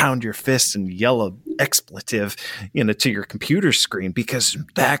pound your fists and yell a expletive, you know, to your computer screen because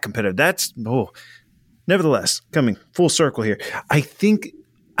that competitive. That's Nevertheless, coming full circle here, I think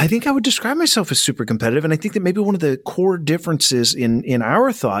I would describe myself as super competitive, and I think that maybe one of the core differences in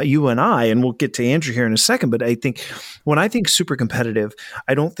our thought, you and I, and we'll get to Andrew here in a second, but I think when I think super competitive,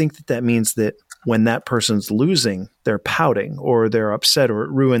 I don't think that means that when that person's losing, they're pouting or they're upset or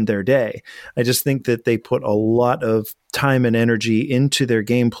it ruined their day. I just think that they put a lot of time and energy into their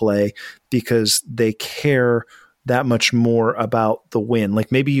gameplay because they care that much more about the win.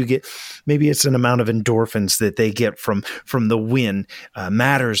 Like maybe it's an amount of endorphins that they get from the win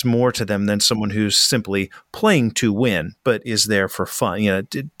matters more to them than someone who's simply playing to win, but is there for fun. You know,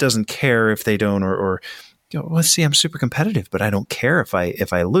 it doesn't care if they don't, or you know, let's see, I'm super competitive, but I don't care if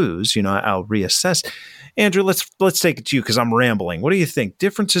I lose. You know, I'll reassess. Andrew, let's take it to you because I'm rambling. What do you think?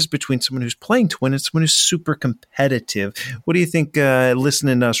 Differences between someone who's playing to win and someone who's super competitive. What do you think?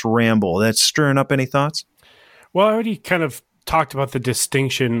 Listening to us ramble, that's stirring up any thoughts? Well, I already kind of talked about the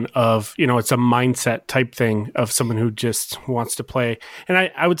distinction of, you know, it's a mindset type thing of someone who just wants to play. And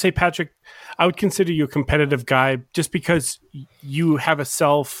I would say, Patrick, I would consider you a competitive guy just because you have a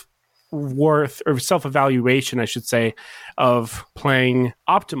self-worth or self-evaluation, I should say, of playing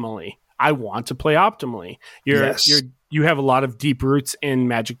optimally. I want to play optimally. You have a lot of deep roots in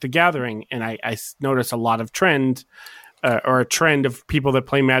Magic the Gathering, and I notice a lot of trend of people that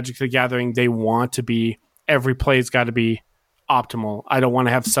play Magic the Gathering. They want to be, every play's got to be optimal. I don't want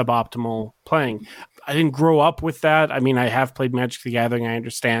to have suboptimal playing. I didn't grow up with that. I mean, I have played Magic the Gathering. I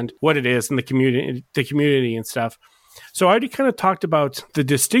understand what it is and the community and stuff. So I already kind of talked about the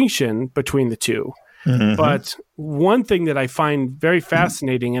distinction between the two. Mm-hmm. But one thing that I find very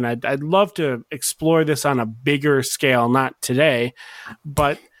fascinating, and I'd love to explore this on a bigger scale, not today,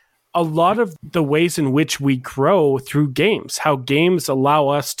 but a lot of the ways in which we grow through games, how games allow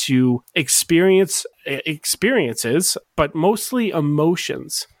us to experience experiences, but mostly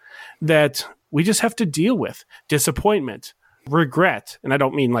emotions that we just have to deal with. Disappointment, regret. And I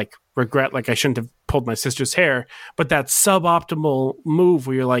don't mean like regret, like I shouldn't have pulled my sister's hair, but that suboptimal move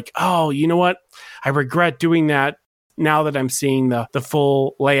where you're like, oh, you know what? I regret doing that now that I'm seeing the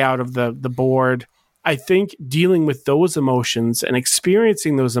full layout of the board. I think dealing with those emotions and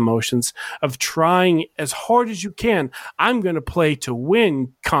experiencing those emotions of trying as hard as you can, I'm going to play to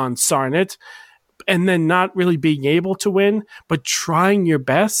win, consarn it, and then not really being able to win, but trying your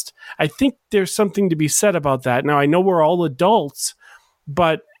best. I think there's something to be said about that. Now, I know we're all adults,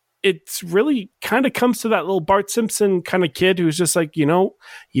 but it's really kind of comes to that little Bart Simpson kind of kid who's just like, you know,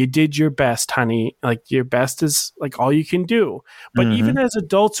 you did your best, honey. Like your best is like all you can do. But even as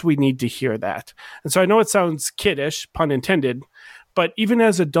adults, we need to hear that. And so I know it sounds kiddish, pun intended, but even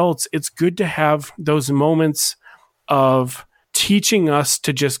as adults, it's good to have those moments of teaching us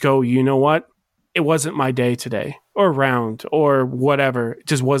to just go, you know what? It wasn't my day today or round or whatever. It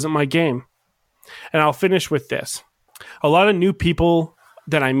just wasn't my game. And I'll finish with this. A lot of new people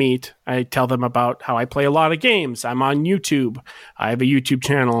that I meet, I tell them about how I play a lot of games. I'm on YouTube. I have a YouTube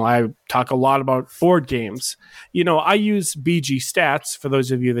channel. I talk a lot about board games. You know, I use BG Stats. For those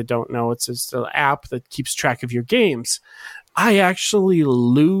of you that don't know, it's just an app that keeps track of your games. I actually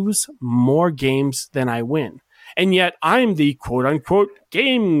lose more games than I win. And yet I'm the quote unquote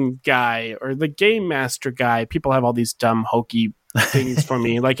game guy or the game master guy. People have all these dumb, hokey things for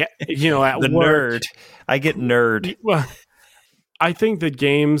me. Like, you know, at the work, nerd. I get nerd. Well, I think that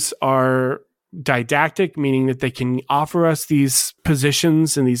games are didactic, meaning that they can offer us these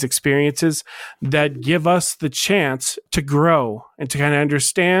positions and these experiences that give us the chance to grow and to kind of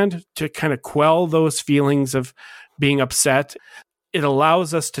understand, to kind of quell those feelings of being upset. It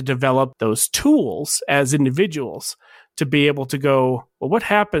allows us to develop those tools as individuals to be able to go, well, what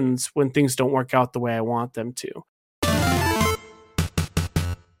happens when things don't work out the way I want them to?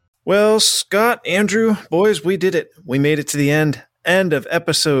 Well, Scott, Andrew, boys, we did it. We made it to the end of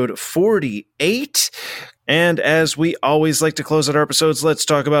episode 48. And as we always like to close out our episodes, let's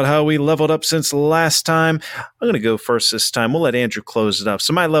talk about how we leveled up since last time. I'm going to go first this time. We'll let Andrew close it up.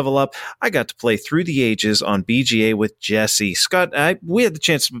 So my level up, I got to play Through the Ages on BGA with Jesse. Scott, we had the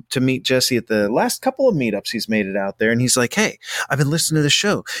chance to meet Jesse at the last couple of meetups he's made it out there. And he's like, hey, I've been listening to the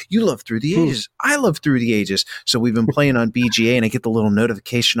show. You love Through the Ages. I love Through the Ages. So we've been playing on BGA, and I get the little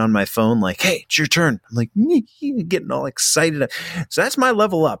notification on my phone like, hey, it's your turn. I'm like, getting all excited. So that's my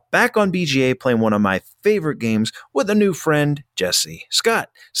level up. Back on BGA playing one of my favorite games with a new friend, Jesse. Scott,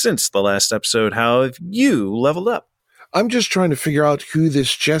 since the last episode, how have you leveled up? I'm just trying to figure out who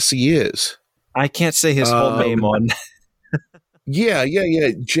this Jesse is. I can't say his whole name on. Yeah.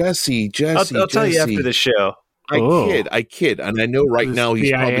 Jesse. I'll tell you after the show. I kid. And I know right now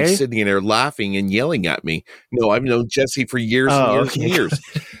he's probably sitting in there laughing and yelling at me. No, I've known Jesse for years and years.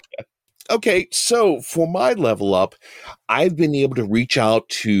 Okay, so for my level up, I've been able to reach out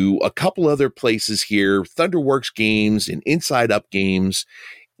to a couple other places here, Thunderworks Games and Inside Up Games,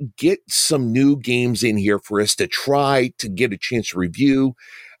 get some new games in here for us to try to get a chance to review.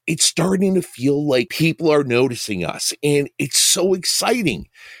 It's starting to feel like people are noticing us, and it's so exciting.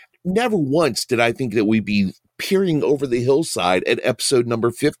 Never once did I think that we'd be peering over the hillside at episode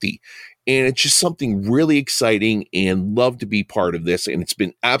number 50. And it's just something really exciting, and love to be part of this. And it's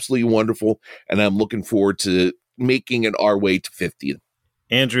been absolutely wonderful. And I'm looking forward to making it our way to 50.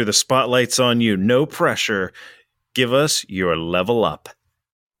 Andrew, the spotlight's on you. No pressure. Give us your level up.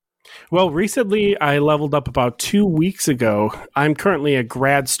 Well, recently I leveled up about 2 weeks ago. I'm currently a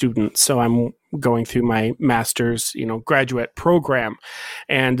grad student, so I'm going through my master's, graduate program.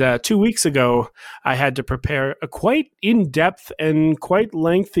 And 2 weeks ago, I had to prepare a quite in-depth and quite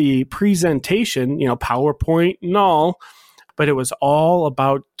lengthy presentation, PowerPoint and all, but it was all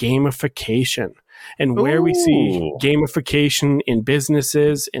about gamification and where we see gamification in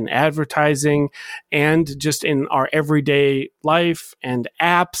businesses, in advertising, and just in our everyday life and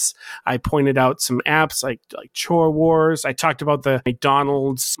apps. I pointed out some apps like Chore Wars. I talked about the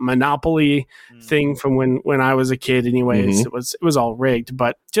McDonald's Monopoly thing from when I was a kid. Anyways, it was all rigged.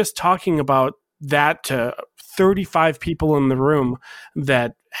 But just talking about that to 35 people in the room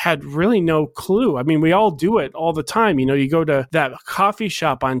that had really no clue. I mean, we all do it all the time. You go to that coffee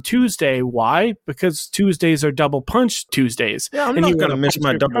shop on Tuesday. Why? Because Tuesdays are double punch Tuesdays. Yeah, I'm not going to miss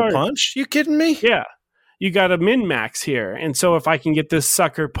my double punch. You kidding me? Yeah. You got a min-max here. And so if I can get this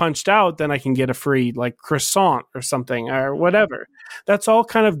sucker punched out, then I can get a free croissant or something or whatever. That's all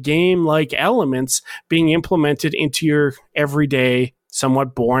kind of game-like elements being implemented into your everyday,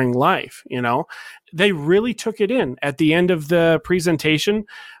 somewhat boring life, They really took it in. At the end of the presentation,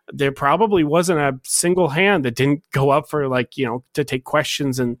 there probably wasn't a single hand that didn't go up for to take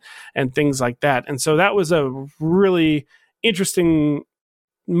questions and things like that. And so that was a really interesting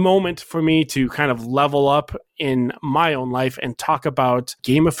moment for me to kind of level up in my own life and talk about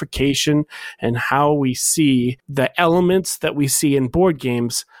gamification and how we see the elements that we see in board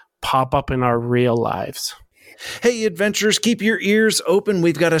games pop up in our real lives. Hey, adventurers, keep your ears open.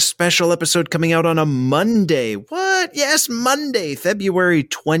 We've got a special episode coming out on a Monday. What? Yes, Monday, February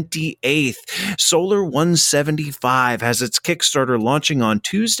 28th. Solar 175 has its Kickstarter launching on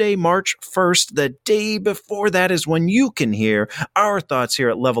Tuesday, March 1st. The day before that is when you can hear our thoughts here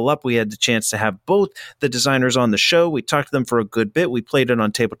at Level Up. We had the chance to have both the designers on the show. We talked to them for a good bit. We played it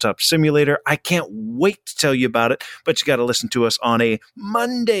on Tabletop Simulator. I can't wait to tell you about it, but you got to listen to us on a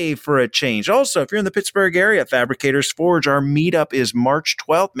Monday for a change. Also, if you're in the Pittsburgh area, Fabricators Forge, our meetup is March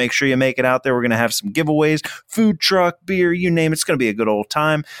 12th. Make sure you make it out there. We're going to have some giveaways, food truck, beer, you name it. It's going to be a good old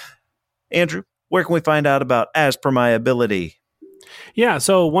time. Andrew, where can we find out about As Per My Ability? Yeah,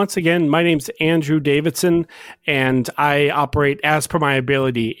 so once again, my name's Andrew Davidson, and I operate As Per My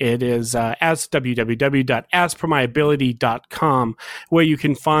Ability. It is www.aspermyability.com, where you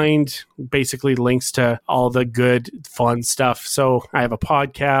can find basically links to all the good, fun stuff. So I have a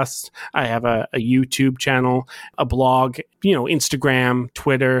podcast, I have a YouTube channel, a blog, Instagram,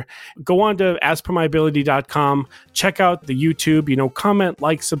 Twitter. Go on to aspermyability.com, check out the YouTube, comment,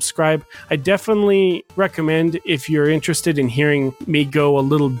 like, subscribe. I definitely recommend, if you're interested in hearing me go a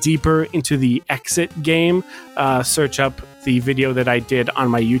little deeper into the Exit game, search up the video that I did on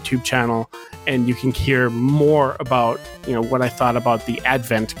my YouTube channel, and you can hear more about what I thought about the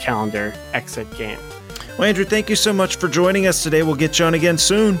Advent Calendar Exit game. Well, Andrew, thank you so much for joining us today. We'll get you on again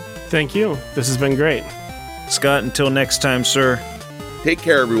soon. Thank you. This has been great. Scott, until next time, sir. Take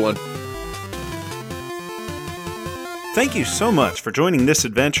care, everyone. Thank you so much for joining this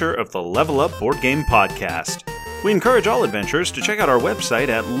adventure of the Level Up Board Game Podcast. We encourage all adventurers to check out our website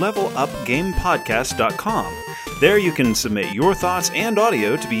at levelupgamepodcast.com. There you can submit your thoughts and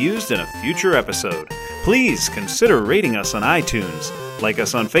audio to be used in a future episode. Please consider rating us on iTunes, like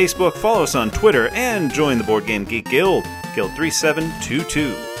us on Facebook, follow us on Twitter, and join the Board Game Geek Guild, Guild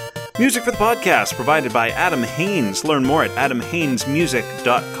 3722. Music for the podcast provided by Adam Haynes. Learn more at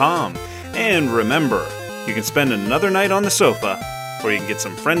adamhaynesmusic.com. And remember, you can spend another night on the sofa, or you can get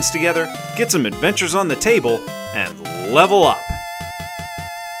some friends together, get some adventures on the table, and level up.